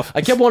Shia LaBeouf.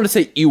 I kept wanting to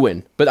say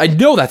Ewan, but I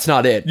know that's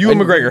not it. Ewan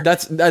I- McGregor.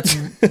 That's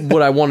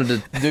what I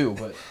wanted to do,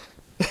 but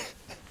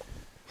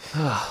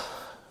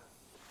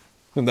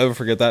I'll never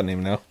forget that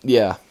name now.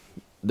 yeah,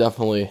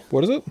 definitely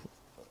What is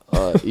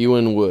it?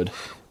 Ewan Wood.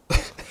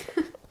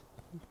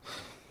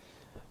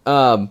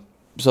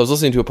 So I was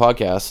listening to a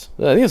podcast.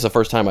 I think it's the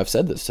first time I've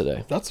said this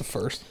today. That's the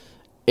first.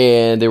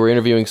 And they were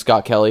interviewing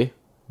Scott Kelly,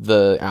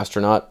 the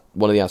astronaut,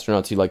 one of the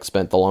astronauts who like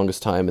spent the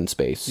longest time in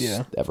space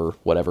ever,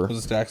 whatever. Was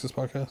this Dax's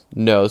podcast?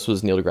 No, this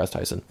was Neil deGrasse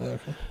Tyson. Okay.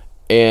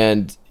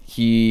 And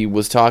he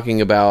was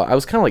talking about, I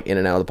was kind of like in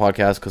and out of the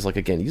podcast because like,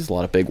 again, he uses a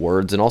lot of big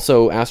words, and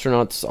also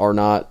astronauts are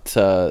not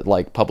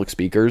like public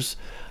speakers.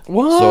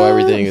 What? So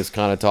everything is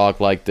kind of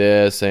talked like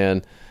this,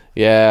 and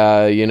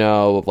yeah, you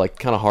know, like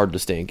kind of hard to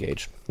stay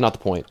engaged. Not the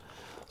point.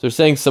 So they're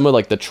saying some of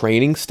like the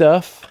training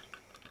stuff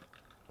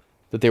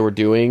that they were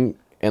doing,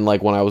 and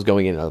like when I was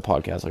going into the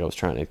podcast, like I was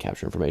trying to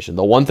capture information.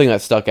 The one thing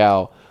that stuck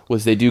out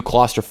was they do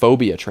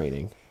claustrophobia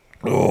training,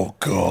 Oh,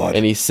 God.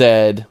 and he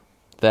said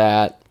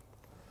that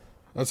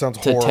That sounds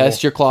to horrible.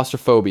 test your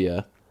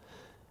claustrophobia,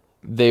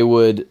 they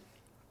would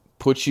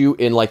put you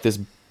in like this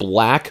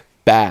black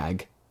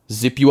bag,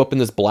 zip you up in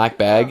this black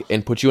bag,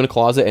 and put you in a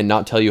closet and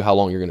not tell you how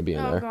long you're going to be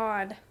in Oh there.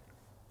 God.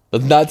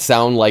 Doesn't that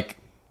sound like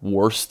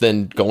worse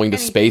than going to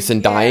space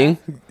and dying?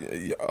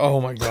 Oh,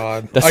 my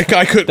God.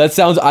 I could. That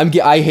sounds.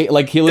 I hate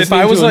like he if listening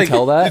I was to him like,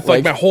 tell that. if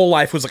like my whole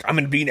life was like, I'm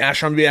going to be an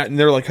astronaut, and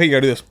they're like, hey, you got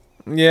to do this.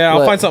 Yeah, I'll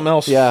Let- find something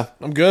else. yeah.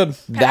 I'm good.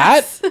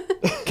 that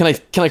can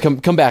I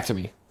come back to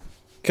me?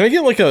 Can I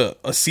get like a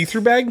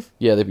see-through bag?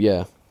 Yeah,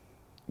 yeah,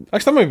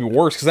 Actually, that might be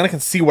worse because then I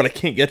can see what I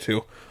can't get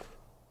to.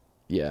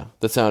 yeah.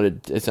 It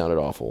sounded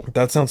awful.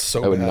 That sounds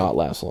so I would bad. not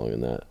last long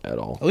in that at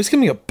all. At least give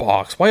me a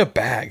box. Why a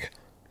bag?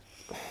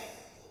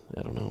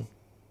 I don't know.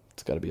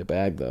 It's got to be a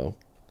bag though.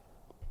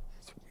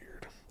 It's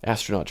weird.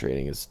 Astronaut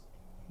training is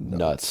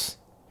nuts.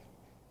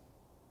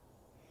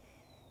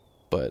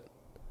 But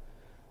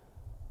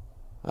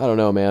I don't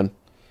know, man.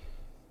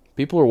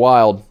 People are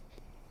wild.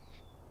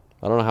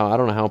 I don't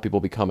know how people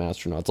become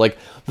astronauts. Like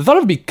the thought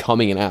of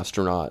becoming an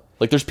astronaut.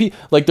 Like there's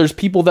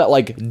people that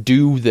like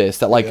do this,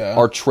 that like Yeah.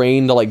 are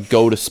trained to like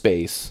go to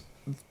space.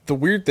 The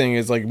weird thing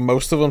is like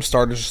most of them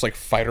start as just like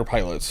fighter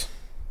pilots,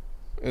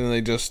 and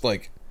they just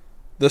like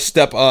the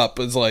step up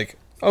is like,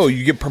 oh,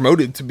 you get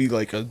promoted to be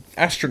like an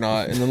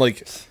astronaut, and then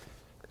like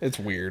it's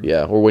weird.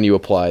 Yeah, or when you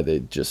apply,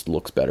 it just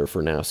looks better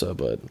for NASA.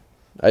 But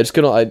I just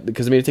couldn't,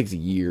 because I mean, it takes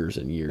years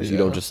and years. You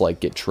Yeah. don't just like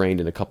get trained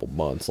in a couple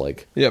months.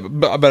 Like, Yeah,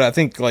 but I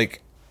think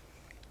like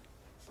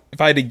if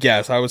I had to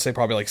guess, I would say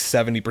probably like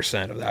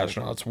 70% of the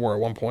astronauts were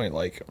at one point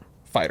like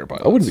fighter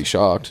pilots. I wouldn't be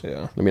shocked.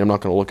 Yeah. I mean, I'm not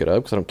going to look it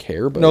up because I don't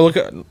care. But No,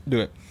 do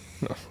it.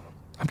 No.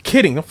 I'm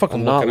kidding. Don't fucking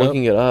I'm look not it up.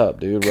 looking it up,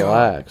 dude. God.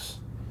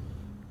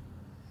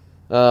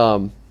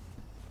 Relax.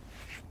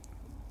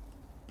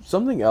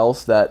 Something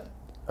else that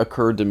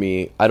occurred to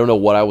me. I don't know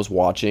what I was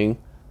watching,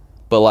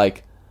 but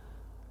like,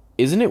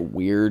 isn't it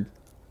weird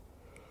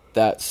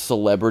that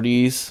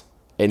celebrities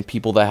and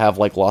people that have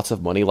like lots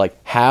of money like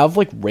have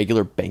like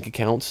regular bank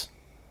accounts.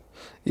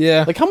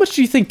 Yeah. Like, how much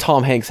do you think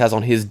Tom Hanks has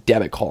on his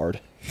debit card?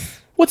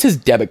 What's his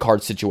debit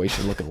card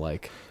situation looking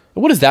like?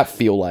 What does that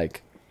feel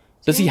like?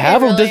 Does he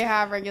have really or does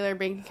have regular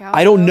bank accounts?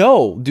 I don't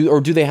though? know.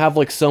 Do they have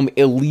like some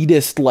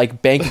elitist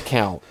like bank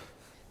account?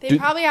 They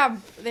probably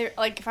have. They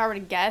like. If I were to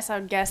guess, I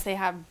would guess they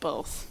have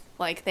both.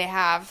 Like they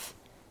have.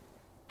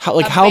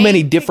 How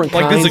many bank different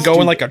account. Like, kinds? does it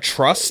go in like a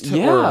trust?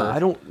 Yeah, or... I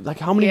don't like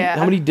how many Yeah.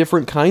 how many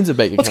different kinds of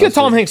bank Let's accounts.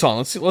 get Tom are- Hanks on.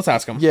 Let's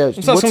ask him. Yeah, let's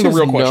ask what's him the his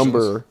real questions.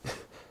 number?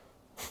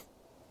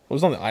 It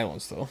was on the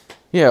islands though.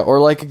 Yeah, or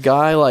like a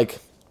guy like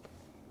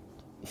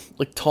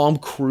Tom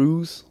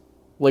Cruise.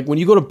 Like when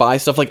you go to buy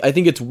stuff, like I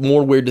think it's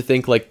more weird to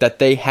think like that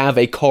they have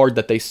a card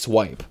that they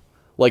swipe.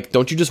 Like,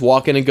 don't you just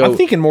walk in and go? I'm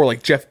thinking more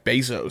like Jeff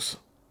Bezos.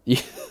 Yeah.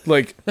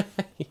 Like,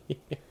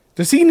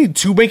 does he need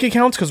 2 bank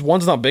accounts because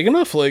one's not big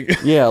enough? Like,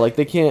 Yeah, like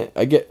they can't.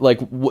 I get like,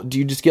 what, do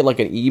you just get like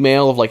an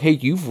email of like, hey,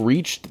 you've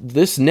reached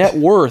this net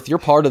worth. You're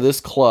part of this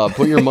club.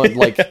 Put your money.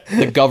 Like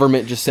the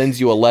government just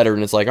sends you a letter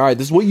and it's like, all right,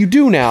 this is what you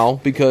do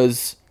now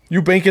because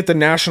you bank at the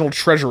National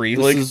Treasury.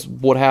 this Like, is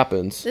what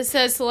happens. This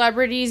says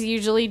celebrities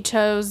usually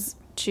choose.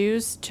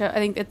 I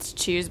think it's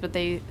choose, but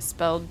they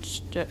spelled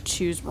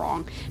choose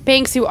wrong.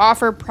 Banks who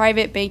offer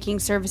private banking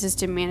services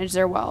to manage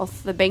their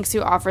wealth. The banks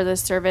who offer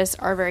this service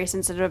are very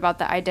sensitive about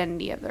the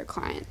identity of their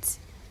clients.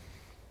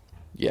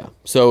 Yeah,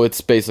 so it's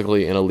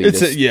basically an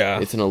elitist.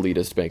 It's an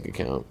elitist bank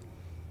account.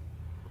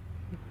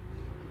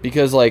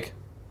 Because like,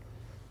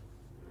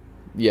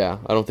 yeah,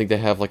 I don't think they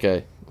have like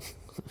a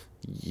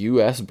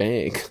U.S.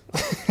 bank.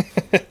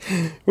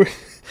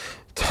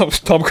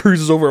 Tom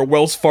Cruise is over at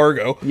Wells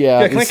Fargo.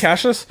 Yeah, Can I it's-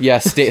 cash this? Yeah,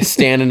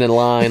 standing in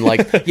line,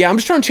 like, yeah, I'm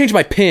just trying to change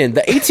my PIN.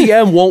 The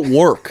ATM won't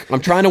work.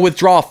 I'm trying to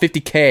withdraw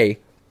 $50K.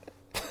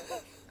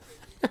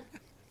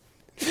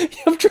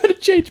 I'm trying to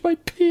change my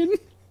PIN.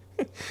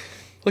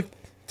 Like,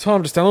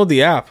 Tom, just download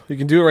the app. You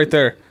can do it right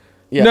there.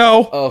 Yeah.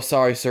 No. Oh,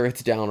 sorry, sir.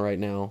 It's down right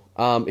now.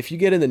 If you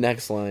get in the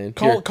next line,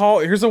 Call.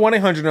 Here's the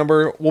 1-800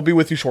 number. We'll be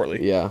with you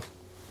shortly. Yeah,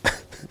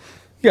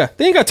 Yeah,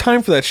 they ain't got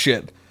time for that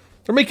shit.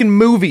 They're making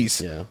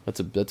movies. yeah. That's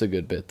a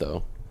good bit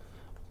though.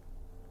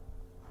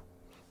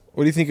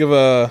 What do you think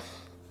of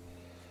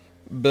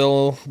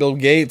Bill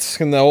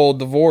Gates and the old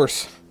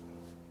divorce?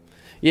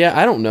 Yeah,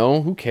 I don't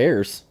know. Who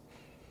cares?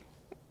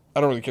 I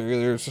don't really care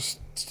either. It's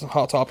a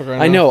hot topic right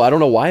now. I know. I don't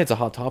know why it's a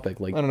hot topic.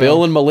 Like don't Bill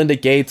know. and Melinda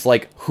Gates.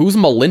 Like, who's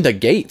Melinda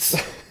Gates?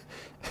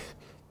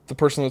 The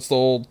person that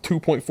stole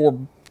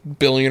 $2.4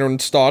 billion in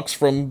stocks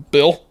from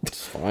Bill.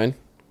 It's fine.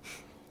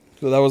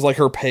 So that was like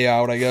her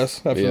payout, I guess,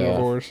 after the Yeah,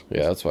 divorce.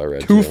 yeah. That's what I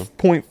read. Too.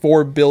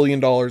 $2.4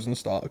 billion in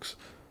stocks.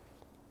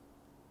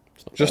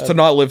 Just to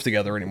not live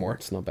together anymore.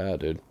 It's not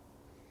bad, dude.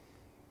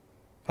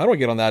 How do I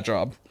get on that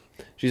job?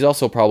 She's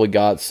also probably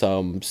got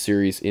some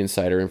serious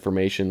insider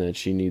information that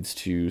she needs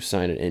to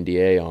sign an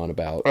NDA on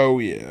about Oh,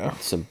 yeah.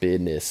 some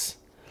business.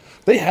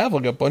 They have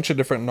like a bunch of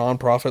different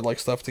non-profit like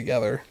stuff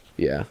together.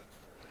 Yeah.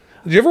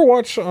 Did you ever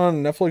watch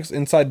on Netflix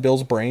Inside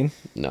Bill's Brain?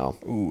 No.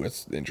 Ooh,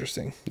 it's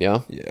interesting.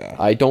 Yeah? Yeah.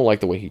 I don't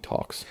like the way he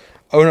talks.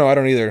 Oh, no, I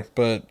don't either.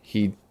 But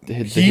He's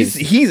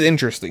he's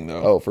interesting,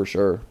 though. oh, for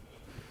sure.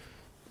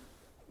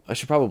 I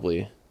should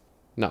probably,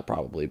 not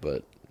probably,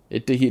 but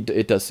it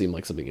does seem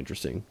like something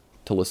interesting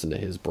to listen to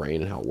his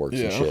brain and how it works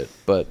and Yeah. shit.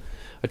 But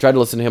I tried to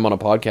listen to him on a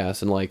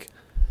podcast and like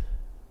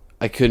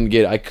I couldn't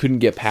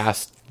get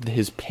past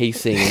his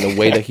pacing and the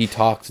way that he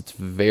talks. It's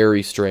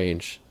very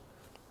strange.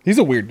 He's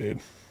a weird dude.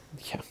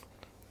 Yeah.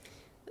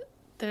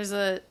 There's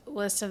a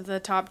list of the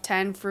top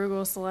 10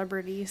 frugal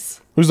celebrities.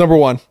 Who's number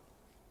one?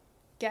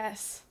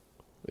 Guess.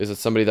 Is it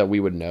somebody that we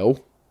would know?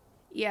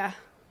 Yeah.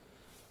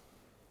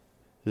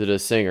 Is it a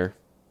singer?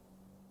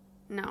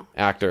 No.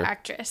 Actor?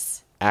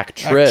 Actress.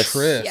 Actress?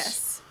 Actress.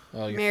 Yes.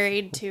 Oh, you're-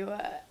 Married to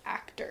a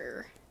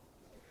actor.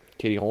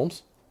 Katie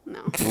Holmes?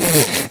 No.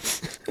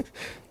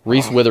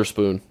 Reese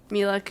Witherspoon.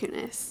 Mila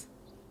Kunis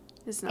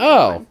is number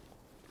Oh. one.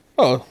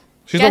 Oh,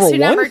 she's Guess number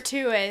who one? number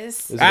 2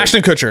 is?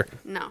 Ashton Kutcher.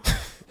 No.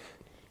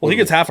 Well, he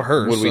gets half of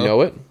hers. Would we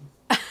know it?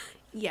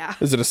 Yeah.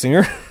 Is it a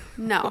singer?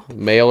 No.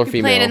 Male or He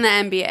female? played in the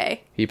NBA.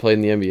 He played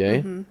in the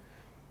NBA?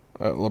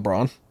 Mm-hmm.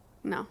 LeBron?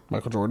 No.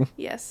 Michael Jordan?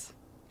 Yes.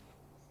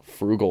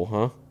 Frugal,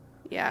 huh?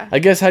 Yeah. I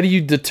guess how do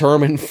you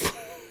determine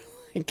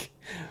like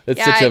that's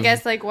Yeah, such I a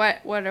guess like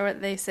what are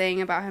they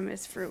saying about him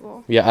is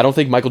frugal. Yeah, I don't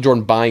think Michael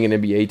Jordan buying an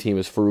NBA team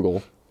is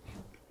frugal.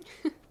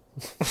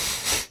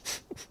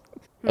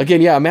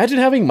 Again, yeah, imagine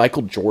having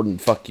Michael Jordan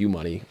fuck you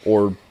money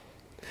or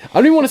I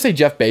don't even want to say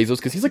Jeff Bezos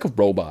because he's like a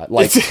robot.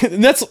 Like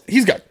and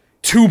he's got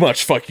too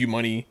much fuck you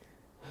money.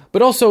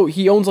 but also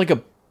he's a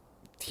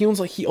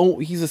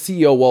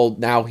CEO. Well,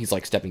 now he's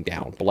like stepping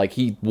down, but like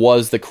he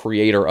was the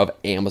creator of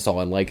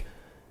Amazon. Like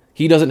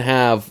he doesn't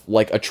have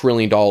like $1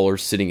 trillion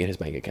sitting in his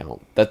bank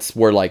account. That's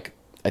where like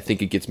I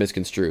think it gets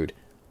misconstrued.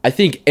 I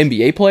think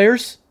NBA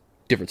players,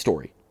 different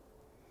story.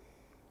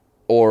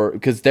 Or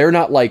because they're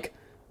not like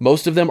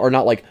most of them are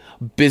not like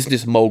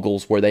business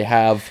moguls where they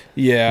have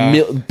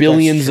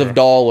billions that's of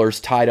dollars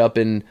tied up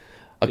in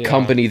a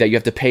company that you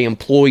have to pay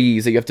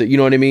employees that you have to, you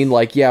know what I mean?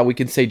 Like, yeah, we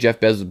can say Jeff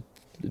Bezos.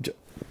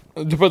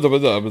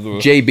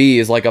 JB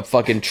is like a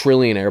fucking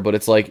trillionaire, but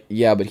it's like,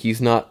 yeah, but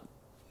he's not.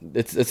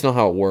 It's not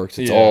how it works.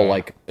 It's all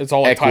like it's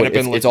all like tied up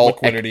in it's all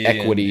liquidity,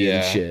 equity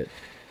and shit.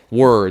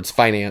 Words,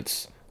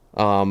 finance,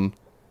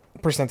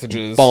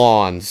 percentages,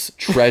 bonds,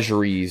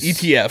 treasuries,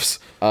 ETFs.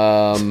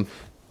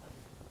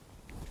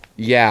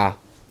 Yeah,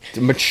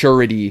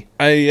 maturity.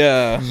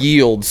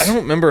 Yields. I don't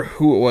remember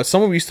who it was.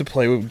 Someone we used to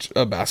play with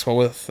basketball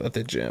with at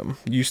the gym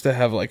used to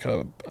have like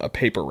a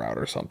paper route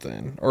or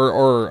something,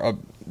 or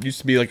used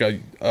to be like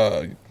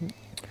a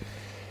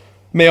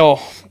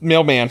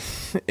mailman,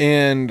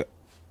 and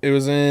it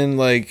was in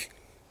like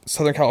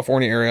Southern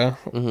California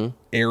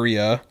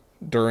area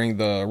during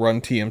the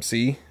Run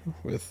TMC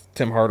with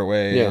Tim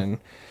Hardaway, and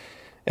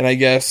I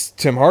guess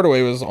Tim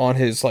Hardaway was on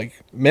his like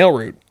mail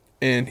route,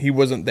 and he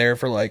wasn't there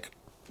for like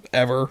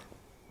ever,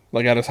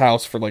 like at his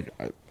house for like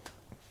I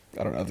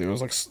don't know.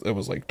 It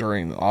was like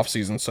during the off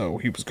season, so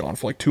he was gone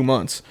for like 2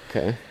 months.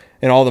 Okay.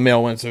 And all the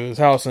mail went to his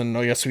house, and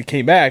I guess when he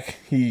came back,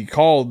 he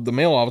called the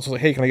mail office, was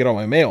like, "Hey, can I get all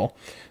my mail?"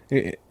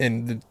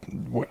 And I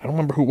don't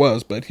remember who it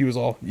was, but he was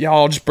all, "Yeah,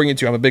 I'll just bring it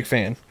to you. I'm a big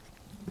fan."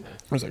 I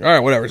was like, "All right,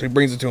 whatever." So he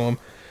brings it to him,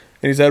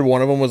 and he said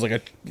one of them was like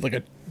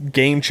a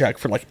game check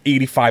for like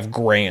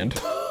 $85,000.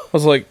 I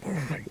was like, "Oh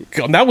my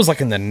God," that was like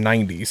in the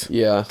 90s.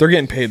 Yeah. They're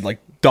getting paid like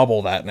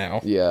double that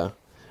now. Yeah.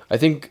 I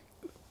think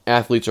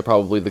athletes are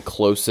probably the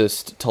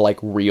closest to like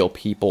real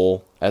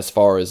people as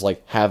far as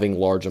like having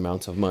large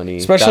amounts of money,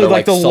 especially that are,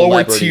 like the lower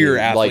celebrity- tier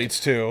athletes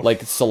too,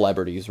 like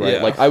celebrities, right?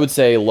 Yeah. Like I would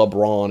say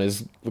LeBron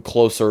is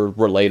closer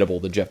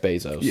relatable to Jeff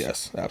Bezos.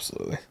 Yes,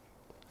 absolutely.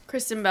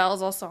 Kristen Bell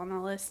is also on the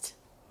list.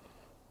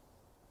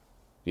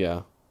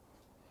 Yeah.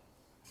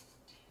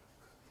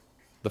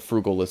 The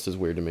frugal list is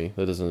weird to me.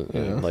 That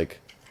doesn't like.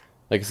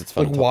 I guess it's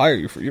fun. Like, to why are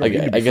you? You don't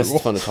need to be I guess frugal.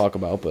 it's fun to talk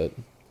about, but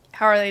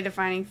How are they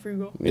defining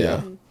frugal?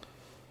 yeah.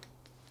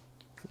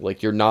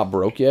 Like you're not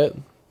broke yet.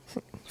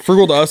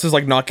 Frugal to us is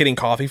like not getting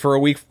coffee for a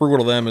week. Frugal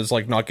to them is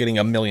like not getting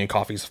a million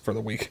coffees for the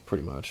week.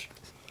 Pretty much.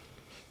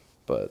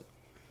 But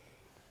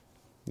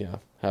yeah,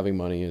 having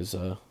money is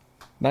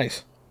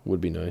Nice.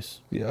 would be nice.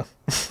 Yeah.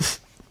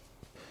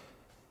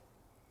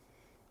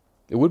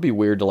 It would be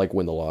weird to like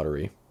win the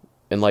lottery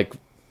and like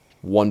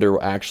wonder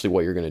actually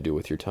what you're going to do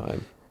with your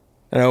time.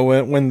 I know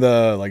when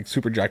the like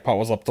super jackpot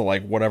was up to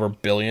like whatever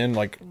billion,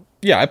 like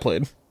yeah, I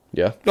played.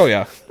 Yeah. Oh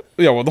yeah.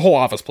 Yeah, well the whole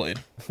office played.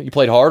 You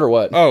played hard or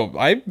what? Oh,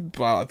 I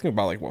think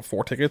about like what 3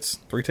 tickets,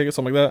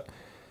 something like that.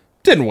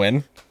 Didn't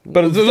win.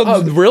 But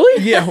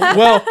Really? yeah,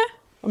 well,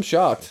 I'm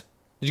shocked.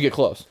 Did you get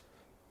close?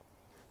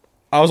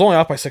 I was only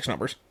off by 6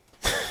 numbers.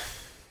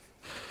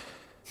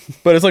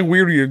 But it's like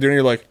weird when you're doing,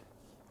 you're like,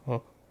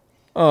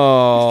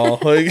 oh,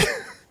 like,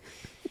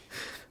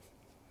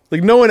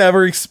 like no one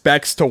ever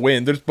expects to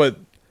win. There's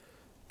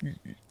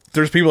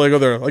people that go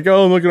there like,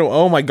 oh, look at,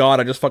 oh my God,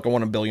 I just fucking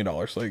won $1 billion.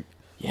 Like,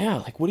 Yeah,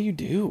 like what do you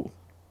do?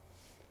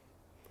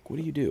 What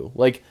do you do?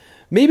 Like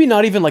maybe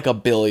not even like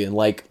 $1 billion.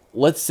 Like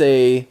let's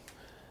say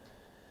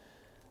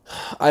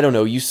I don't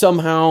know, you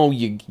somehow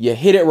you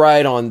hit it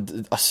right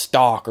on a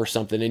stock or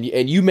something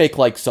and you make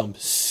like some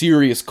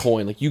serious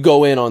coin. Like you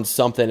go in on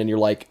something and you're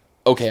like,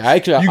 okay, I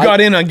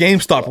got in on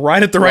GameStop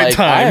right at the right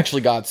time. I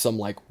actually got some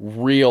like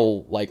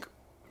real like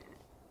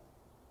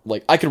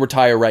I could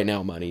retire right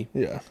now money.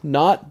 Yeah.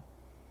 Not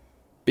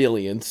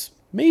billions.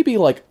 Maybe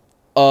like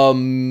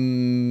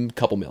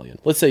couple million.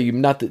 Let's say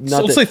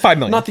let's say 5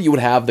 million. Not that you would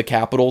have the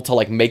capital to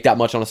like make that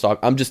much on a stock.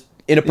 I'm just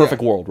in a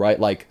perfect world, right?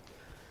 Like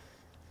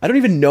I don't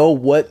even know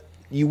what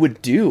you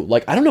would do.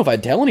 Like I don't know if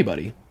I'd tell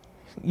anybody.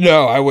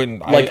 No, I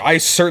wouldn't. Like- I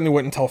certainly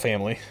wouldn't tell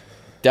family.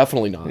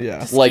 Definitely not. Yeah.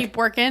 Just Like keep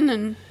working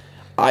and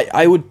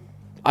I would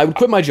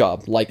quit my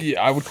job. Like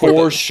Yeah, I would quit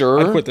for that-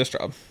 sure. I'd quit this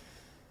job.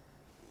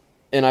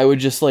 And I would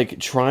just like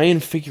try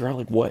and figure out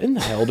like what in the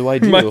hell do I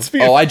do? Reminds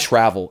me of- Oh, I'd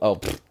travel.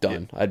 Oh,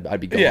 done. I'd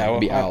be gone. Yeah,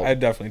 I'd be out. I'd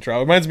definitely try. It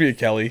reminds me of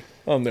Kelly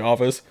on The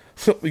Office.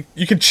 Like,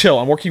 you can chill.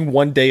 I'm working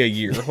 1 day a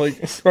year.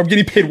 Like, or I'm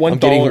getting paid $1. I'm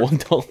getting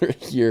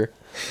 $1 a year.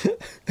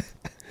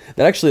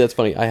 That's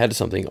funny. I had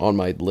something on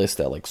my list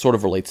that like sort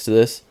of relates to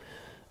this.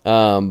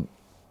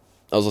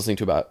 I was listening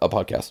to about a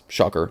podcast,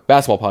 shocker,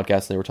 basketball podcast,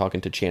 and they were talking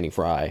to Channing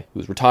Frye,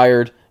 who's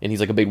retired, and he's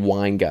like a big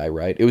wine guy,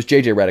 right? It was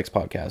JJ Redick's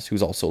podcast,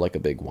 who's also like a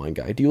big wine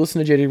guy. Do you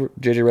listen to JJ Redick's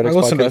podcast? I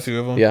listen to a few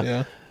of them.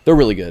 Yeah. They're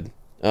really good.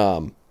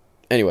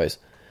 Anyways,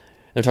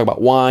 they're talking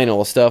about wine and all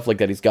the stuff like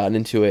that. He's gotten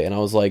into it, and I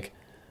was like,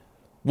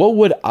 what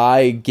would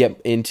I get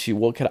into?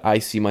 What could I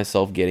see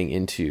myself getting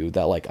into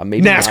that like I'm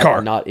maybe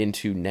NASCAR. not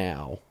into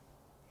now?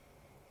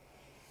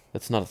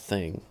 That's not a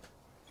thing.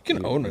 You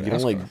can own a You NASCAR.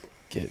 don't like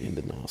get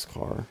into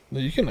NASCAR. No,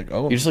 you can like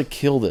own. You just like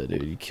killed it,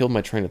 dude. You killed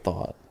my train of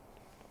thought.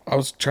 I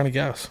was trying to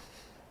guess.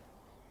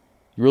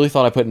 You really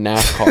thought I put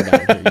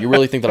NASCAR down here. You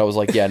really think that I was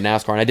like, yeah,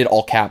 NASCAR. And I did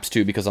all caps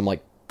too because I'm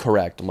like,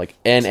 correct. I'm like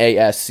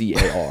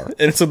NASCAR.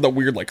 And it's in the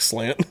weird like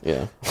slant.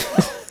 Yeah.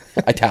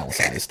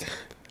 Italicized.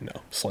 No,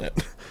 slant.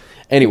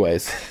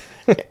 Anyways.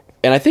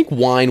 And I think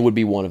wine would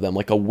be one of them.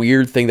 Like a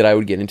weird thing that I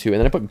would get into. And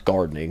then I put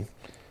gardening.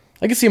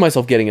 I can see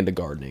myself getting into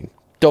gardening.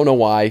 Don't know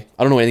why.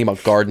 I don't know anything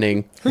about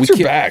gardening. Hurts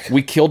your back.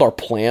 We killed our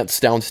plants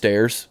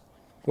downstairs.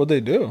 What'd they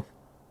do?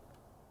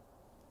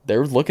 They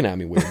were looking at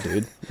me weird,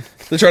 dude.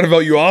 They try to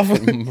vote you off.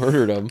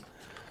 Murdered them.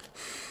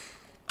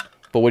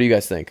 But what do you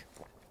guys think?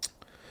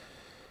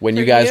 When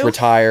you For guys you?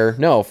 retire,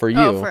 no, for you.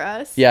 Oh, for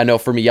us? Yeah, no,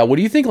 for me. Yeah, what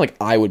do you think? Like,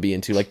 I would be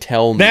into? Like,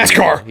 tell me.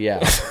 NASCAR!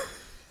 Yeah,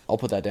 I'll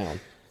put that down.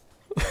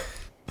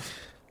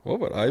 What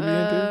would I be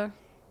into?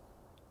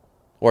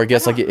 Or I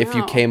guess I like don't if you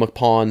know. came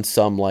upon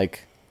some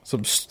like Some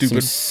some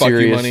stupid fuck you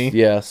serious money.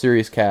 yeah,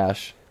 serious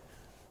cash.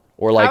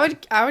 Or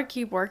like I would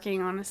keep working,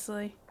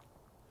 honestly.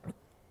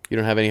 you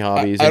don't have any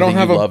hobbies, I don't anything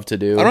have you a love to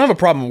do. I don't have a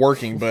problem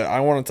working, but I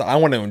want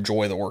to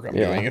enjoy the work I'm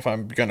Yeah. doing if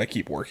I'm gonna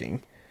keep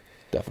working.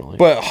 Definitely.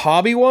 But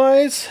hobby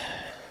wise,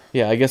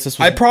 yeah, I guess this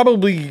was I'd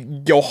probably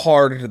go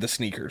hard into the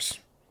sneakers.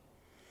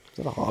 is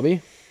that a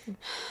hobby?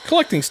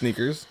 Collecting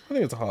sneakers. I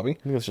think it's a hobby.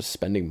 I think it's just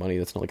spending money.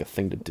 That's not like a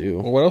thing to do.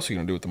 Well, what else are you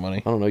gonna do with the money?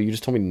 I don't know. You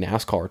just told me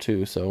NASCAR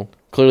too, so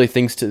clearly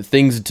things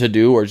to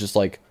do are just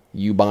like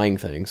you buying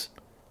things.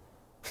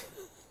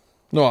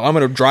 No, I'm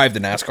gonna drive the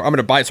NASCAR. I'm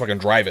gonna buy it so I can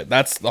drive it.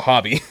 That's the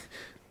hobby.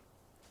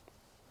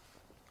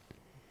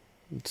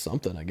 It's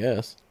something, I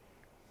guess.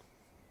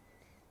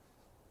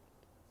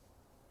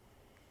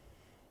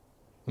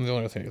 And the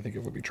only other thing I think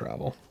of would be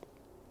travel.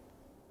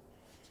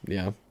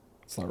 Yeah.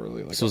 It's not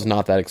really like This was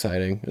not that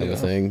exciting of Yeah. a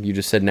thing. You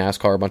just said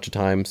NASCAR a bunch of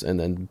times and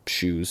then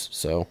shoes,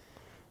 so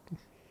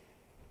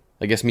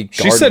I guess me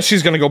She said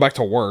she's gonna go back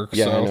to work.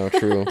 yeah, so. I know,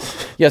 true.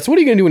 Yeah, so what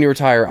are you gonna do when you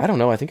retire? I don't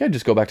know. I think I'd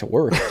just go back to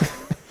work.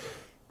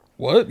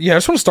 What? Yeah, I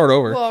just want to start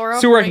over. Well, we're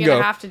See where I probably can gonna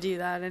go. have to do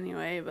that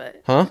anyway,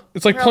 but Huh?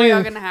 It's like we're probably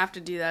all playing. gonna have to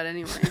do that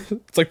anyway.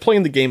 It's like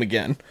playing the game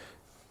again.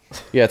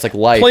 Yeah, it's like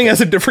life. Playing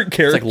as a different It's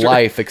character. like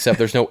life, except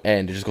there's no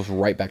end. It just goes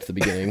right back to the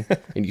beginning.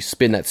 And you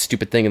spin that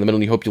stupid thing in the middle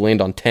and you hope you land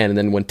on 10. And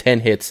then when 10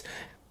 hits,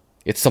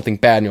 it's something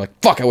bad. And you're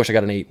like, fuck, I wish I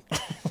got an 8. I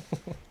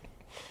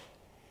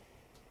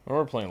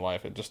remember playing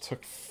life. It just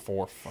took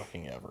for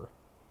fucking ever.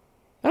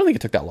 I don't think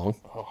it took that long.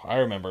 Oh, I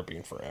remember it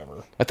being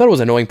forever. I thought it was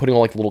annoying putting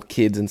all like little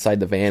kids inside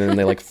the van and then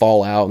they like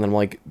fall out. And then I'm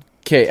like,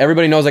 okay,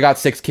 everybody knows I got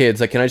 6 kids.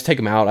 Like, can I just take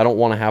them out? I don't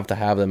want to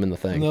have them in the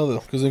thing. No,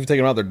 because if you take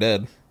them out, they're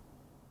dead.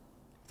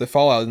 If they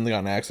fall out and they got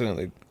in an accident,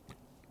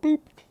 they boop,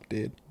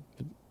 dead.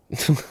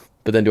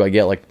 But then do I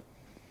get like,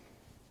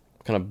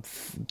 what kind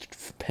of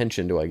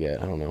pension do I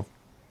get? I don't know.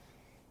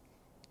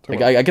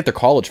 Like, I get their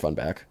college fund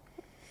back.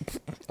 I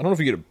don't know if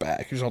you get it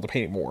back. You just don't have to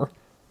pay more.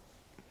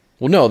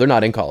 Well, no, they're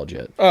not in college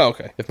yet. Oh,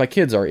 okay. If my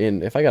kids are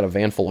in, if I got a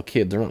van full of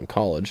kids, they're not in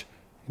college.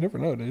 You never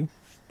know, dude.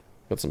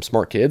 Got some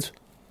smart kids.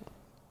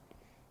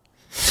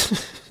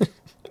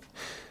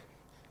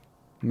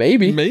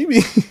 Maybe. Maybe.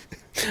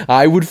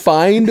 I would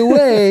find a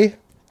way.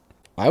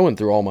 I went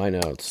through all my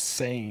notes.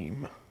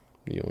 Same.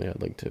 You only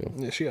had like 2.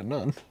 Yeah, she had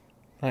none.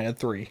 I had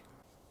 3.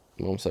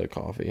 Mom said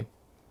coffee.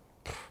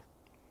 I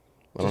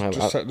don't have.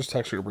 Just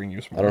text her to bring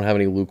you some. I don't have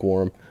any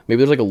lukewarm. Maybe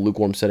there's like a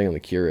lukewarm setting on the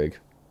Keurig.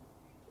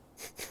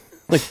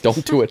 Like,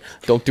 don't do it.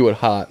 Don't do it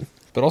hot.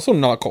 But also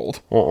not cold.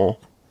 Uh-uh.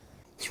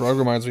 This rug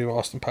reminds me of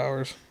Austin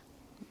Powers.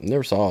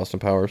 Never saw Austin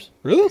Powers.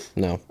 Really?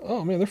 No.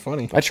 Oh man, they're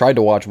funny. I tried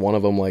to watch one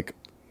of them like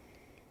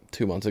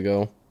 2 months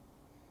ago.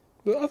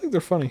 I think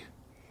they're funny.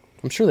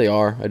 I'm sure they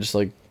are. I just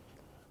like.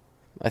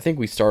 I think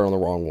we started on the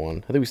wrong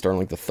one. I think we started on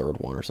like the 3rd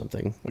one or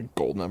something. Like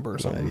Gold Member or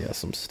something. Yeah,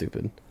 some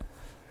stupid.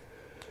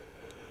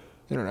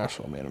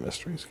 International Man of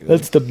Mysteries. Good.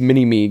 That's the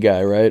Mini Me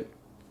guy, right?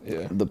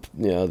 Yeah.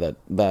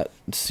 That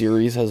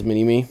series has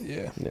Mini Me.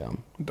 Yeah. Yeah.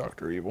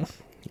 Dr. Evil.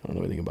 I don't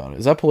know anything about it.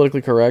 Is that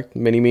politically correct?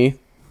 Mini Me?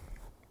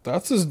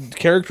 That's his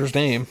character's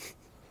name.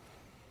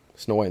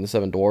 Snow White and the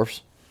 7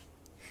 Dwarfs?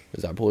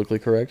 Is that politically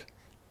correct?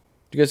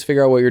 Did you guys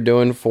figure out what you're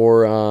doing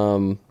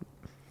for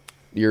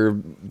your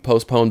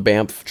postponed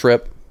Banff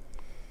trip?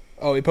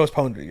 Oh, he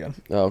postponed it again.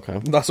 Oh, okay.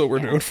 That's what we're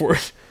doing for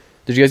it.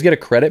 Did you guys get a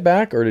credit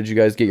back, or did you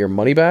guys get your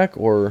money back,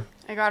 or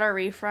I got a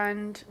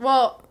refund.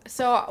 Well,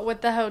 so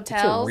with the It's a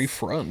hotels,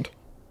 refund.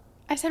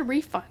 I said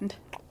refund.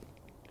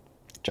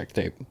 check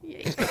the tape?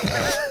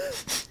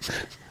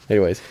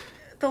 Anyways,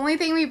 The only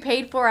thing we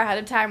paid for ahead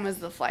of time was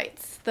the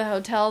flights. The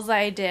hotels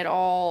I did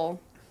all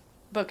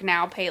book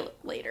now, pay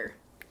later.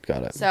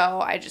 got it. So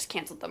I just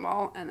canceled them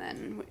all and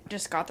then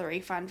just got the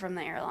refund from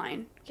the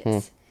airline.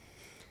 'Cause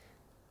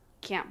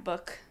can't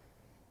book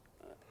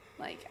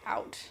like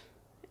out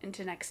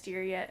into next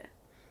year yet.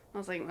 I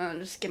was like, well,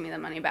 just give me the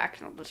money back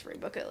and I'll just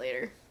rebook it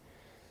later.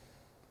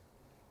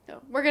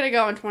 So we're gonna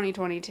go in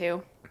 2022.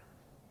 You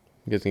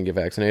guys can get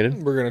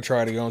vaccinated? We're going to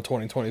try to go in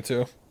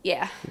 2022.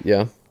 Yeah.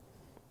 Yeah.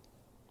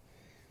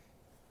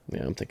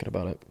 Yeah, I'm thinking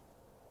about it.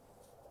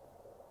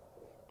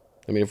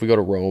 I mean, if we go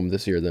to Rome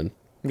this year, then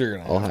You're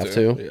going I'll have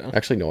to. Yeah.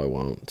 Actually, no, I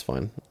won't. It's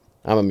fine.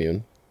 I'm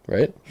immune,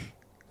 right?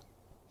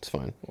 It's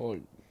fine. Well,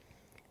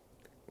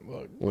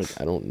 look, Like,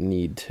 I don't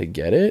need to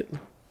get it.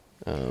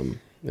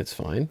 It's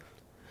fine.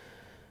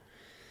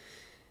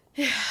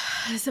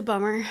 It's a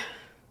bummer.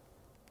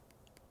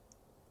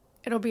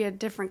 It'll be a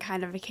different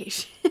kind of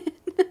vacation.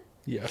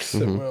 yes,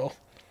 it will.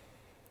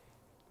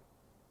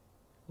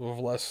 We'll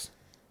have less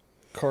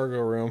cargo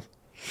room.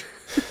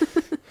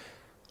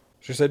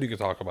 She said you could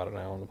talk about it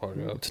now on the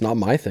podcast. It's not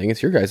my thing.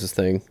 It's your guys'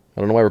 thing. I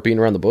don't know why we're beating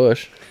around the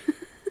bush.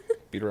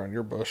 Beat around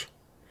your bush.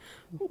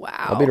 Wow.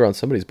 I'll beat around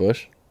somebody's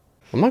bush.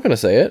 I'm not gonna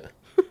say it.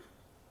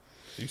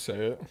 You say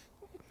it.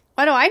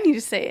 Why do I need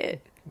to say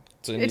it?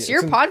 It's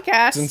your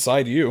podcast. It's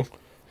inside you.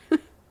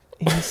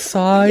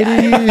 Inside.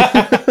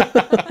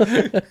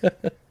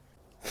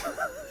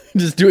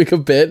 Just doing a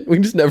bit. We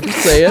just never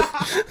say it.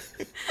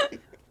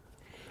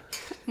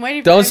 I'm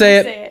waiting for Don't him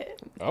say to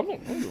it. I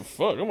don't give a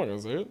fuck. I'm not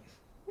gonna say it.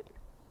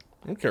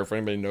 I don't care if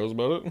anybody knows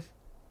about it.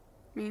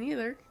 Me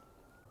neither.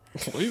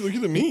 Why are you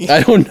looking at me?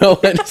 I don't know.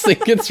 I just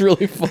think it's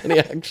really funny,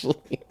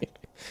 actually.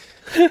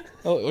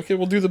 Oh, okay,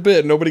 we'll do the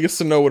bit. Nobody gets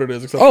to know what it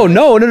is. Except Oh,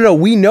 no.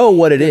 We know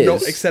what it is. no,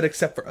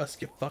 except for us.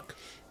 You fuck.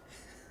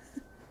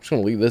 I'm just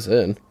gonna leave this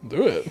in.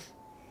 Do it.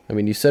 I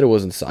mean, you said it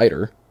wasn't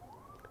cider.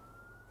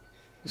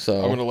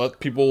 So I'm gonna let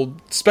people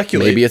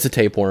speculate. maybe it's a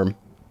tapeworm.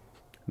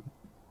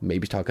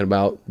 Maybe talking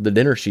about the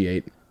dinner she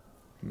ate.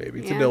 Maybe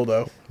it's Yeah. a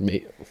dildo.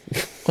 Maybe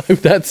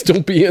that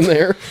still be in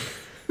there.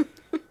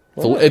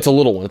 It's a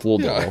little one. It's a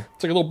little Yeah, dildo.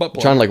 it's like a little butt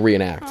plug. Trying to like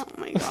reenact. Oh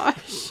my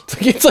gosh.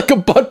 It's like a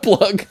butt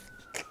plug.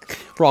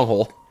 Wrong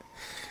hole.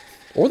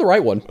 Or the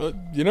right one.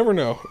 You never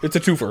know. It's a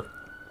twofer.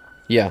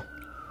 Yeah.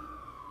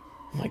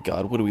 Oh my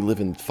God, what do we live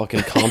in?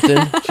 Fucking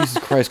Compton? Jesus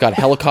Christ, got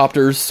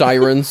helicopters,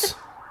 sirens.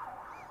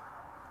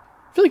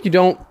 I feel like you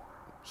don't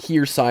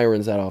hear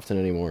sirens that often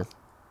anymore.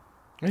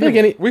 I feel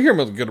like We hear them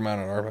a good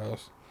amount at our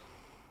house.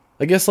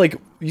 I guess like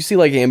you see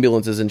like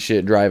ambulances and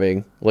shit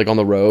driving like on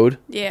the road.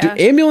 Yeah.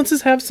 Do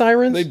ambulances have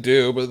sirens? They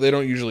do, but they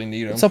don't usually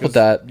need them. What's up with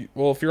that?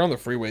 Well, if you're on the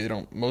freeway, they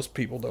don't. Most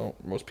people don't.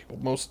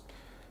 Most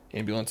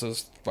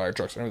ambulances, fire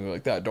trucks, and everything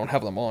like that don't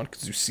have them on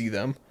because you see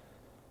them.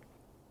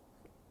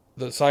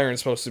 The siren's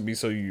supposed to be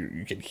so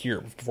you can hear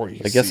it before you.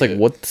 I guess see like it.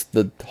 what's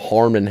the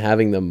harm in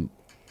having them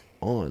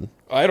on?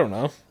 I don't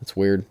know. It's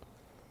weird.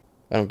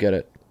 I don't get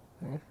it.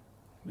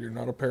 You're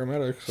not a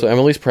paramedic. So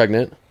Emily's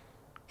pregnant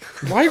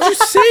Why'd you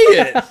say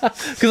it?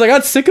 because I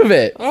got sick of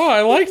it. Oh,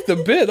 I liked the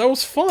bit. That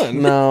was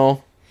fun.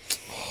 No,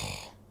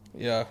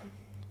 Yeah.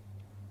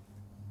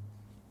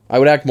 I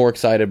would act more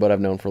excited, but I've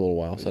known for a little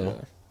while.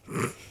 So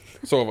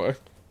So have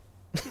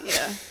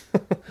Yeah.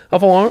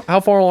 how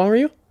far along are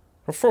you?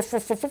 I.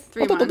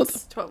 3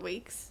 months, 12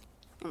 weeks.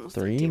 Almost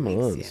 3 13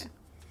 months. weeks,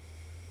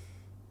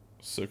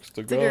 6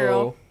 to a go.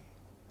 girl.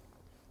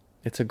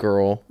 It's a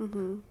girl,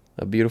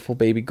 a beautiful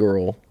baby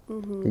girl,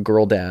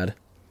 girl dad.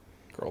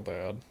 Girl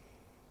dad.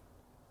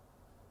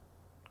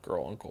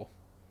 Girl uncle.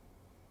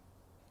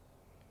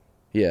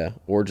 Yeah,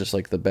 or just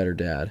like the better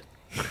dad.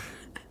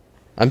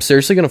 I'm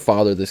seriously gonna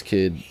father this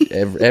kid.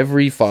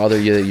 Every father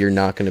you're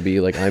not gonna be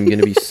like. I'm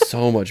gonna be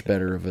so much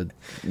better of a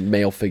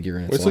male figure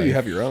in its Wait till you life.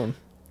 have your own.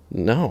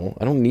 No,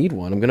 I don't need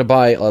one. I'm gonna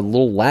buy a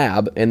little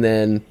lab, and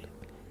then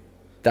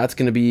that's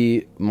gonna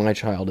be my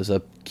child. Is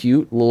a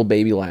cute little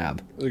baby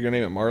lab. Are you gonna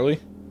name it Marley?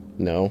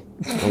 No,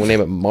 I'm gonna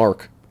name it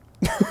Mark,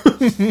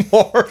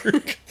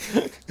 Mark.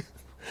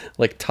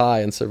 like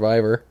Ty and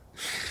Survivor.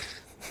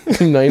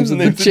 Names of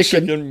the Name the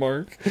chicken.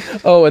 Mark.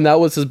 Oh, and that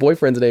was his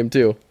boyfriend's name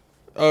too.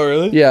 Oh,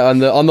 really? Yeah, on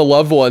the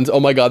loved ones. Oh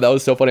my God, that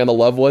was so funny. On the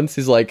loved ones,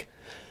 he's like,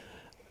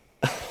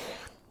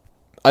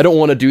 I don't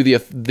want to do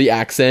the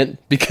accent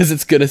because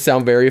it's gonna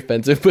sound very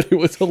offensive, but it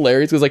was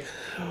hilarious. He was like,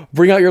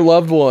 bring out your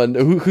loved one.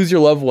 Who's your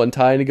loved one,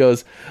 Ty? And he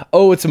goes,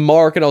 oh, it's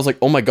Mark. And I was like,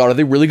 oh my God, are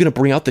they really gonna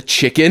bring out the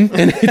chicken?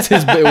 And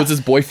it was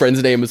his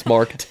boyfriend's name is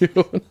Mark too.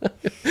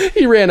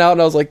 He ran out,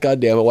 and I was like, God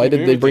damn it, why Can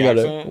you did do they it with bring the out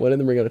accent? why didn't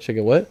they bring out a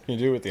chicken? What? Can you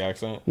do it with the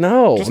accent?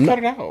 No, Just I'm cut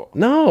not- it out.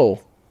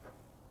 No,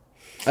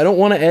 I don't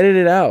want to edit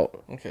it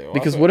out. Okay. Well,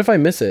 Because what if I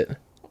miss it?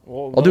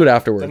 Well, I'll do it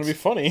afterwards. Then it'd be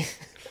funny.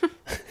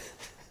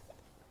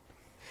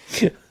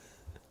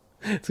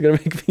 It's gonna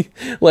make me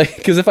like,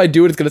 because if I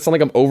do it, it's gonna sound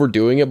like I'm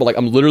overdoing it, but like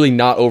I'm literally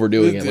not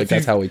overdoing it. Like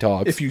that's how he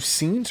talks. If you've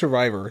seen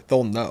Survivor,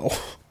 they'll know.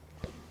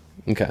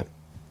 Okay.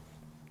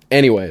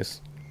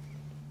 Anyways,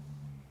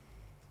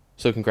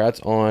 so congrats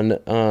on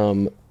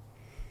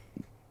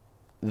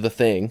the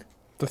thing.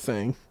 The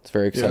thing. It's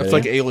very Yeah, exciting. it's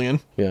like Alien.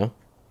 Yeah.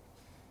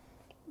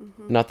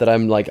 Not that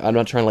I'm not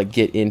trying to like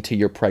get into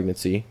your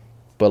pregnancy,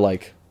 but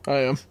like, I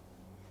am.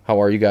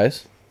 how are you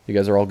guys? You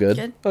guys are all good?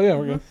 Good. Oh yeah,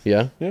 we're good.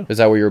 Yeah. Yeah. Is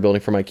that what you were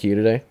building for my key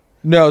today?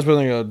 No, I was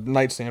building a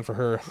nightstand for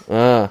her,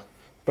 Ah.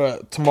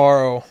 but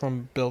tomorrow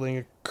I'm building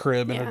a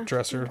crib and Yeah, a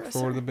dresser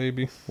for the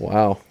baby.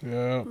 Wow.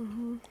 Yeah.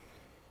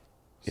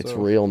 It's So,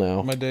 real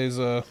now. My day's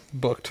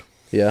booked.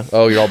 Yeah.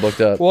 Oh, you're all booked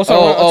up. Well,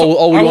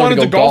 also, we I wanted wanted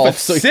to go golf. at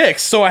So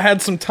 6, so I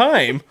had some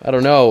time. I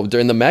don't know.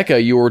 During the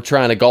Mecca, you were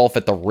trying to golf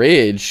at the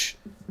Ridge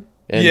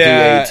and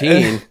Yeah, do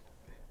 18.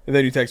 And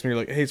then you text me, you're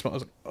like, "Hey, Small." I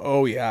was like,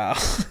 "Oh yeah,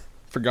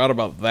 forgot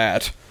about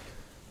that."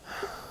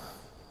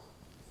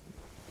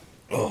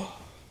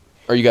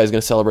 Are you guys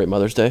going to celebrate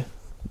Mother's Day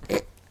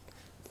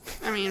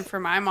I mean, for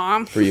my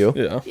mom. for you?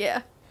 Yeah.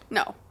 Yeah.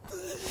 No.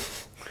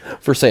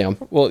 For Sam?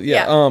 Well,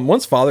 yeah. Yeah.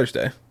 When's Father's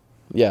Day?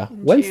 Yeah.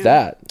 When's June.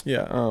 that?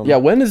 Yeah. Yeah,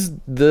 when's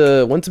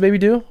the baby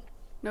due?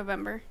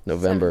 November.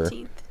 November.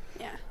 17th.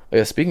 Yeah. Oh,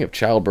 yeah, speaking of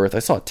childbirth, I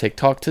saw a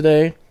TikTok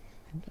today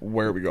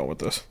Where are we going with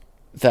this?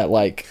 that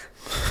like,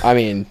 I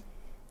mean,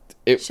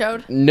 it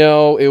Showed?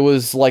 No, it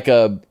was like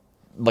a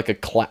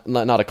class,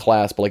 not a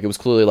class, but like it was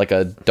clearly like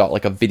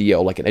a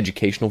video, like an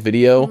educational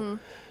video,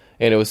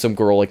 and it was some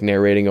girl like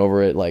narrating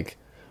over it, like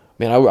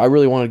man, I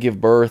really want to give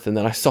birth, and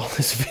then I saw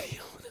this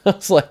video. I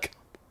was like,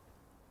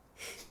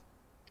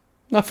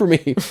 not for me.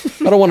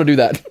 I don't want to do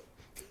that.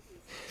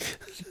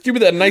 Give me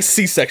that nice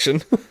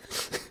C-section.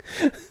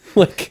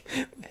 Like,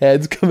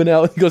 head's coming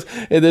out. He goes,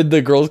 and then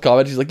the girl's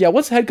comment, she's like, yeah,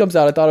 once the head comes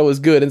out, I thought it was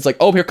good. And it's like,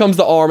 oh, here comes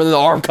the arm, and then the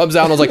arm comes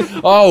out, and I was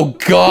like, oh,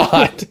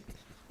 God.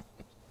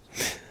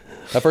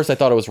 At first, I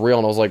thought it was real,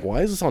 and I was like,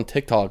 why is this on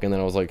TikTok? And then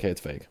I was like, hey, it's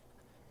fake.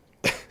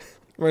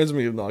 Reminds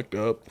me of Knocked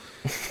Up.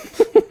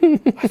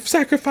 I've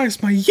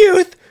sacrificed my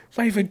youth,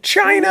 my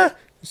vagina.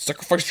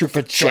 Sacrifice your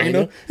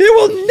vagina. It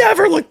will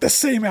never look the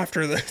same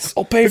after this.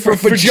 I'll pay for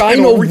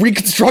vaginal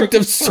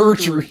reconstructive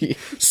surgery.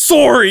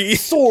 Sorry.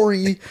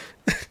 Sorry.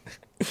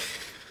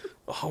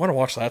 Oh, I want to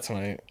watch that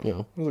tonight.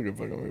 Yeah. It was a good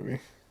fucking movie.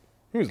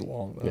 It was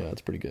long, though. Yeah,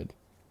 it's pretty good.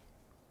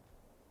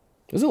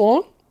 Is it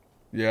long?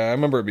 Yeah, I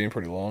remember it being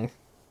pretty long.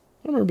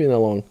 I don't remember it being that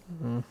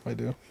long. I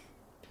do.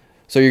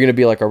 So you're gonna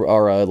be like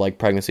our like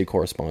pregnancy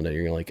correspondent.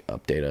 You're gonna like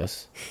update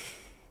us.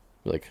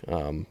 Like,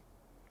 I'm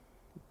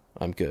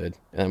good,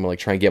 and I'm gonna like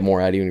try and get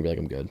more out of you, and you'll be like,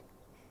 I'm good.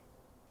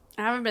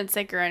 I haven't been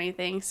sick or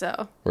anything,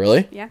 so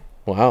Really? yeah.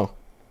 Wow.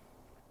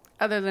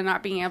 Other than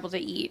not being able to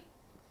eat.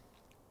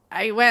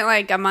 I went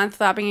like a month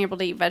without being able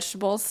to eat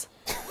vegetables.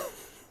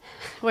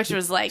 Which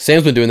was like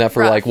Sam's been doing that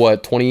for rough. like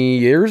what, 20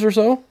 years or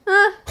so?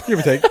 Give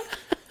or take.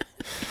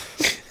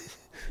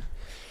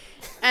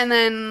 And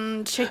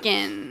then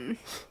chicken.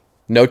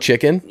 No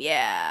chicken.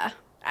 Yeah.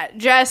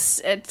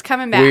 It's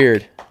coming back.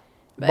 Weird.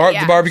 But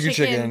yeah, The barbecue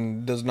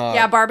chicken does not.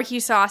 Yeah, barbecue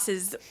sauce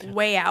is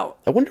way out.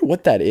 I wonder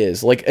what that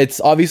is. Like, it's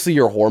obviously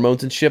your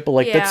hormones and shit, but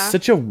like Yeah. that's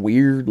such a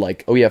weird.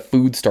 Like, oh yeah,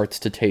 food starts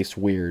to taste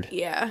weird.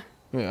 Yeah.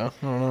 Yeah,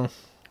 I don't know.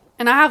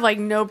 And I have like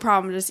no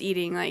problem just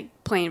eating like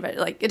plain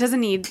like it doesn't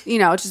need,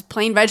 just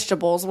plain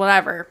vegetables,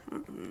 whatever.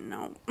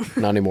 No.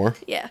 Not anymore.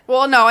 Yeah.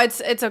 Well, no,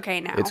 it's okay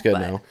now. It's good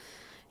but now.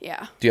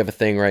 Yeah. Do you have a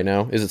thing right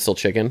now? Is it still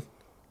chicken?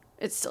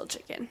 It's still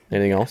chicken.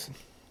 Anything else?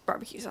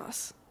 Barbecue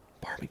sauce.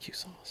 Barbecue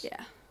sauce.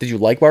 Yeah. Did you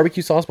like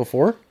barbecue sauce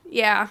before?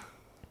 Yeah.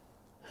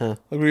 Like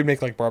we'd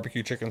make like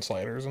barbecue chicken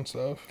sliders and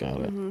stuff. Got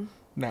it.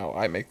 Now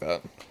I make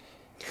that.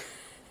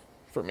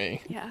 For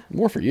me. Yeah.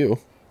 More for you.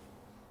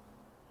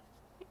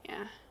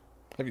 Yeah.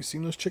 Have you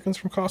seen those chickens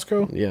from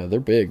Costco? Yeah, they're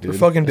big, dude. They're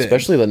fucking big.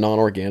 Especially the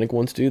non-organic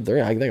ones, dude. They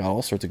got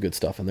all sorts of good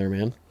stuff in there,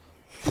 man.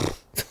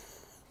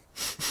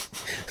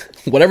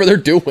 Whatever they're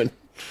doing.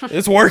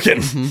 It's working.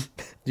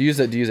 Do you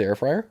use air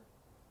fryer?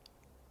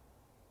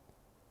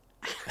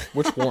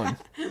 Which one?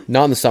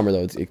 Not in the summer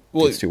though. It's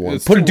Well, too warm.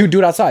 it's Do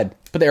it outside.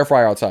 Put the air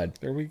fryer outside.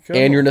 There we go.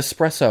 And your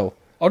Nespresso.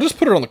 I'll just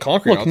put it on the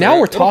concrete. Look, out now there.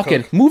 we're It'll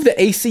talking. cook. Move the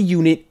AC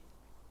unit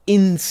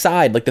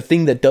inside, like the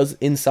thing that does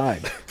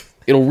inside.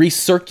 It'll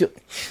recirculate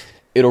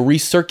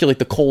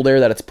the cold air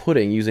that it's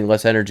putting, using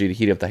less energy to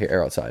heat up the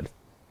air outside.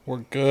 We're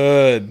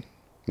good.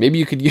 Maybe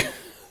you could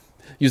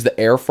use the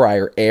air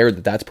fryer air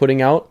that's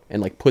putting out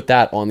and like put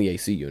that on the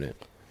AC unit.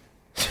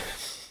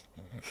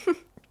 What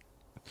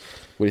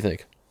do you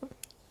think?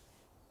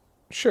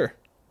 Sure.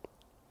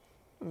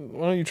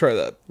 Why don't you try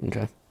that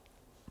Okay.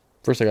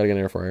 First, I gotta get an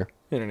air fryer,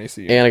 in an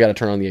AC? and I gotta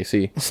turn on the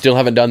AC. Still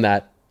haven't done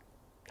that.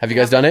 Have you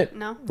guys done it?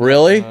 No.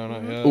 Really? No,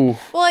 not yet. Ooh.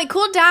 Well, it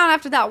cooled down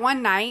after that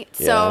one night,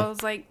 so Yeah. I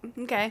was like,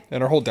 okay.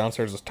 And our whole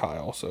downstairs is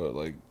tile, so it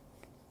like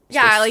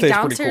Yeah, like stays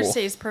pretty downstairs cool.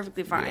 stays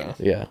perfectly fine. Yeah.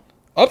 Yeah.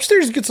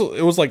 Upstairs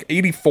it was like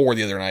 84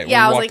 the other night.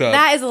 Yeah, I when was we like, walked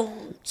up. that is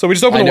a. So we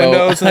just opened I the know.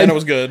 windows and then it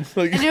was good.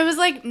 Like, And it was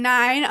like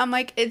 9. I'm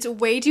like, it's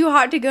way too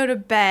hot to go to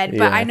bed,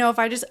 but Yeah. I know if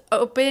I just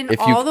open If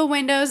you- all the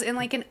windows in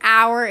like an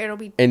hour, it'll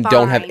be And fine.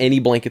 don't have any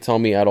blankets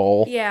on me at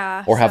all.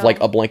 Yeah, Or have so- like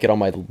a blanket on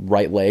my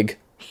right leg.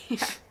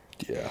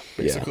 yeah,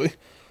 basically.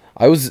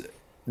 I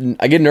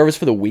get nervous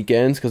for the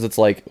weekends because it's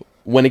like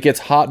when it gets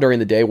hot during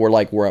the day, we're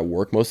at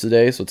work most of the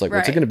day, so it's like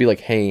what's it Right. going to be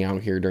like hanging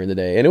out here during the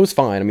day? And it was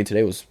fine. I mean,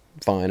 today was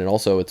fine, and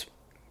also it's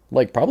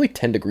like probably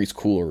 10 degrees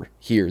cooler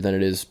here than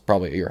it is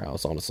probably at your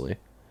house, honestly.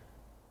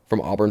 From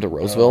Auburn to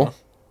Roseville,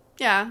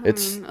 Yeah,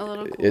 It's- a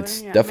little cooler.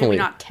 it's yeah. definitely-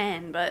 Maybe not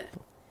 10, but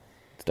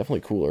it's definitely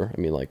cooler. I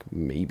mean, like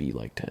maybe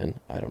like 10.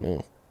 I don't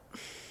know.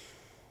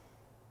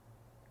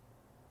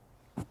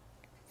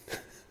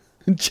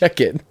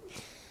 Check it.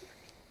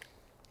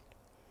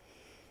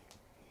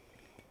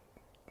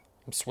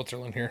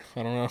 Switzerland here.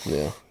 I don't know.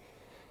 Yeah.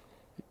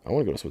 I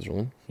want to go to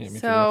Switzerland. Yeah, me too.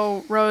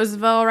 so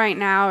Roseville right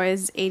now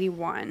is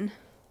 81,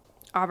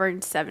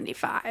 Auburn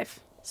 75,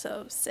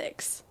 so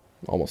 6.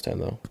 Almost 10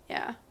 though.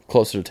 Yeah,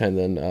 Closer to 10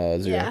 than 0.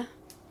 yeah.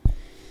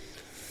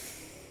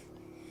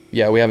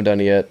 Yeah, we haven't done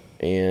it yet,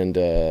 and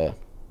Yeah.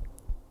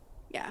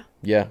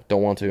 yeah,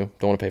 don't want to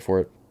pay for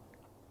it.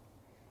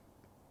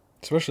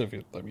 Especially if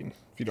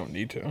you don't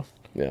need to.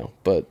 Yeah,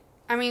 but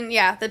I mean,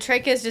 yeah, the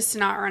trick is just to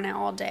not run it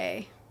all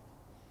day.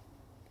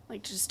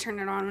 Like, just turn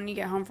it on when you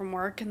get home from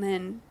work, and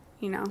then,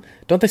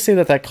 don't they say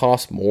that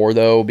costs more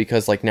though,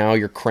 because like now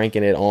you're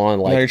cranking it on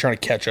now you're like trying to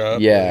catch up.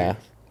 yeah,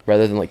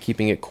 rather than like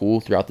keeping it cool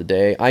throughout the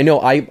day. I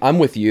know I'm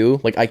with you.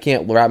 Like I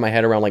can't wrap my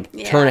head around like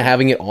Yeah.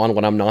 having it on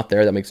when I'm not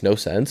there. That makes no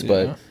sense.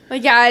 But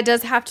Like, yeah, it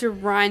does have to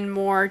run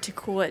more to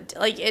cool it.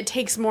 Like, it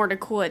takes more to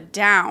cool it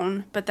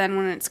down, but then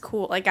when it's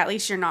cool, like, at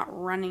least you're not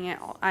running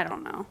it all. I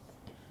don't know.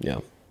 Yeah.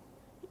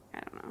 I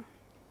don't know.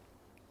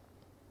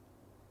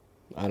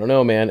 I don't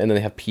know, man. And then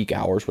they have peak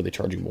hours where they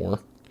charge you more.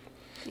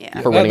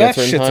 Yeah. For running at That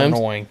certain shit's times.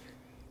 annoying.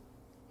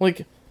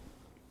 Like,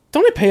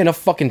 don't I pay enough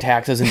fucking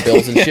taxes and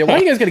bills and shit? Why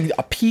do you guys gotta get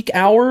a peak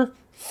hour?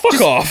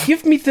 Fuck off.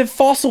 Give me the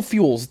fossil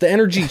fuels, the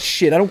energy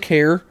shit. I don't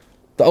care.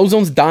 The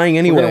ozone's dying We're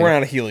anyway. gonna run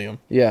out of helium.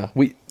 Yeah,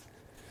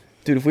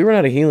 dude, if we run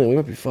out of helium, we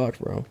might be fucked,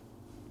 bro.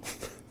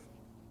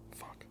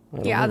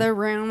 The other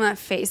room that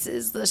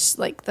faces this,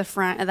 like the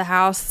front of the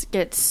house,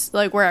 gets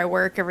like where I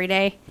work every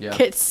day. Yeah.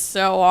 Gets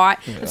so hot.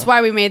 That's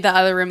why we made the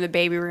other room the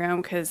baby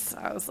room, because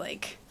I was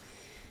like,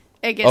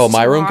 it gets. Oh,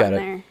 my too room hot got in it.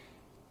 there.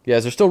 Yeah,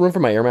 is there still room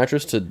for my air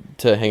mattress to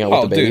hang out with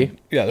Oh, the baby?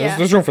 dude. Yeah, Yeah.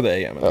 there's room for the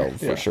AM. In Oh, there.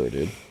 for Yeah. sure,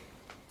 dude.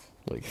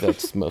 Like,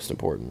 that's most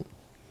important.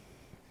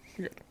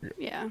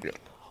 Yeah.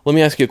 Let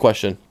me ask you a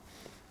question.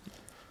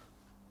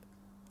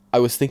 I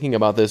was thinking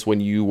about this when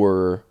you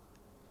were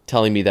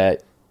telling me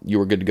that you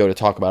were good to go to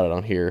talk about it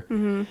on here.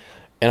 Mm-hmm.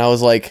 And I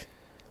was like,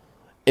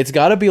 it's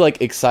got to be,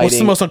 like, exciting. What's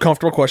the most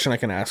uncomfortable question I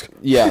can ask?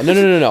 Yeah,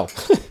 no.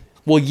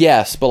 Well,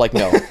 yes, but, like,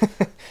 no.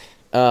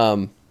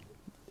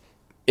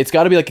 It's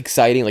got to be, like,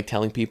 exciting, like,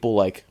 telling people,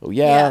 like, oh,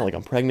 yeah, like,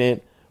 I'm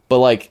pregnant. But,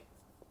 like,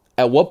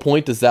 at what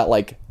point does that,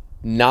 like,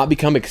 not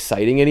become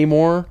exciting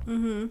anymore?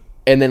 Mm-hmm.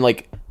 And then,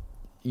 like,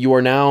 you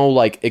are now,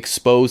 like,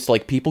 exposed to,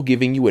 like, people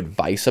giving you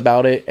advice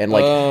about it. And,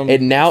 like,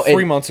 it now...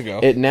 3 months ago.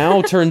 It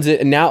now turns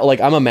it... And now,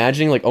 like, I'm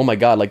imagining, like, oh, my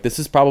God, like, this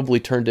is probably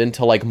turned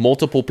into, like,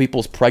 multiple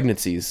people's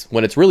pregnancies.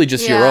 When it's really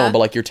just your Yeah. own. But,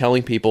 like, you're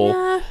telling people...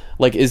 Yeah.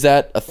 Like, is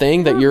that a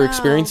thing that you're know.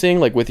 experiencing,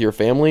 like, with your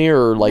family?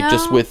 Or, like,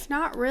 just No, with...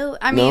 Not really.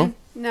 I No? mean,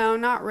 no,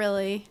 not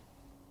really.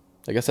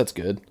 I guess that's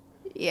good.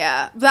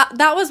 Yeah,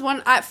 that was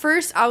one. At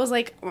first, I was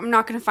like, I'm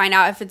not going to find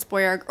out if it's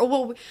boy or girl.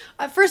 Well,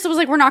 at first, it was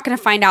like, we're not going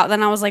to find out.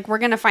 Then I was like, we're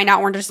going to find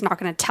out. We're just not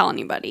going to tell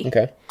anybody.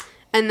 Okay.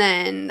 And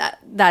then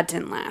that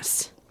didn't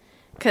last,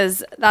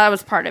 because that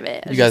was part of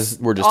it. You guys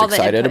were just all the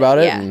excited input, about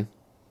it? Yeah. And,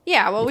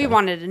 Yeah, well, we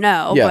wanted to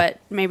know, Yeah. but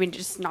maybe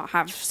just not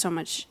have so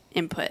much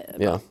input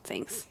about Yeah.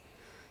 things.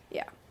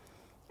 Yeah.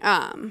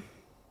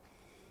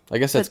 I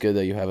guess that's good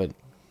that you haven't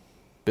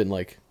been,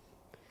 like,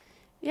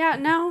 Yeah,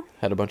 no.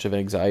 had a bunch of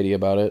anxiety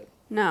about it.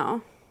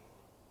 No.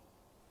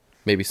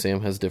 Maybe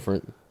Sam has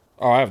different...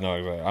 Oh, I have no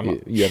idea.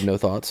 You have no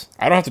thoughts?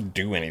 I don't have to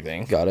do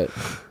anything. Got it.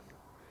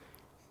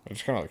 I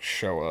just kind of like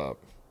show up.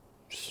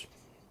 Show-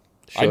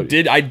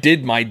 I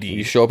did my You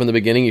deed. show up in the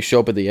beginning, you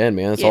show up at the end,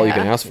 man. That's all you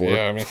can Yeah. ask for.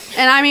 Yeah, I mean,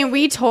 And I mean,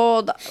 we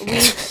told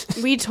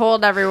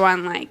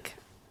everyone, like,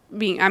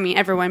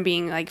 everyone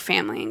being like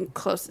family and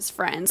closest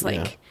friends, like,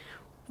 Yeah.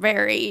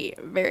 very,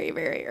 very,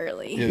 very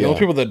early. the only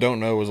people that don't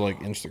know was like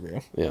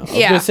Instagram. Yeah. I was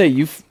Yeah. going to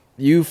say,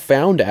 you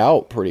found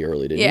out pretty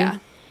early, didn't Yeah. you?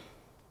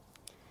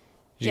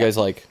 Did you guys,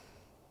 like...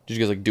 Did you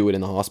guys, like, do it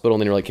in the hospital?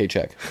 And then you're like, hey,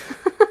 check.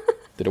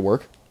 Did it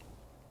work?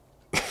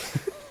 Is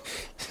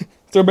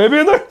there a baby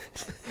in there?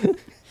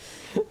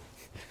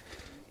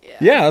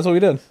 Yeah, that's what we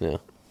did. Yeah.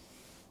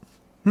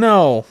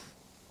 No,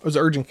 it was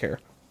urgent care.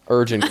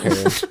 Urgent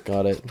care.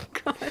 Got it.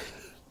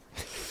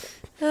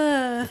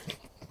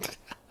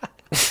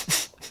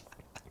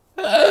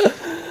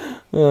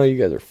 Oh, you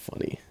guys are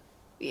funny.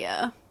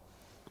 Yeah.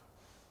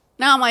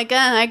 Now I'm like,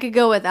 I could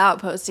go without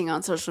posting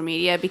on social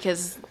media,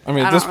 because I mean,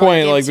 at don't this really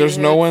point, give like, two there's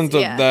no one hoots.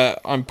 Yeah.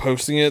 that I'm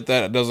posting it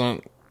that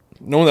doesn't,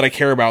 no one that I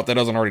care about that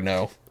doesn't already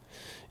know.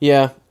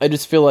 Yeah, I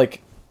just feel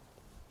like...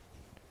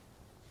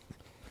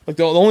 Like,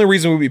 the only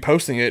reason we'd be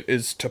posting it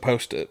is to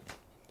post it.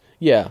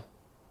 Yeah.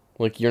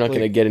 Like, you're not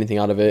going to get anything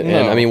out of it. And,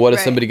 No. I mean, what is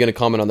Right. somebody going to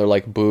comment on there,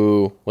 like,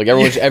 boo? Like,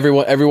 everyone's They're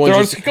all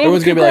just just, "Oh,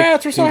 everyone's going to be like,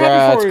 congrats, we're so happy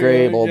congrats, for you."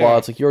 great, blah, blah, Yeah. blah.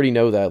 It's like, you already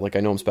know that. Like,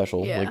 I know I'm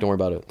special. Yeah. Like, don't worry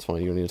about it. It's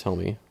fine. You don't need to tell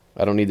me.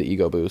 I don't need the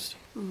ego boost.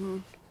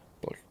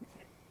 Like,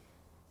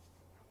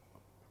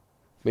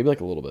 Maybe, like,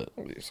 a little bit.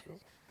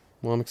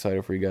 Well, I'm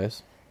excited for you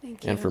guys.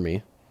 Thank you. And for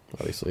me,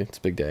 obviously. It's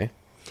a big day.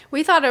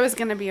 We thought it was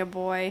going to be a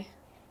boy.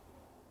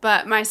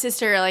 But my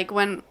sister, like,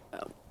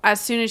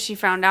 as soon as she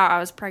found out I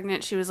was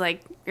pregnant, she was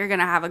like, you're going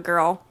to have a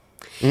girl.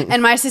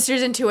 And my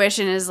sister's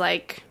intuition is,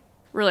 like,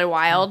 really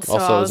wild. So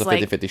Also, I it was was a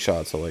like, 50-50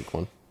 shot, so, like,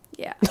 one.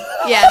 yeah.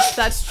 Yes,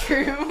 that's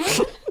true.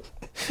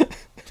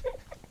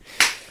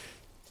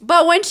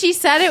 But when she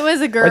said it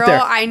was a girl, there.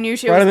 I knew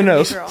she Right was in the going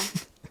nose. to be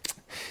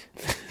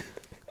a girl.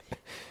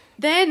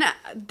 Then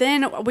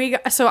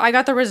I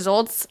got the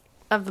results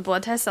of the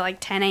blood test at like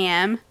 10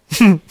 a.m.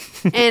 and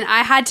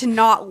I had to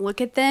not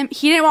look at them.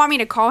 He didn't want me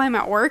to call him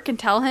at work and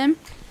tell him.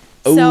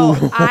 So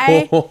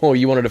Oh,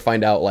 you wanted to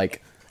find out,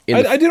 like...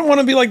 I didn't want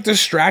to be, like,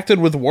 distracted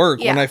with work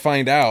when Yeah. I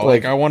find out.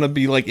 Like- Like, I want to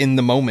be, like, in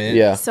the moment.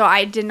 Yeah. So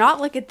I did not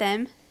look at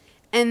them.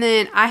 And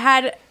then I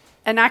had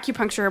an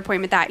acupuncture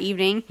appointment that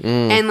evening.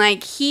 And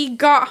like he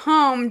got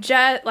home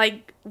just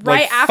like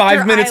right Like, after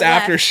 5 minutes I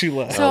after left. she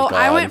left. So Oh,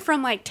 I God. went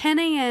from like 10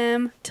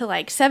 a.m. to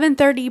like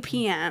 7:30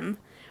 p.m.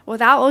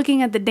 without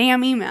looking at the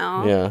damn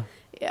email. Yeah.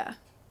 Yeah.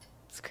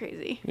 It's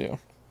crazy. Yeah. It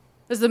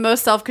was the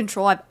most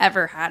self-control I've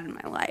ever had in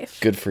my life.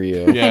 Good for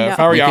you. Yeah, if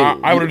I were You you,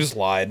 can- I would have just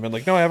lied. Been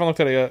like, no, I haven't looked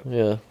at it yet.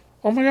 Yeah.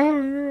 Oh my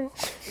god.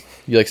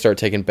 You like start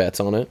taking bets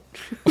on it.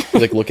 You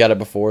like look at it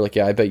before, like,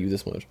 yeah, I bet you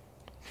this much.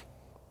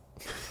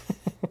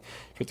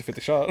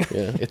 50-50 shot.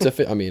 Yeah, it's a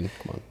fit. I mean,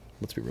 come on,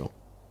 let's be real.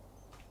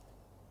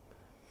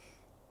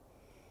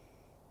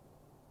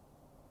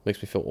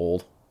 Makes me feel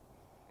old.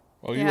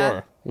 Oh, you Yeah.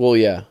 are. Well,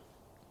 yeah.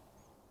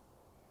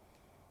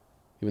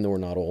 Even though we're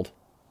not old.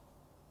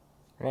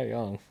 We're not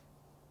young.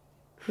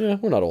 Yeah,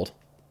 we're not old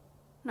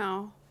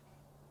No.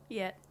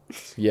 Yet.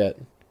 yet.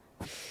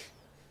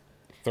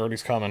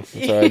 30's coming.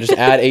 So just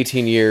add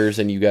 18 years,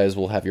 and you guys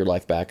will have your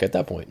life back at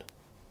that point.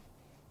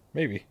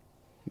 Maybe.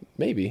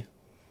 Maybe,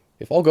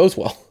 if all goes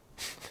well.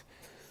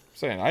 I'm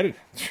saying I didn't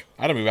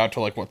move out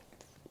till like what,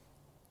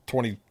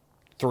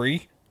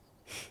 23.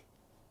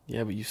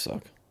 Yeah, but you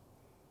suck.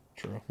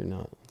 True. You're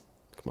not.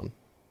 Come on.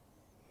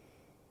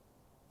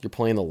 You're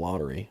playing the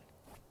lottery.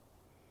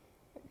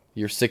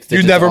 You're 6 You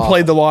digits never off.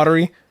 played the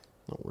lottery?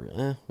 Not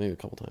really. Maybe a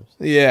couple times.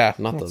 Yeah.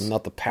 Not the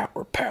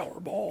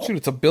Powerball. Dude,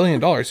 it's $1 billion.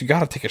 You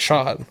got to take a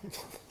shot.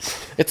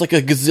 It's like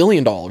 $1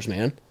 gazillion,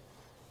 man.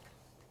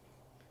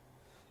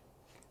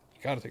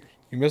 You got to take.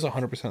 You miss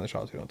 100% of the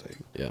shots you don't take.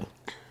 Yeah.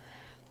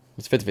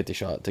 It's 50-50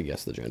 shot to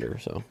guess the gender,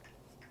 so.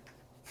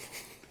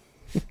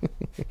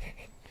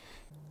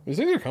 These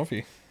things are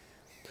comfy.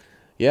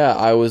 Yeah,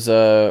 I was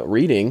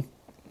reading,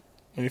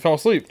 And you fell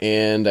asleep.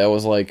 and I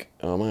was like,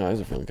 oh, my eyes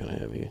are feeling kind of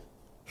heavy.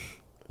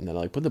 And then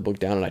I put the book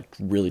down, and I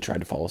really tried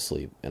to fall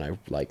asleep. And I,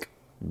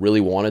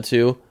 really wanted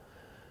to.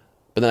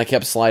 But then I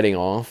kept sliding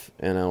off,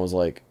 and I was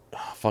like,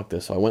 oh, fuck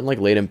this. So I went,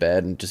 laid in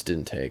bed and just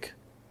didn't take.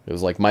 It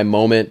was like my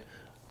moment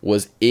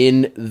was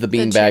in the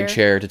beanbag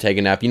chair to take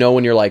a nap. You know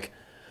when you're right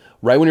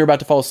when you're about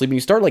to fall asleep, and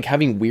you start,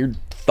 having weird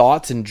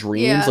thoughts and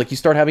dreams. Yeah. You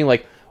start having,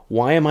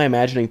 why am I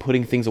imagining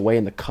putting things away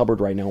in the cupboard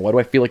right now? Why do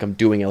I feel like I'm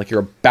doing it? You're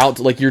about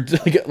to, you're,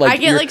 I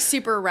you're, get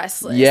super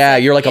restless. yeah,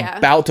 you're yeah.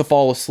 about to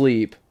fall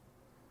asleep,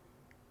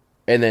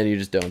 and then you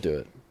just don't do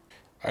it.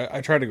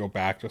 I tried to go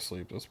back to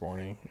sleep this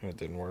morning, and it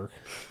didn't work.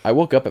 I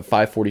woke up at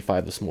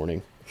 5:45 this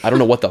morning. I don't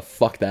know what the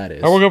fuck that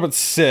is. I woke up at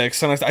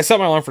 6, and I set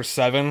my alarm for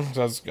 7,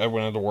 so I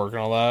went into work and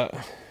all that.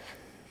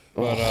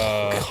 But,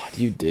 God,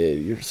 you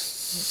did. You're a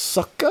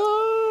sucker.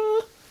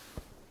 it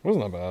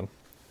wasn't that bad.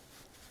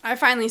 I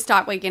finally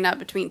stopped waking up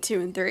between 2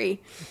 and 3.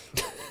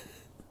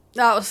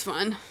 That was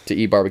fun. To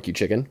eat barbecue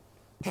chicken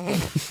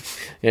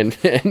and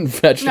No,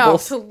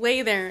 vegetables. to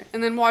lay there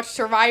and then watch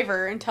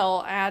Survivor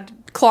until I had to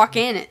clock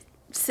in at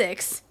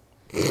 6.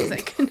 Because I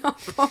could not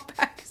fall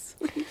back to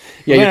sleep.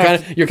 Yeah,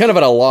 you're kind of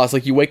at a loss.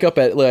 You wake up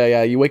at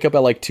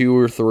 2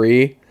 or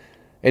 3,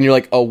 and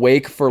you're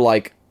awake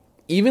for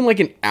even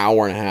an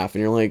hour and a half,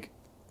 and you're like,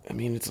 I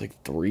mean, it's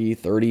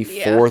 3:30,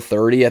 Yeah.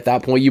 4:30 at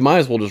that point. You might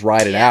as well just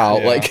ride it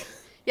out. Yeah.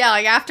 Yeah,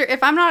 after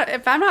if I'm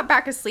not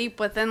back asleep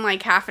within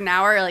half an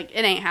hour, it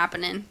ain't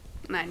happening,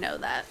 and I know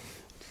that.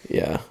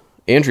 Yeah,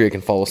 Andrea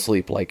can fall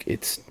asleep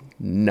it's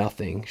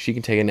nothing. She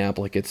can take a nap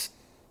it's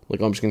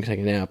oh, I'm just gonna take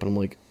a nap, and I'm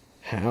like,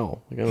 how?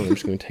 I don't know, I'm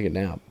just gonna take a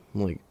nap.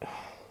 I'm like,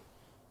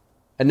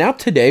 a nap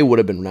today would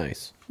have been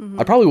nice.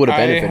 I probably would have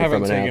I benefited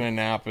haven't from a taken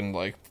nap. a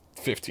nap in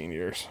 15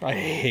 years. I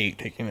hate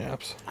taking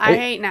naps. I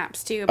hate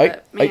naps too,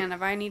 but man,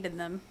 have I needed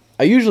them.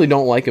 I usually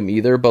don't like them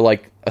either,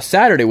 but a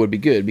Saturday would be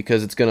good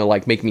because it's gonna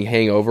make me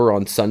hang over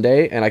on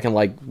Sunday, and I can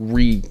and I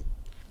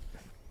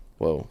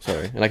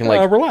can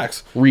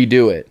Relax.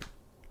 redo it.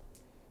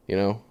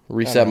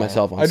 Reset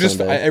myself on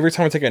Sunday. Every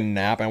time I take a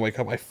nap and I wake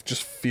up, I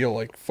just feel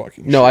like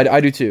fucking No, shit.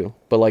 I do too.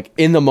 But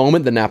in the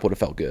moment, the nap would have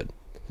felt good.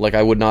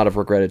 I would not have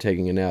regretted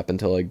taking a nap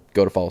until I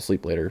go to fall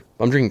asleep later.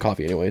 I'm drinking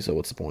coffee anyway, so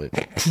what's the point?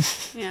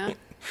 Yeah.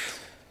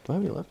 Do I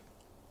have any left?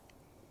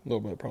 A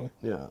little bit, probably.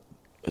 Yeah,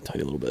 a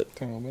tiny little bit.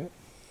 Tiny little bit.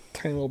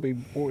 Tiny little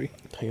baby boy.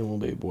 Tiny little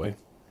baby boy.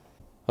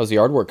 How's the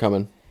yard work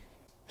coming?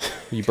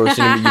 You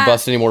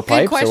bust any more Good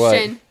pipes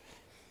question.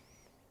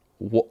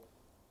 or what?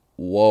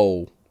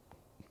 Whoa.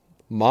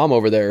 Mom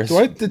over there is... Do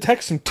I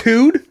detect some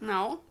tood?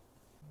 No.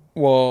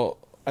 Well,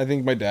 I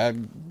think my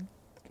dad,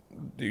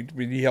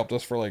 he helped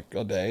us for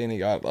a day, and he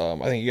got, I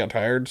think he got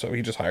tired, so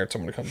he just hired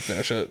someone to come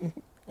finish it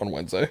on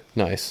Wednesday.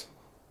 Nice.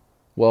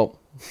 Well...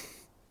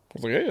 I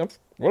was like, hey,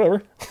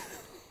 whatever.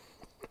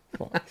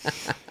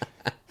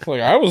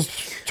 I was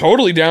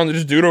totally down to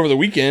just do it over the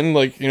weekend.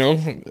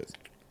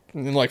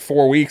 In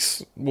 4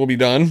 weeks, we'll be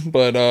done.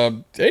 But,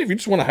 hey, if you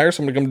just want to hire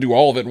someone to come do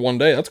all of it in one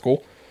day, that's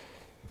cool.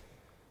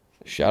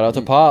 Shout out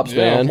to Pops,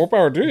 Yeah, man. more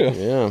power to you.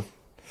 Yeah.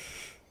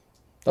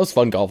 That was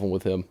fun golfing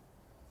with him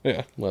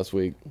Yeah. last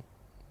week.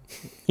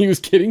 He was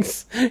getting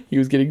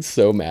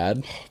so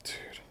mad. Oh, dude.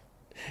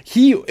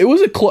 It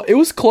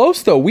was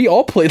close though. We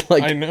all played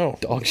I know.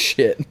 dog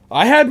shit.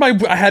 I had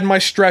my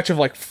stretch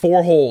of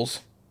 4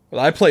 holes. But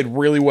I played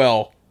really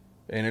well,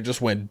 and it just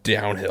went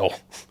downhill.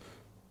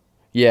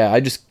 Yeah, I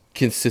just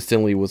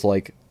consistently was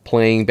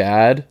playing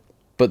bad,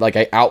 but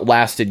I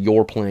outlasted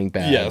your playing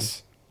bad.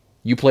 Yes.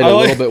 You played a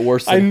little bit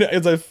worse than...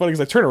 It's funny because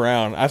I turn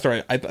around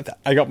after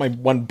I got my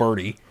one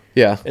birdie,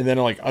 Yeah. and then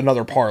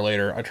another par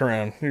later, I turn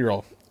around, and you're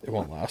all, it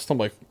won't last. I'm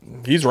like,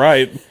 he's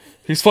right.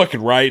 He's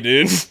fucking right,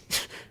 dude.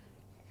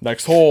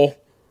 Next hole.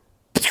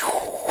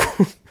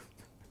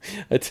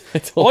 I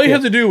told All you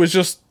have to do is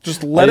just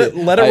let it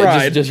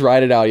ride. Just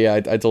ride it out. Yeah,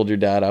 I told your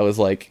dad. I was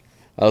like,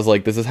 I was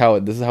like, this is how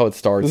it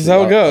starts. This is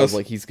how it I goes. was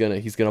like, he's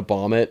gonna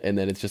bomb it, and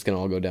then it's just gonna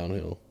all go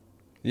downhill.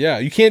 Yeah,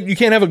 you can't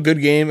have a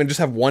good game and just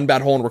have one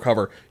bad hole and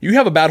recover. You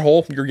have a bad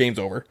hole, your game's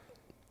over.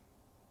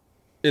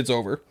 It's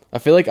over. I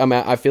feel like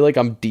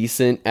I'm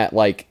decent at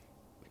like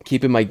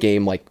keeping my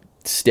game like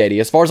steady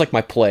as far as like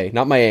my play,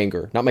 not my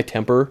anger, not my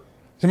temper.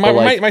 So but,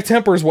 like, my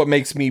temper is what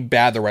makes me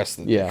bad the rest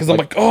of the Yeah, because I'm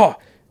like, oh,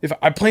 if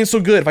I'm playing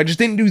so good, if I just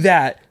didn't do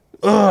that,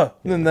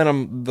 then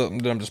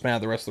I'm just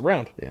mad the rest of the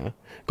round. yeah.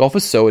 Golf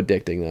is so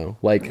addicting though.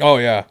 Like Oh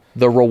yeah,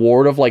 the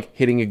reward of like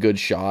hitting a good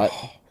shot.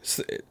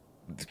 it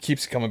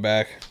keeps coming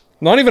back.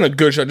 Not even a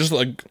good shot, just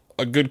like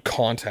a good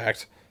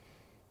contact.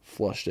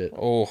 Flushed it.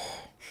 Oh,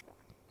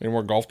 any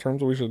more golf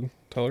terms we should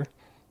tell her?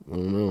 I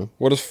don't know.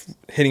 What does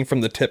hitting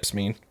from the tips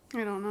mean?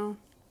 I don't know.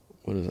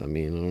 What does that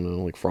mean? I don't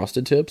know. Like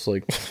frosted tips,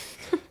 like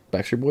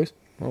Backstreet Boys.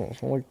 Oh,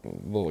 it's not like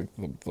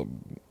the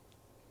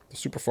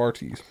super far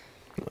tees.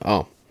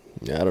 Oh,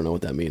 yeah. I don't know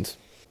what that means.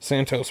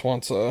 Santos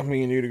wants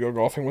me and you to go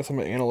golfing with him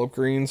at Antelope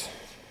Greens.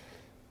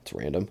 It's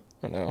random.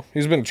 I know.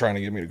 He's been trying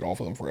to get me to golf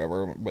with him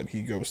forever, but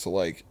he goes to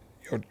like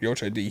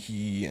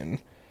Yochadihi and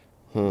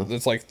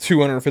it's like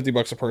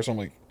 $250 a person. I'm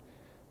like,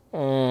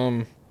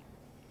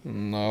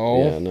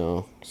 no. Yeah,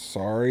 no.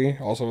 Sorry.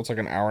 Also, it's like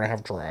an hour and a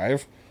half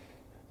drive.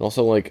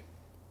 Also, like,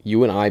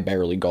 you and I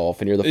barely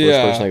golf, and you're the first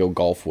Yeah. person I go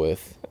golf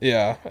with.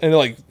 Yeah. And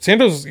like,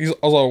 Santos, he's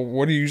also,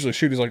 what do you usually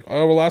shoot? He's like,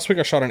 oh, well, last week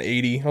I shot an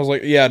 80. I was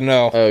like, yeah,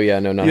 no. Oh yeah,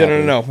 no, not Yeah,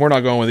 happening. no. We're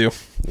not going with you.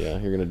 Yeah,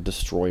 you're gonna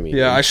destroy me.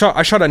 Yeah, dude.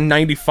 I shot a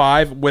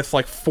 95 with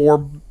like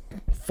four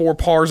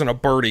pars and a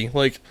birdie.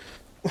 Like,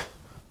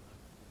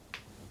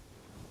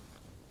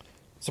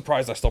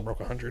 surprised I still broke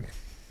 100.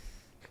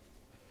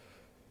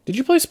 Did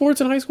you play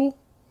sports in high school?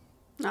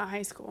 Not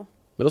high school.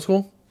 Middle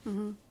school?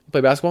 Mm-hmm. You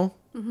play basketball?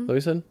 Is that what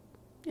you said?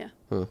 Yeah.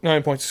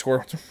 9 points to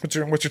score. What's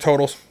your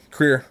totals?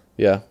 Career.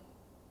 Yeah.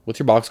 What's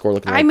your box score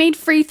looking like? I made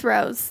free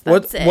throws.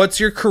 That's it. What's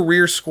your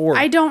career score?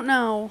 I don't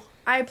know.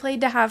 I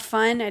played to have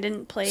fun. I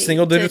didn't play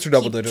Single to digits or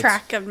double keep digits?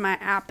 track of my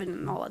app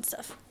and all that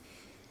stuff.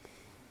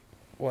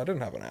 Well, I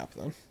didn't have an app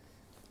then.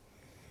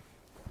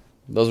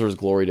 Those were his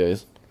glory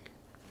days.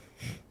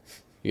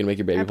 You gonna make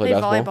your baby I play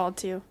played basketball? volleyball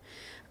too.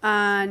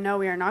 No,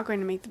 we are not going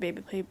to make the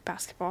baby play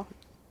basketball.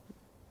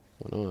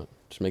 Why not?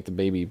 Just make the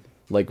baby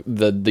like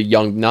the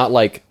young, not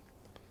like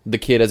the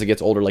kid as it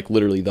gets older, like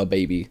literally the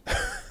baby,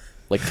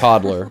 like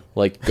toddler.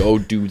 Like go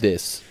do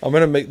this. I'm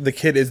gonna make the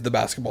kid is the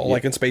basketball,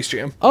 like in Space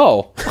Jam.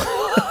 Oh,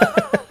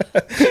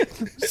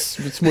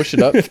 smush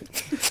it up.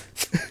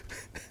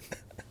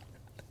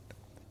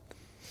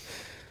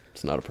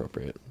 It's not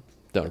appropriate.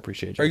 Don't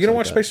appreciate. Are you gonna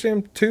watch jokes like Space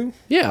Jam 2? that.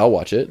 Yeah, I'll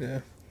watch it. Yeah,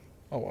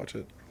 I'll watch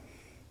it.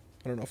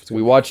 I don't know if it's. We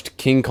Gonna... watched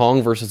King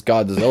Kong versus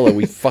Godzilla.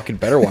 We fucking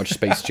better watch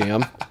Space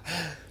Jam.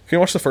 Can you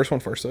watch the first one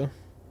first though?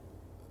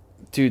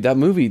 Dude, that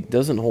movie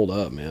doesn't hold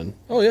up, man.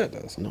 Oh yeah, it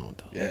does. No, it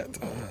doesn't. Yeah, it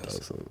does. It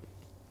doesn't.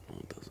 No,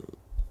 it doesn't.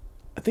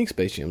 I think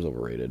Space Jam's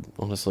overrated,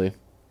 honestly.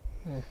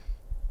 I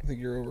think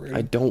you're overrated.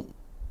 I don't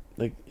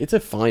like it's a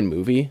fine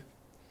movie,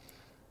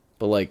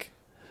 but like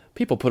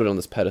people put it on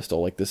this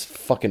pedestal like this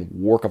fucking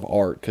work of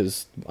art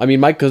cuz I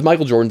mean because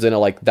Michael Jordan's in it,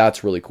 like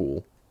that's really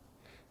cool.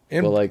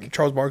 and but, like-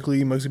 Charles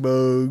Barkley, Muggsy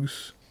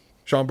Bogues,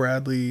 Sean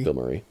Bradley, Bill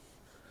Murray.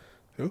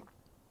 who?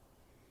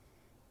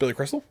 Billy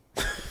Crystal,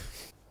 I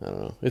don't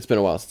know. It's been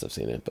a while since I've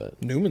seen it,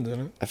 but Newman's in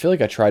it. I feel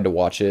like I tried to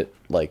watch it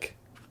like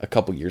a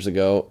couple years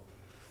ago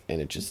and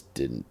it just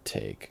didn't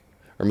take.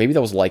 Or maybe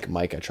that was Like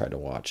Mike I tried to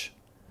watch.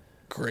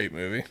 Great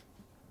movie.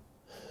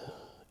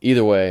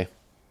 Either way,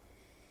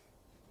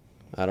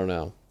 I don't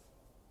know.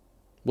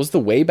 Was The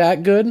Way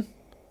Back good?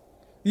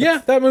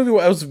 Yeah, that movie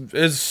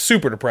is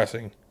super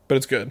depressing, but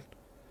it's good.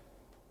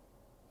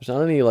 There's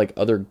not any like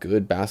other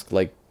good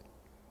like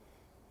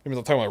I mean,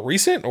 I'm talking about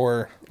recent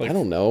or like, I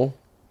don't know.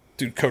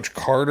 dude, Coach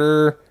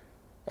Carter,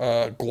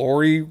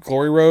 Glory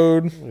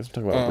Road. I guess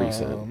I'm talking about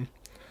recent.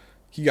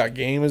 He Got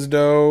Game is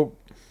dope.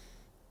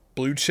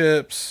 Blue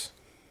Chips.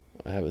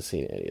 I haven't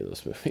seen any of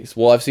those movies.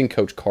 Well, I've seen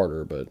Coach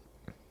Carter, but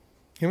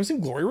You haven't seen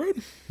Glory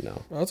Road?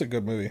 no. Oh, that's a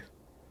good movie.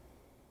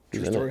 True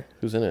Who's in story. it?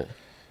 Who's in it?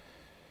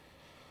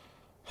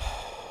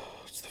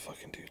 What's the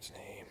fucking dude's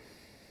name?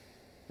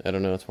 I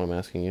don't know. That's why I'm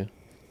asking you.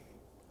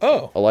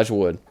 Oh, Elijah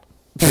Wood.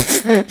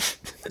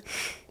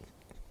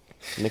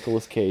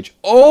 Nicolas Cage.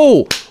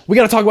 Oh, we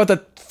got to talk about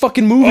that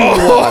fucking movie we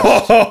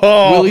watched.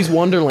 Willy's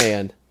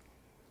Wonderland.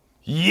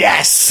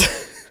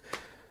 yes.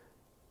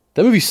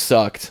 That movie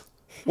sucked.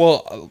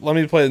 Well, let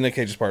me play the Nick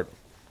Cage's part.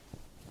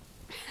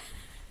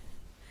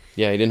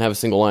 Yeah, he didn't have a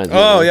single line.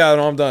 Oh yeah,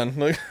 no, I'm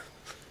done.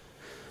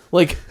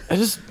 Like I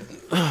just,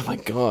 oh my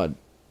god.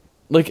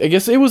 Like I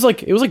guess it was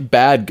like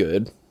bad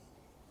good.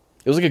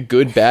 It was like a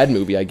good bad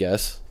movie, I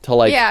guess. To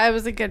like Yeah, it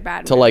was a good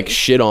bad to like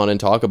shit on and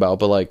talk about,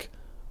 but like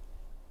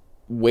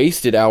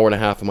wasted hour and a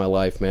half of my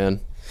life, man.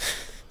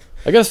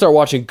 I gotta start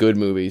watching good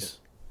movies.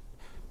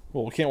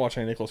 Well, we can't watch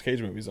any Nicolas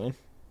Cage movies then,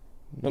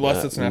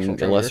 unless it's National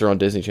Treasure Unless they're on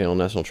Disney Channel,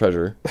 National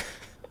Treasure.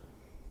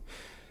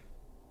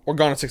 or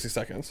Gone in 60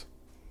 Seconds.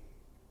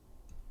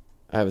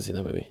 I haven't seen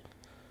that movie.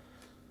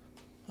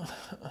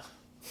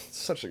 It's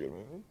such a good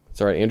movie.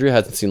 It's alright. Andrea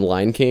hasn't seen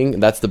Lion King,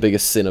 and that's the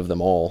biggest sin of them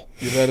all.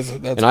 Yeah, that's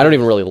And I don't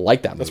even really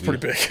like that movie. That's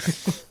pretty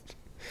big.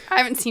 I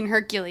haven't seen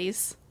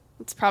Hercules.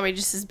 It's probably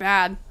just as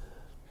bad.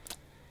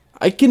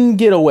 I can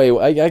get away.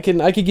 I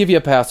could give you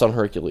a pass on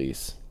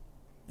Hercules.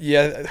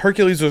 Yeah,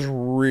 Hercules was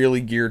really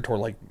geared toward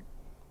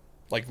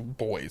like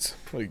boys.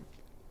 Like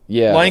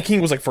Yeah. Lion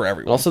King was like for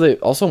everyone.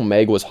 Also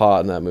Meg was hot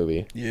in that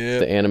movie. Yeah.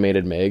 The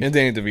animated Meg. And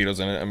Danny DeVito's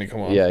in it. I mean,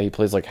 come on. Yeah, he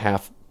plays like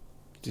half.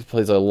 He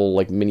plays a little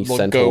like mini Little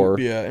centaur.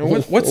 goat, yeah. And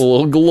what's a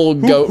little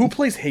goat? who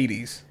plays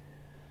Hades?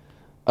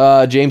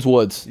 James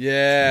Woods.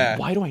 Yeah.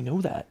 Why do I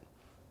know that?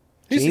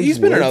 He's James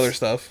been in Woods? other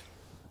stuff.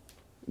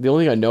 The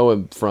only thing I know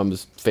him from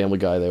is Family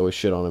Guy. They always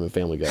shit on him in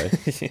Family Guy.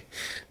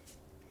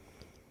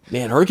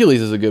 Man,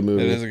 Hercules is a good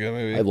movie. It is a good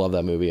movie. I love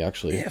that movie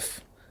actually.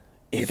 If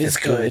it's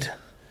good.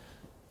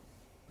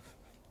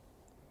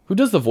 Who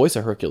does the voice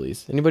of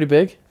Hercules? Anybody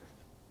big?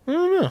 I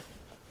don't know.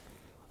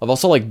 I've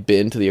also like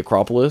been to the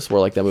Acropolis where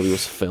like that movie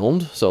was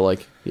filmed. So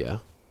like yeah,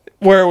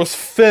 Where it was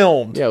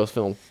filmed. yeah, it was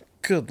filmed.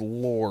 Good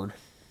lord.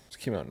 This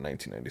came out in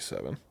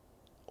 1997.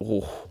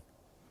 Oh,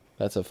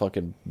 that's a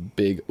fucking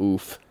big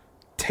oof.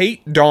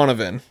 Tate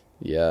Donovan.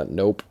 Yeah,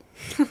 nope,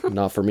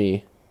 not for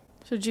me.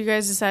 So did you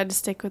guys decide to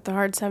stick with the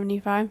hard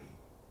 75?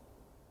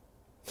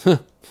 I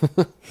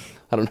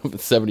don't know if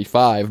it's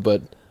 75,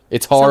 but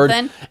it's hard.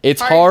 Something?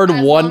 It's hard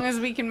as one long as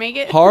we can make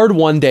it. hard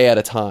one day at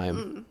a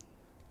time.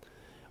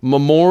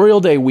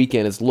 Memorial Day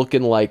weekend is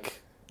looking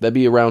like that'd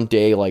be around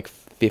day like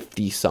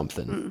 50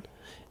 something.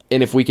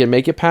 And if we can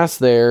make it past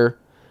there,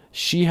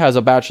 she has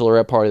a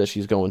bachelorette party that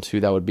she's going to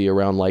that would be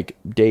around like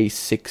day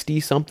 60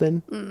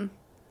 something.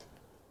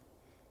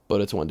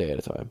 But it's one day at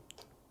a time.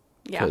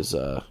 Yeah. Because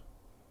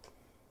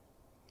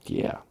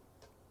yeah.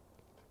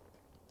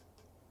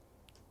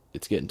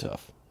 It's getting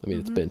tough. I mean,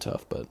 it's been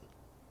tough, but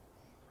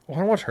I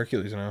want to watch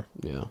Hercules now.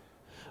 yeah.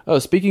 Oh,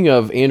 speaking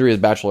of Andrea's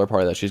bachelor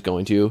party that she's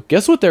going to,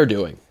 guess what they're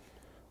doing?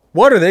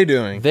 What are they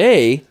doing?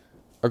 They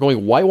are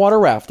going whitewater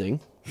rafting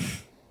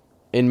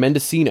in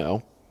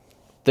Mendocino.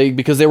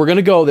 Because they were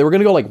gonna go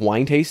like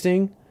wine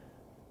tasting,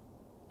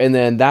 and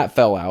then that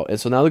fell out, and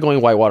so now they're going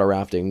whitewater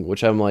rafting,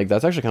 which I'm like,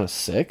 that's actually kind of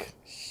sick.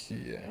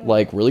 Yeah.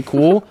 Like really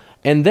cool.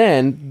 And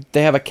then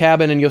they have a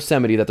cabin in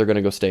Yosemite that they're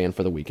gonna go stay in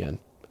for the weekend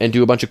and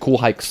do a bunch of cool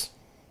hikes.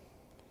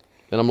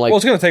 And I'm like, Well,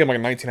 it's going to take them like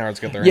 19 hours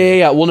to get there.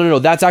 yeah. Well, no.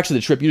 That's actually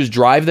the trip. You just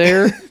drive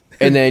there,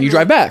 and then you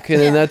drive back, and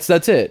then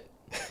that's it.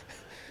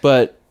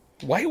 But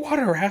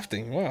Whitewater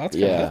rafting. Wow,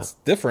 Yeah. that's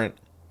different.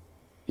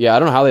 yeah, I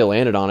don't know how they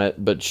landed on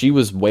it, but she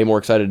was way more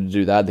excited to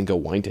do that than go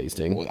wine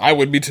tasting. Well, I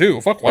would be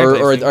too. Fuck wine Or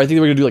tasting. I think they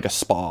were gonna do like a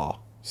spa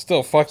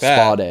Still, fuck that.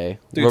 spa day.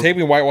 Dude, take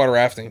me whitewater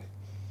rafting.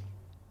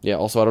 Yeah.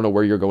 Also, I don't know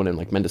where you're going in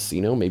like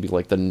Mendocino. Maybe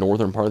like the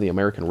northern part of the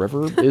American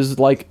River is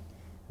like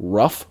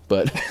rough,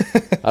 but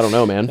I don't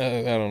know, man.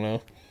 I don't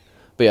know.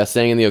 But yeah,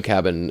 staying in the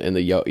cabin in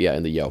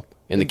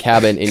the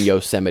cabin in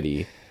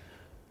Yosemite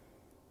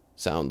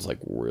sounds like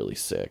really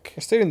sick.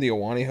 I stayed in the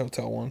Awani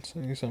Hotel once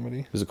in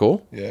Yosemite. Is it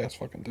cool? Yeah, it's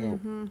fucking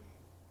dope.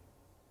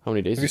 How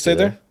many days? Have did you stayed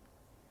there?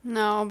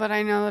 No, but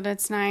I know that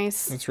it's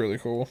nice. It's really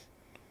cool.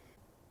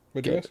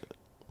 What'd you Yeah. ask?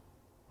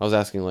 I was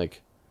asking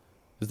like,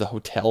 is the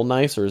hotel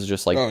nice or is it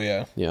just like? Oh,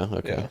 yeah. Yeah.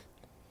 Okay. Yeah.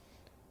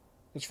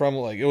 It's from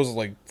like, it was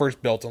like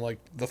first built in like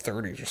the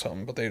 30s or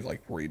something, but they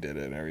like redid it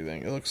and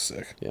everything. It looks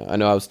sick. Yeah, I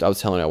know. I was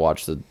telling you I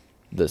watched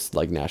this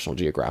like National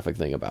Geographic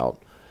thing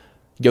about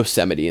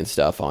Yosemite and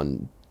stuff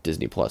on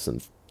Disney Plus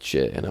and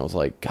shit, and I was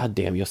like, God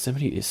damn,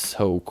 Yosemite is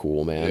so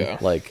cool, man. Yeah.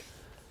 Like,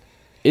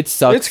 it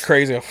sucks. It's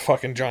crazy how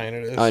fucking giant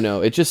it is. I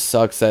know. It just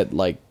sucks that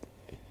like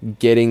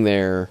getting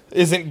there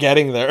Isn't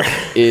getting there.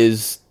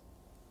 is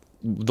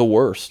the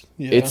worst.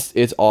 Yeah.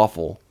 It's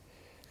awful.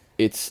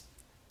 It's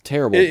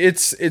terrible.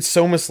 It's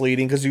so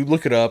misleading because you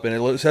look it up and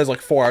it says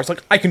like 4 hours.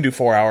 Like, I can do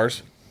 4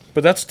 hours,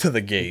 but that's to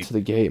the gate. to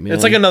the gate, man.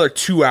 It's like another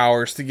 2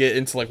 hours to get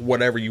into like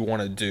whatever you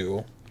want to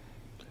do.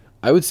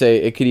 I would say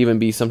it could even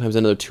be sometimes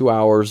another 2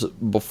 hours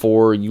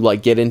before you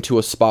like get into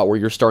a spot where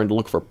you're starting to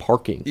look for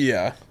parking.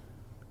 Yeah.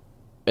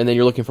 And then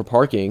you're looking for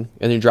parking, and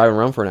then you're driving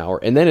around for an hour,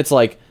 and then it's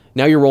like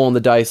now you're rolling the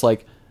dice.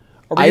 Like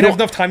Or we I don't don't have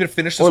enough time to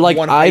finish this or like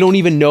one I hike. don't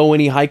even know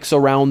any hikes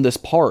around this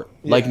part.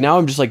 Like Yeah. now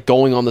I'm just like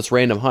going on this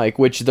random hike,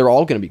 which they're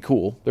all going to be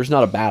cool. There's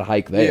not a bad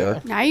hike there. Yeah.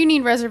 Now you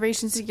need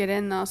reservations to get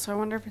in, though, so I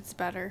wonder if it's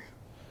better.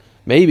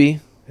 Maybe.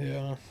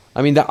 Yeah.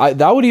 I mean that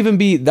might even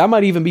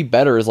be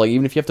better. Is like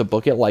even if you have to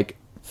book it like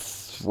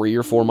 3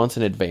 or 4 months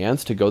in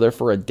advance to go there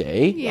for a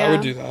day. Yeah. I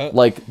would do that.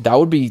 Like that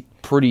would be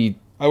pretty.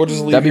 I would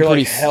just leave That'd be here like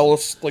pretty hell,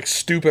 like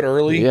stupid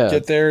early, Yeah.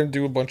 get there and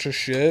do a bunch of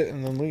shit,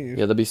 and then leave.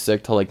 Yeah, that'd be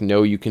sick to like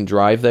know you can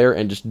drive there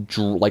and just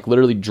like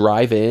literally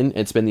drive in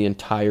and spend the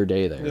entire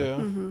day there.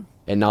 Yeah.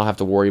 And not have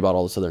to worry about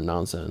all this other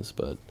nonsense.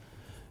 But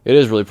it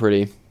is really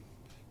pretty.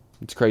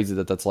 It's crazy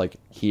that that's like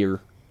here.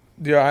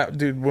 Yeah,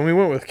 dude, when we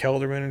went with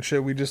Kelderman and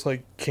shit, we just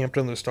like camped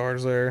in the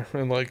stars there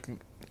and like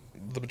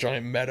the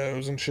giant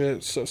meadows and shit.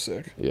 It's so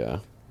sick. Yeah.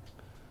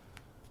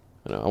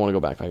 I know. I want to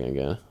go backpacking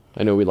again.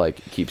 I know we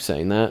like keep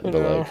saying that, but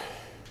know. like,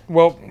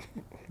 Well,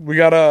 we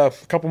got a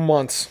couple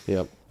months.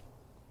 yep.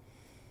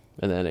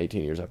 And then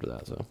 18 years after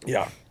that, so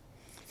Yeah.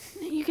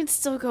 You You can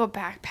still go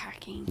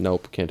backpacking.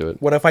 Nope, can't do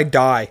it. What if I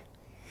die?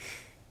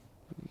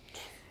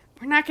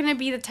 We're not going to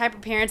be the type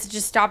of parents that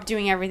just stop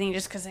doing everything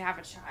just because they have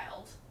a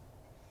child.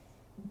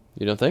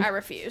 You don't think? I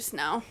refuse.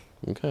 No.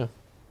 Okay.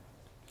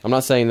 I'm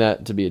not saying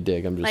that to be a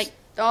dick. I'm just Like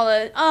all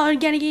the you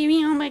gotta get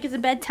me home like it's a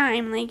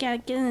bedtime. Like gotta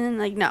get in.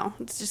 Like no,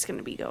 it's just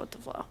gonna be go with the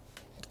flow.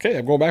 Okay,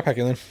 I'm going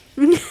backpacking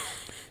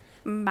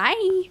then.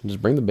 Bye.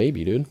 just bring the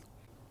baby, dude.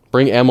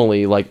 Bring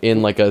Emily like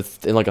in like a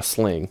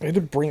sling. I had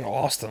to bring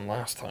Austin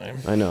last time.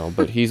 I know,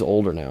 but he's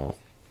older now.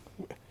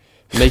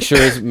 Make sure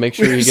he We gets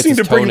just need his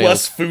to bring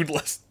less toenails.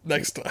 food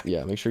next time.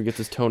 Yeah, make sure he gets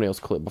his toenails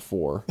clipped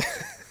before.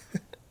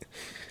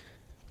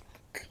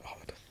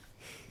 God.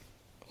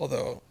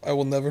 Although I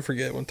will never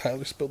forget when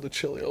Tyler spilled the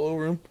chili all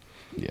over him.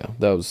 Yeah,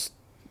 that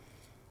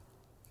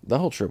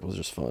whole trip was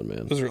just fun, man.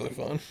 It was really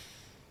fun.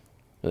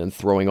 And then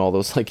throwing all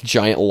those like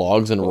giant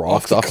logs and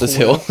rocks the off this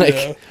hill, cliff, like,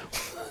 yeah.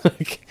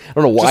 like, I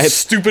don't know why Just it's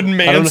stupid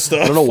man I don't,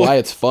 stuff. I don't know why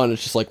it's fun.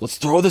 It's just like, let's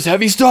throw this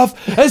heavy stuff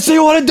and see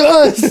what it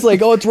does. It's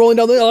like, oh, it's rolling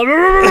down the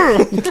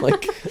hill.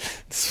 Like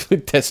it's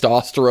like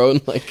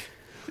testosterone. Like,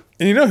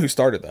 And you know who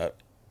started that?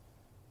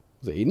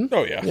 was it Aiden?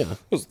 Oh yeah, Yeah. It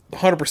was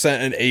 100%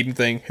 an Aiden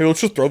thing. Hey,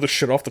 let's just throw this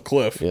shit off the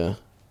cliff. Yeah.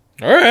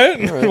 All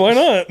right. Why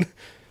not?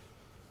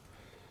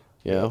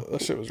 Yeah.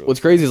 That shit was really What's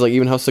crazy is like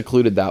even how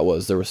secluded that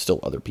was, there were still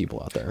other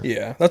people out there.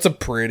 Yeah, that's a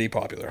pretty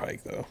popular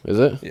hike though. Is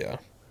it? Yeah.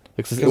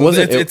 It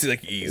wasn't. It's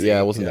like easy. Yeah,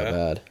 it wasn't that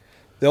bad.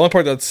 The only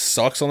part that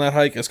sucks on that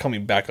hike is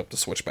coming back up the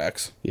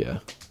switchbacks. Yeah.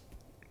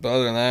 But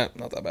other than that,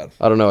 not that bad.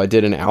 I don't know. I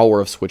did an hour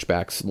of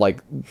switchbacks. Like,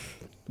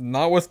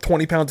 Not with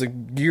 20 pounds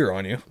of gear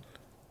on you.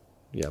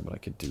 yeah, but I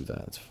could do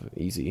that. It's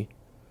easy.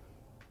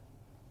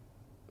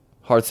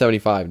 Hard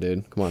 75,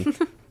 dude. Come on.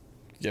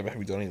 Yeah, but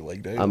have you done any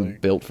leg day? I'm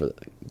built for that.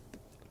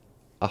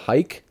 A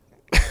hike?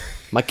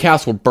 My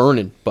calves were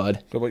burning,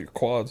 bud. What about your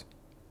quads?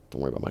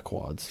 Don't worry about my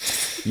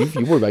quads. You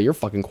worry about your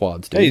fucking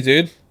quads, dude. Hey,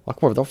 dude. I'll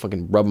come over. They'll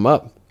fucking rub them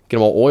up. Get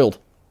them all oiled.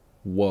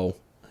 Whoa.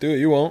 Do it.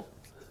 You won't.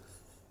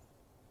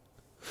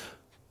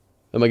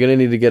 Am I going to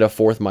need to get a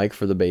fourth mic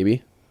for the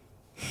baby?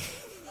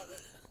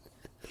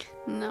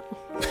 No.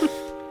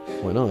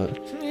 Why not?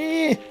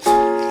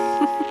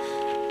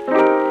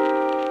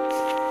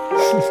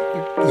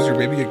 Is your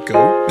baby a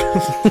goat?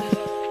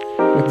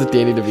 The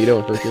Danny DeVito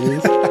and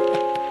Hercules.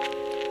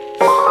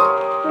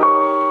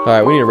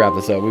 Alright, we need to wrap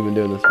this up. We've been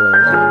doing this for a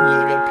long time.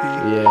 Really gotta pee.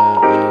 Yeah,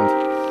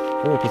 and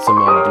we're gonna put some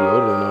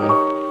deodorant on.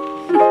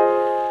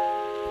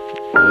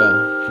 Yeah,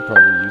 could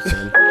probably use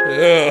some.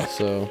 Yeah.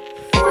 So,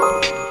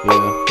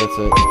 yeah, that's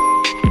it.